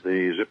 please?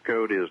 The zip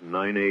code is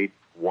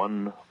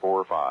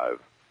 98145.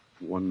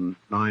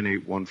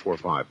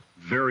 98145.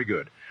 Very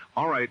good.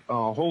 All right,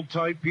 hold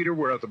tight, Peter.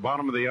 We're at the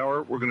bottom of the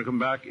hour. We're going to come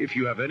back. If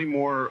you have any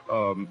more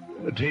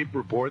tape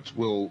reports,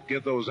 we'll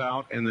get those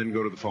out and then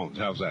go to the phones.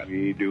 How's that?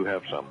 We do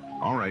have some.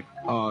 All right.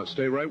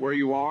 Stay right where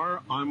you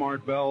are. I'm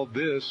Art Bell.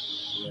 This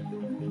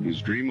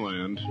is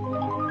Dreamland.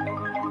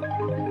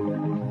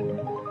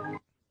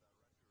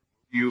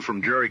 You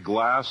from Jerry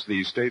Glass,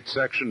 the State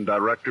Section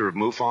Director of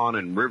MUFON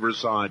in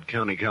Riverside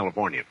County,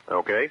 California.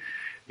 Okay.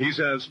 He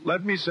says,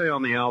 let me say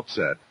on the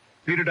outset,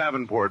 Peter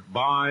Davenport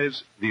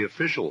buys the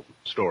official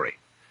story,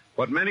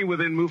 but many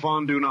within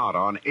MUFON do not.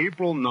 On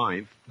April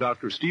 9th,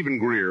 Dr. Stephen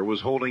Greer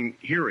was holding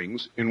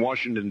hearings in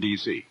Washington,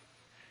 D.C.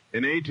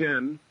 An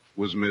A-10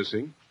 was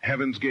missing,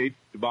 Heaven's Gate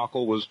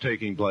debacle was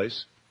taking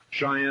place,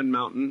 Cheyenne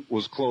Mountain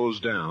was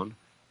closed down.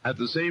 At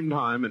the same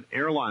time, an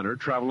airliner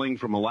traveling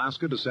from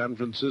Alaska to San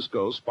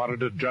Francisco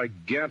spotted a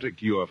gigantic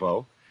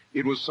UFO.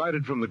 It was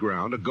sighted from the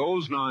ground. A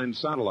GOES-9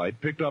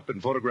 satellite picked up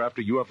and photographed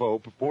a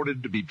UFO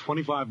purported to be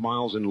 25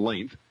 miles in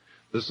length.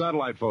 The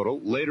satellite photo,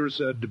 later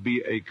said to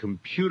be a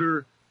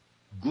computer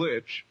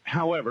glitch.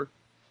 However,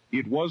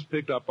 it was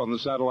picked up on the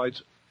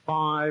satellite's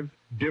 5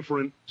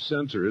 different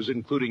sensors,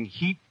 including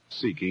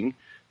heat-seeking.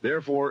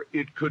 Therefore,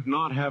 it could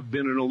not have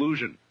been an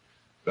illusion.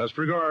 Best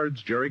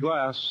regards, Jerry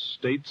Glass,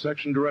 State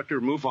Section Director,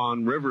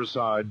 MUFON,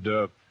 Riverside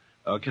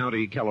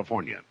County,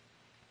 California.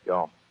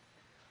 Yeah.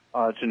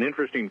 It's an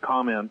interesting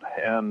comment,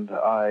 and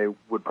I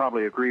would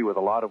probably agree with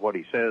a lot of what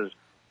he says.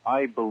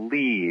 I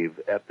believe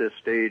at this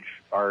stage,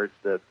 Art,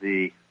 that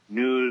the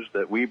news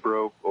that we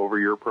broke over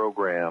your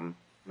program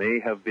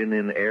may have been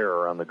in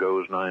error on the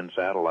GOES-9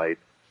 satellite.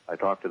 I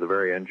talked to the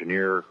very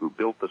engineer who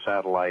built the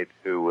satellite,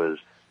 who was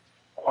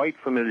quite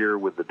familiar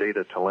with the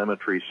data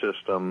telemetry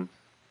system,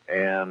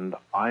 and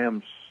I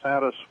am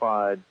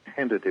satisfied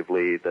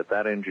tentatively that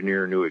that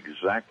engineer knew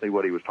exactly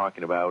what he was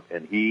talking about,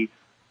 and we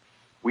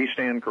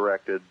stand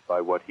corrected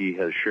by what he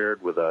has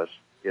shared with us.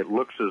 It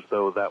looks as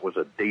though that was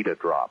a data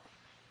drop.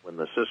 When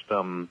the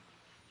system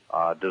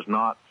does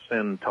not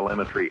send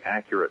telemetry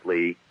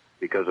accurately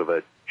because of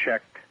a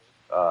check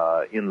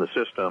in the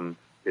system,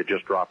 it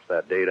just drops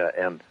that data.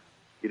 And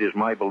it is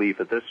my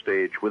belief at this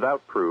stage,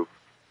 without proof,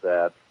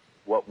 that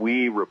what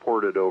we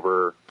reported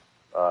over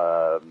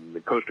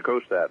the coast to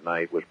coast that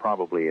night was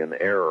probably an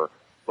error,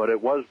 but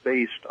it was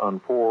based on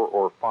 4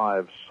 or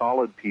 5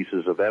 solid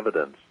pieces of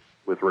evidence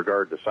with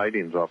regard to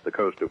sightings off the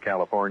coast of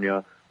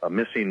California, a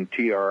missing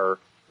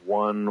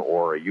TR-1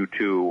 or a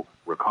U-2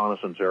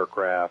 reconnaissance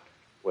aircraft.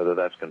 Whether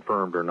that's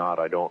confirmed or not,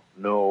 I don't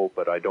know,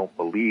 but I don't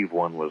believe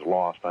one was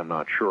lost. I'm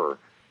not sure.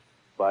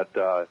 But,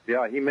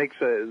 yeah, he makes,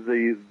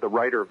 the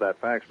writer of that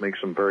fax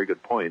makes some very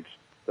good points.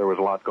 There was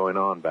a lot going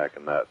on back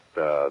in that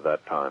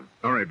time.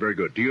 All right, very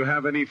good. Do you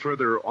have any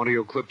further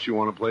audio clips you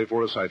want to play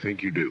for us? I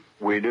think you do.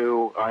 We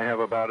do. I have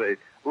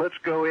let's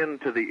go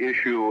into the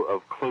issue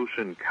of close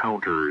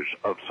encounters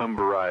of some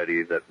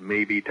variety that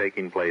may be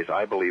taking place.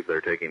 I believe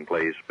they're taking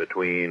place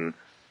between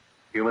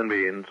human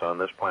beings on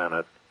this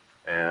planet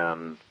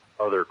and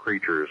other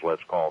creatures,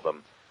 let's call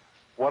them.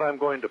 What I'm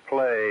going to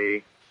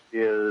play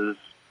is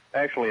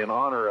actually in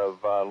honor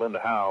of Linda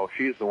Howe.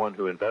 She's the one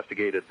who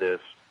investigated this.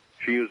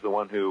 She was the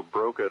one who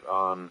broke it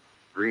on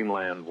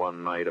Dreamland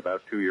one night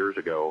about 2 years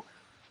ago.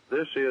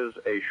 This is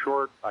a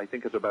short, I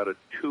think it's about a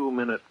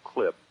 2-minute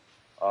clip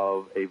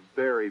of a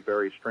very,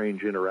 very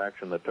strange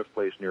interaction that took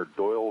place near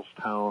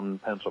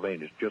Doylestown,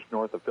 Pennsylvania, just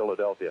north of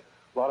Philadelphia.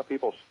 A lot of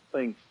people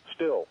think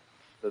still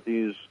that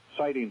these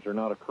sightings are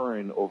not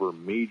occurring over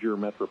major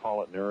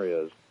metropolitan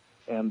areas,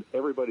 and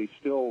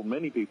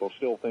many people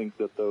still think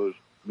that those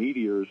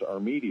meteors are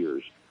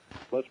meteors.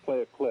 Let's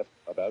play a clip,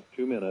 about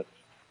 2 minutes,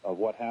 of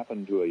what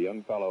happened to a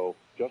young fellow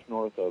just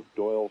north of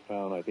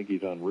Doylestown. I think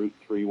he's on Route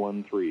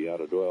 313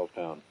 out of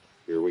Doylestown.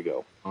 Here we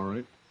go. All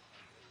right.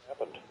 What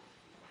happened?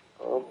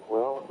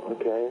 Well,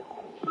 okay.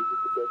 This is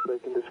the best I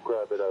can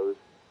describe it.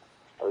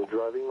 I was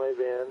driving my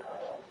van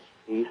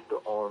east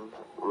on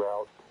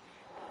route.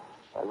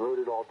 I wrote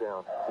it all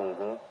down.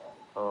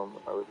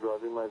 I was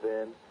driving my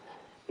van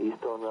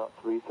east on Route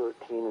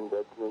 313 in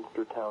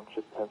Bedminster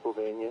Township,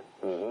 Pennsylvania.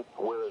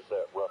 Where is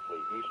that roughly,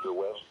 east or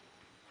west?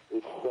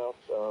 It's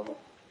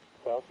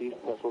southeast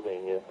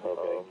Pennsylvania.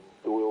 Okay.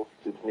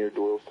 It's near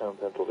Doylestown,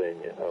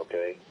 Pennsylvania.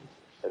 Okay.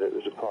 And it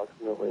was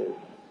approximately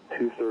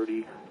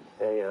 2:30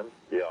 a.m.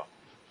 Yeah.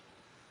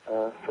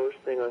 First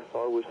thing I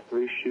saw was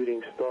 3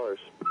 shooting stars,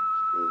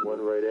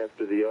 one right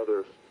after the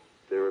other.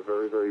 They were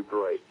very, very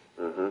bright.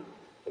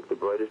 Like the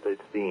brightest I'd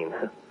seen.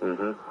 They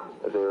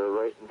were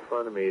right in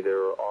front of me. They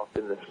were off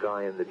in the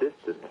sky in the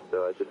distance.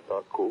 So I just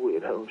thought, cool,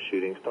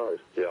 shooting stars.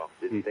 Yeah.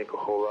 Didn't think a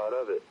whole lot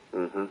of it.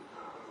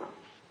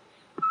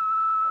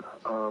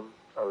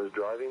 I was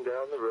driving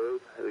down the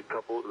road. It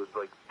was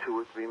like 2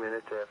 or 3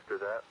 minutes after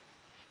that.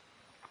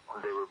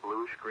 They were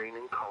bluish green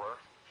in color.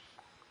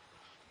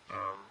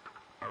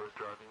 I was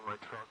driving my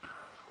truck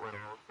when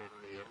all of a sudden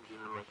the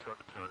engine in my truck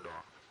turned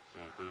off.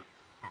 The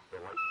lights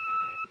came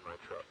on in my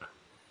truck.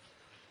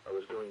 I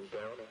was going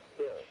down a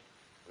hill,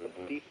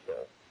 a steep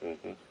hill.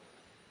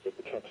 But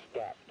the truck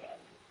stopped.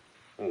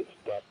 It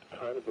stopped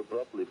kind of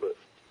abruptly, but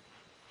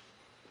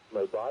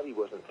my body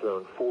wasn't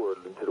thrown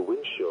forward into the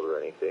windshield or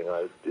anything.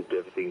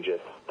 Everything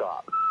just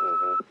stopped.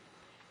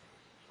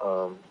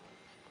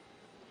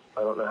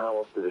 I don't know how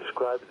else to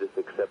describe this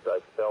except I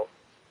felt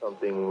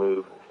something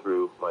move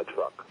through my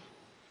truck.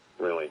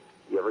 Really?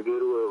 You ever go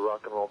to a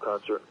rock and roll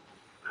concert?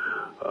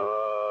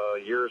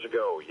 Years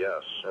ago,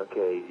 yes.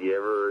 Okay. You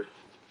ever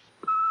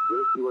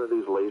see one of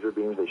these laser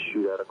beams they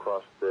shoot out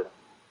across the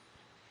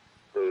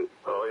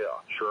Oh,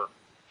 yeah, sure.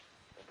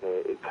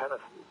 Okay.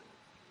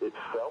 It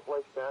felt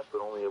like that,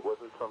 but only it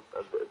wasn't some.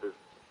 I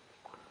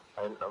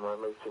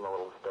may seem a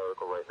little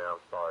hysterical right now.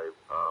 I'm sorry.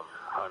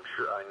 I'm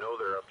sure. I know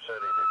they're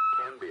upsetting. It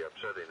can be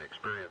upsetting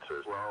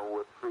experiences. Well,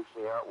 what freaked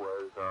me out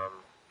was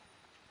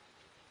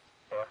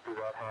after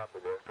that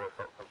happened, after I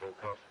felt something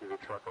pass through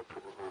the truck, I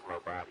couldn't move my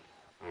body.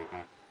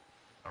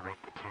 I went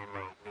to turn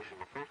my ignition.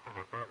 The first thing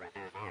I thought was,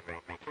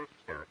 my truck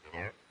started,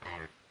 and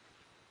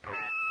I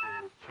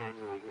went to turn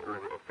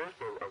at first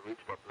I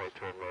reached up and I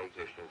turned my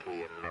ignition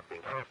key, and nothing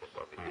happened.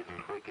 I mean, it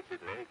didn't click, it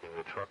didn't anything.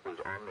 The truck was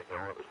on the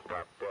hill, it was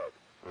stopped dead.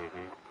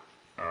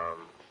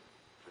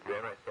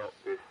 Then I felt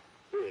this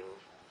thing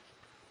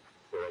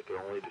that I can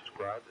only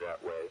describe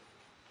that way.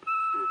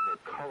 There's no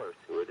color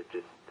to it.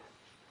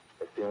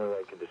 That's the only way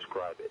I can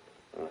describe it.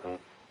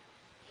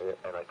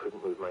 And I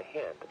couldn't move my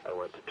hand. I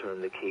went to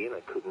turn the key and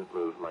I couldn't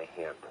move my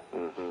hand.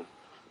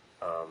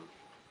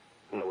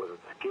 I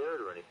wasn't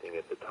scared or anything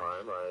at the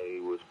time.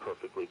 I was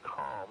perfectly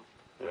calm.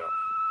 Yeah.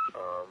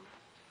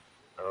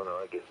 I don't know.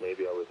 I guess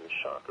maybe I was in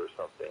shock or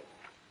something.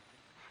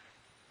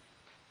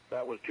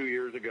 That was 2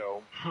 years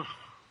ago,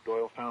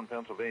 Doylestown,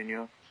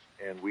 Pennsylvania,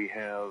 and we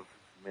have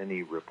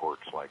many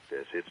reports like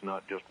this. It's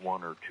not just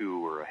 1 or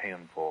 2 or a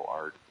handful,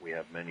 Art. We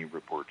have many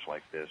reports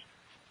like this.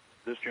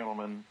 This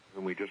gentleman,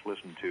 whom we just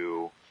listened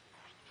to,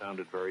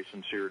 sounded very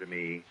sincere to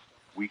me.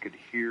 We could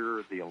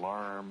hear the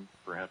alarm,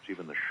 perhaps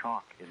even the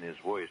shock in his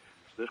voice.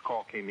 This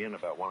call came in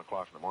about 1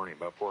 o'clock in the morning,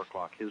 about 4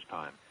 o'clock his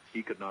time.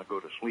 He could not go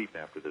to sleep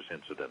after this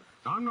incident.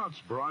 I'm not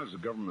surprised the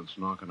government's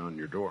knocking on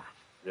your door.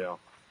 Yeah.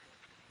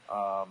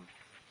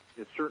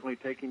 It's certainly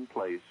taking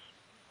place,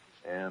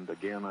 and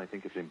again, I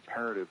think it's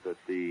imperative that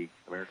the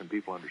American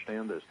people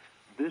understand this.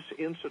 This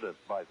incident,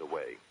 by the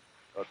way,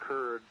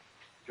 occurred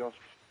just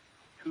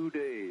 2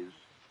 days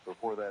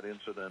before that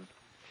incident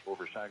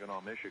over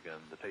Saginaw, Michigan,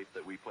 the tape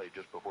that we played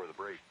just before the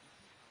break.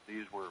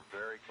 These were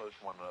very close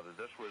to one another.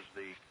 This was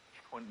the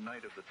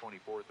night of the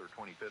 24th or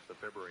 25th of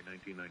February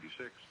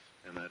 1996,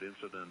 and that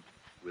incident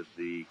with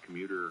the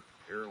commuter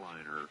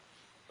airliner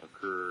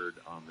occurred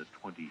on the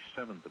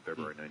 27th of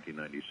February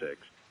 1996.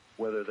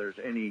 Whether there's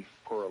any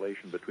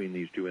correlation between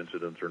these two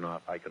incidents or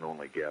not, I can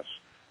only guess.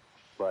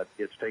 But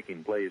it's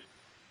taking place.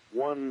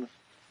 One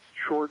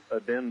short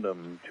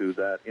addendum to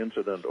that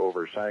incident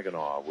over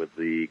Saginaw with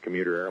the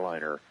commuter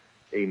airliner,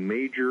 a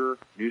major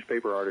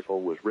newspaper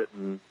article was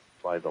written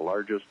by the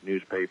largest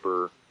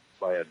newspaper,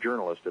 by a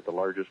journalist at the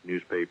largest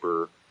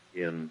newspaper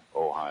in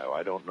Ohio.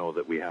 I don't know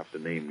that we have to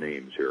name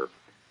names here.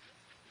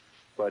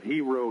 But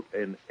he wrote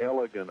an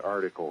elegant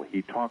article.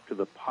 He talked to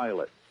the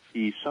pilot.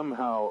 He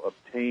somehow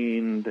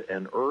obtained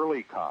an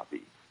early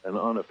copy, an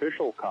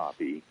unofficial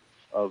copy,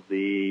 of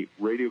the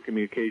radio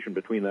communication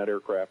between that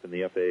aircraft and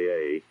the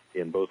FAA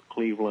in both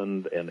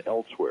Cleveland and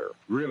elsewhere.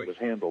 Really? It was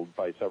handled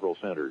by several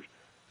centers.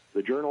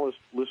 The journalist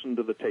listened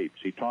to the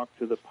tapes. He talked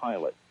to the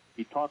pilot.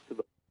 He talked to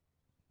the